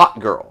the hot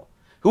girl,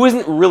 who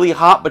isn't really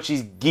hot, but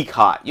she's geek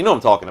hot. You know what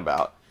I'm talking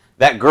about.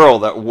 That girl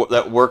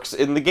that works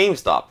in the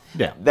GameStop.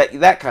 Yeah.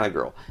 That kind of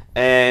girl.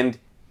 And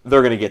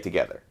they're going to get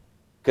together,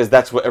 because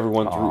that's what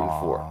everyone's rooting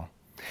for.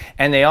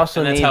 And they also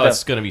And that's need how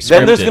it's going to be scripted.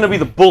 Then there's going to be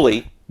the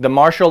bully. the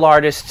martial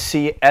artist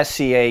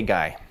SCA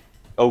guy.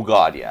 Oh,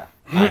 God, yeah.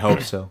 I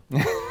hope so.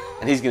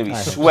 And he's going to be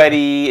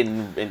sweaty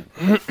and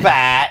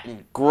fat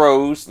and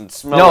gross and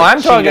smell No, like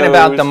I'm talking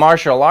about Cheetos. the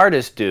martial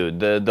artist dude,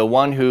 the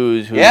one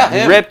who's Yeah,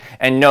 him. ripped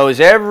and knows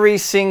every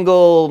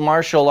single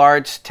martial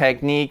arts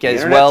technique as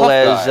internet well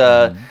tough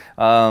as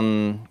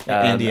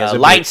And he has a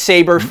beard.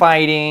 lightsaber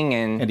fighting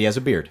And he has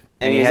a beard.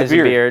 and he has a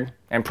beard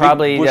and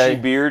probably bushy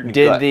beard and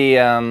did gut. the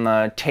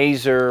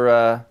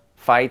taser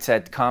fights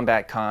at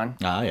Combat Con.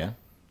 Ah, yeah.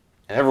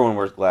 And everyone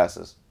wears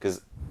glasses,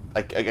 because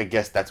I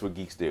guess that's what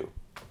geeks do.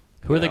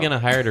 Who are they going to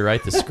hire to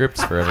write the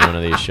scripts for every one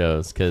of these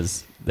shows?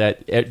 Because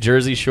that at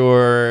Jersey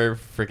Shore,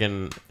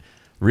 freaking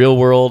Real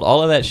World,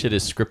 all of that shit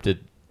is scripted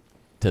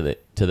to the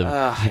It's the going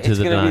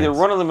to be the nines.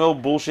 run-of-the-mill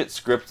bullshit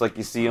script like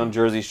you see on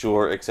Jersey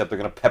Shore, except they're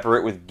going to pepper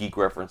it with geek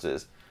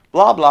references.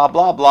 Blah, blah,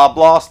 blah, blah,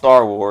 blah,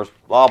 Star Wars.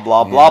 Blah,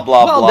 blah, blah,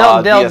 blah, Well,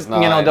 blah, they'll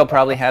DS9. they'll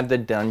probably have the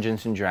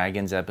Dungeons and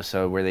Dragons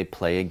episode where they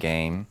play a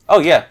game. Oh,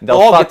 yeah. They'll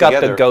all fuck get up the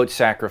together. goat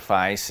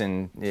sacrifice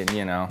and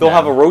They'll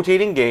have a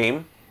rotating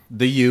game.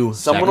 The U.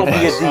 Someone will be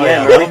a sacrifice. DM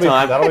that'll every be-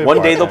 time. that'll be One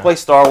fun, day they'll yeah. play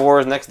Star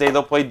Wars, next day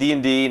they'll play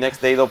D&D, next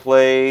day they'll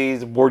play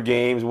board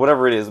games,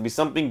 whatever it is. It'll be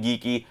something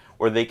geeky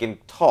where they can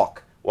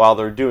talk while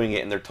they're doing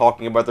it, and they're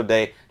talking about their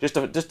day, just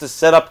to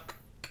set up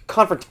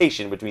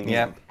confrontation between these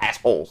Yep.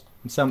 assholes.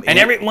 And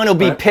everyone will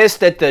be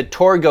pissed at the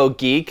Torgo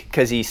geek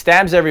because he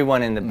stabs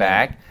everyone in the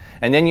back.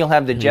 And then you'll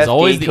have the Jeff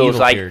always geek the who's evil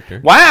like, character.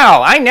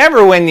 wow, I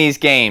never win these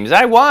games.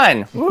 I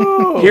won.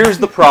 Woo. Here's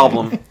the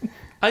problem.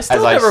 I still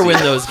as I never see win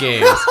it. those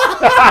games.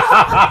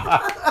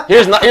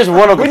 Here's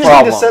one of the We just need to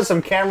problems. set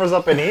some cameras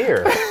up in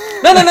here.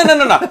 No.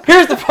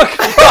 Here's the fucking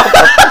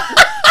problem.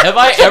 Have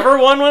I ever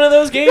won one of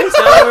those games?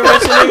 Now that we're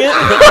mentioning it.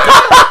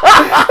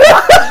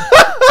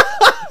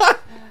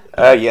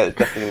 Yeah, it's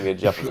definitely gonna be a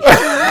Jeff.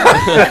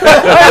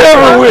 I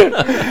never win.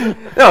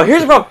 No,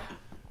 here's the problem.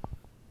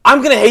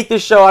 I'm gonna hate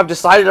this show. I've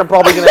decided I'm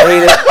probably gonna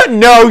hate it.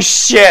 No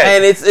shit.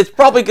 And it's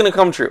probably gonna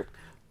come true.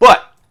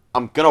 But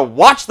I'm gonna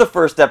watch the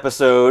first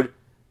episode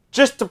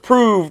just to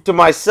prove to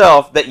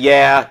myself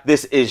that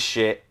this is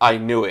shit. I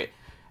knew it.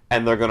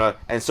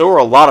 And so are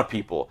a lot of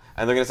people.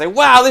 And they're gonna say,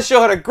 wow, this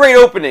show had a great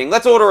opening.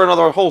 Let's order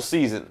another whole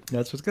season.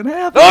 That's what's going to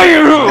happen.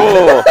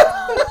 Oh,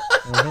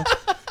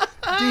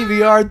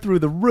 DVR'd through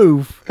the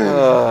roof.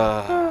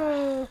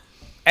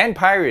 And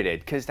pirated,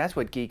 because that's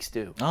what geeks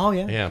do. Oh,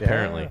 yeah. Yeah,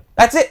 apparently.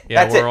 that's it.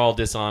 Yeah, That's we're it. all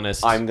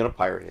dishonest. I'm gonna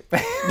pirate it.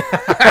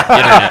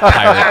 internet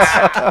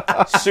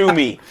pirates. Sue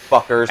me,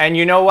 fuckers. And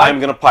you know what? I'm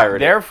gonna pirate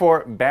it.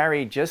 Therefore,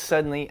 Barry just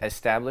suddenly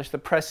established the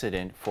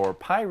precedent for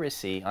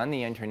piracy on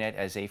the internet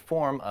as a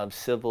form of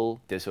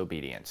civil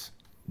disobedience.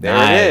 There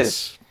Nice. it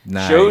is.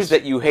 Nice. Shows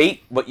that you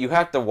hate what you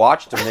have to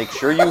watch to make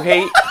sure you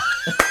hate.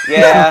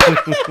 Yeah.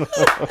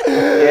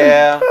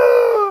 Yeah.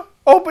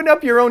 Open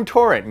up your own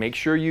torrent. Make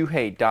sure you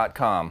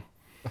hate.com.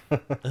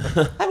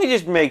 Let me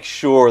just make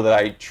sure that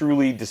I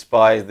truly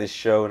despise this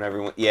show and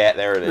everyone. Yeah,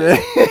 there it is.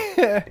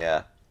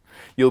 Yeah.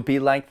 You'll be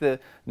like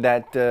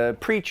that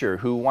preacher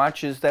who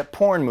watches that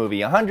porn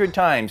movie 100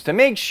 times to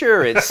make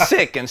sure it's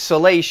sick and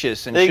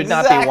salacious and should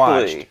not be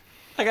watched.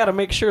 I gotta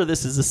make sure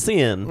this is a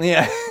sin.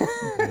 Yeah.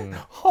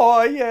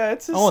 Oh, yeah,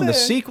 it's a Oh, and the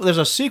sin. sequel. There's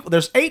a sequel.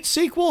 There's 8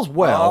 sequels.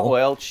 Well, Oh,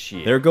 well,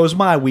 shit. there goes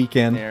my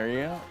weekend. There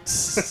you go.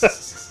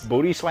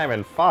 Booty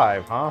slamming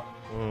 5, huh?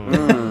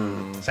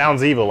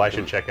 Sounds evil. I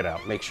should check it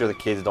out. Make sure the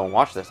kids don't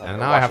watch this. And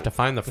now I have to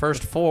find the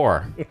first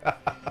 4.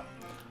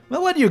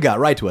 Well, what do you got?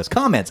 Write to us.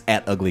 Comments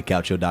at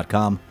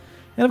uglycouchshow.com.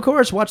 And of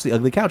course, watch The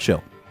Ugly Couch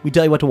Show. We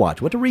tell you what to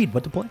watch, what to read,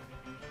 what to play.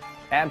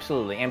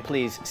 Absolutely. And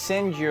please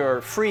send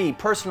your free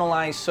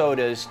personalized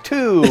sodas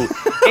to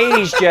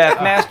 80s Jeff,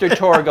 Master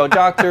Torgo,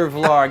 Dr.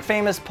 Vlog,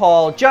 Famous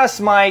Paul,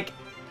 Just Mike,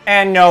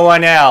 and no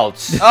one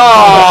else.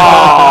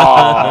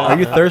 Are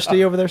you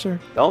thirsty over there, sir?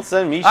 Don't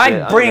send me shit.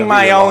 I bring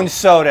my own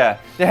soda.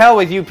 The hell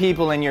with you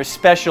people and your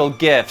special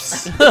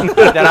gifts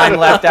that I'm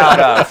left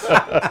out of.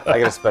 I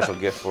got a special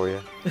gift for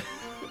you.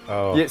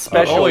 Oh. Yeah,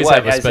 special always what?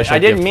 have a special I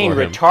didn't gift mean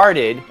for him.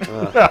 retarded.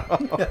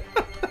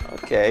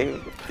 Okay.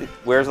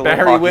 Where's the little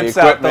Barry hockey whips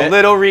out the equipment?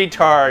 little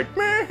retard.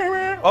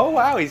 Oh,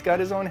 wow, he's got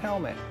his own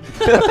helmet.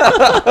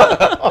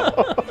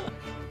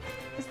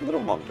 It's the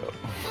little Mongo.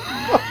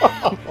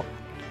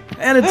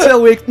 And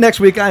until next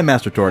week, I'm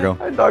Master Torgo.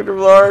 Hi, Dr.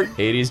 Vlarg.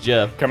 80s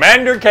Jeff.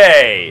 Commander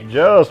K.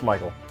 Just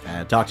Michael.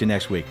 And talk to you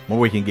next week. More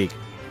Weekend Geek.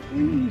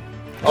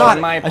 Oh,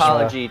 and my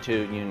apology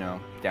to,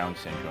 Down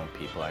syndrome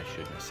people. I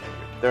shouldn't have said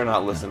it. They're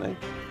not listening.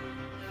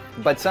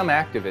 But some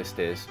activist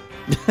is.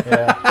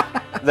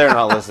 They're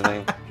not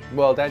listening.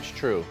 Well, that's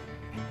true.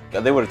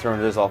 God, they would have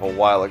turned this off a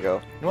while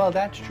ago. Well,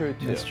 that's true,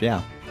 too.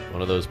 Yeah,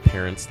 One of those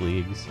parents'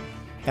 leagues.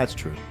 that's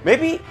true.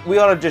 Maybe we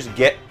ought to just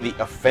get the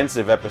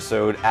offensive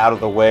episode out of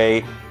the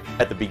way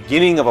at the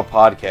beginning of a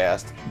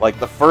podcast, like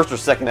the first or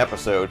second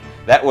episode.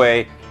 That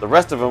way, the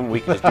rest of them,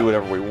 we can just do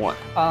whatever we want.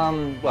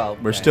 Well,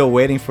 We're still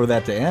waiting for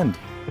that to end.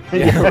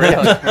 Yeah,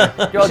 really.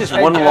 It's just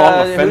one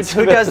long offensive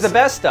Who does the episode.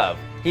 best of?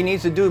 He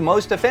needs to do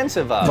most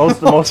offensive of.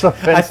 The most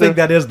offensive. I think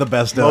that is the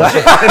best of.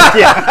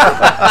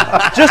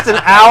 Just an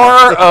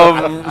hour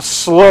of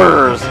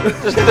slurs.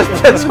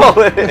 That's all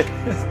it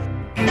is.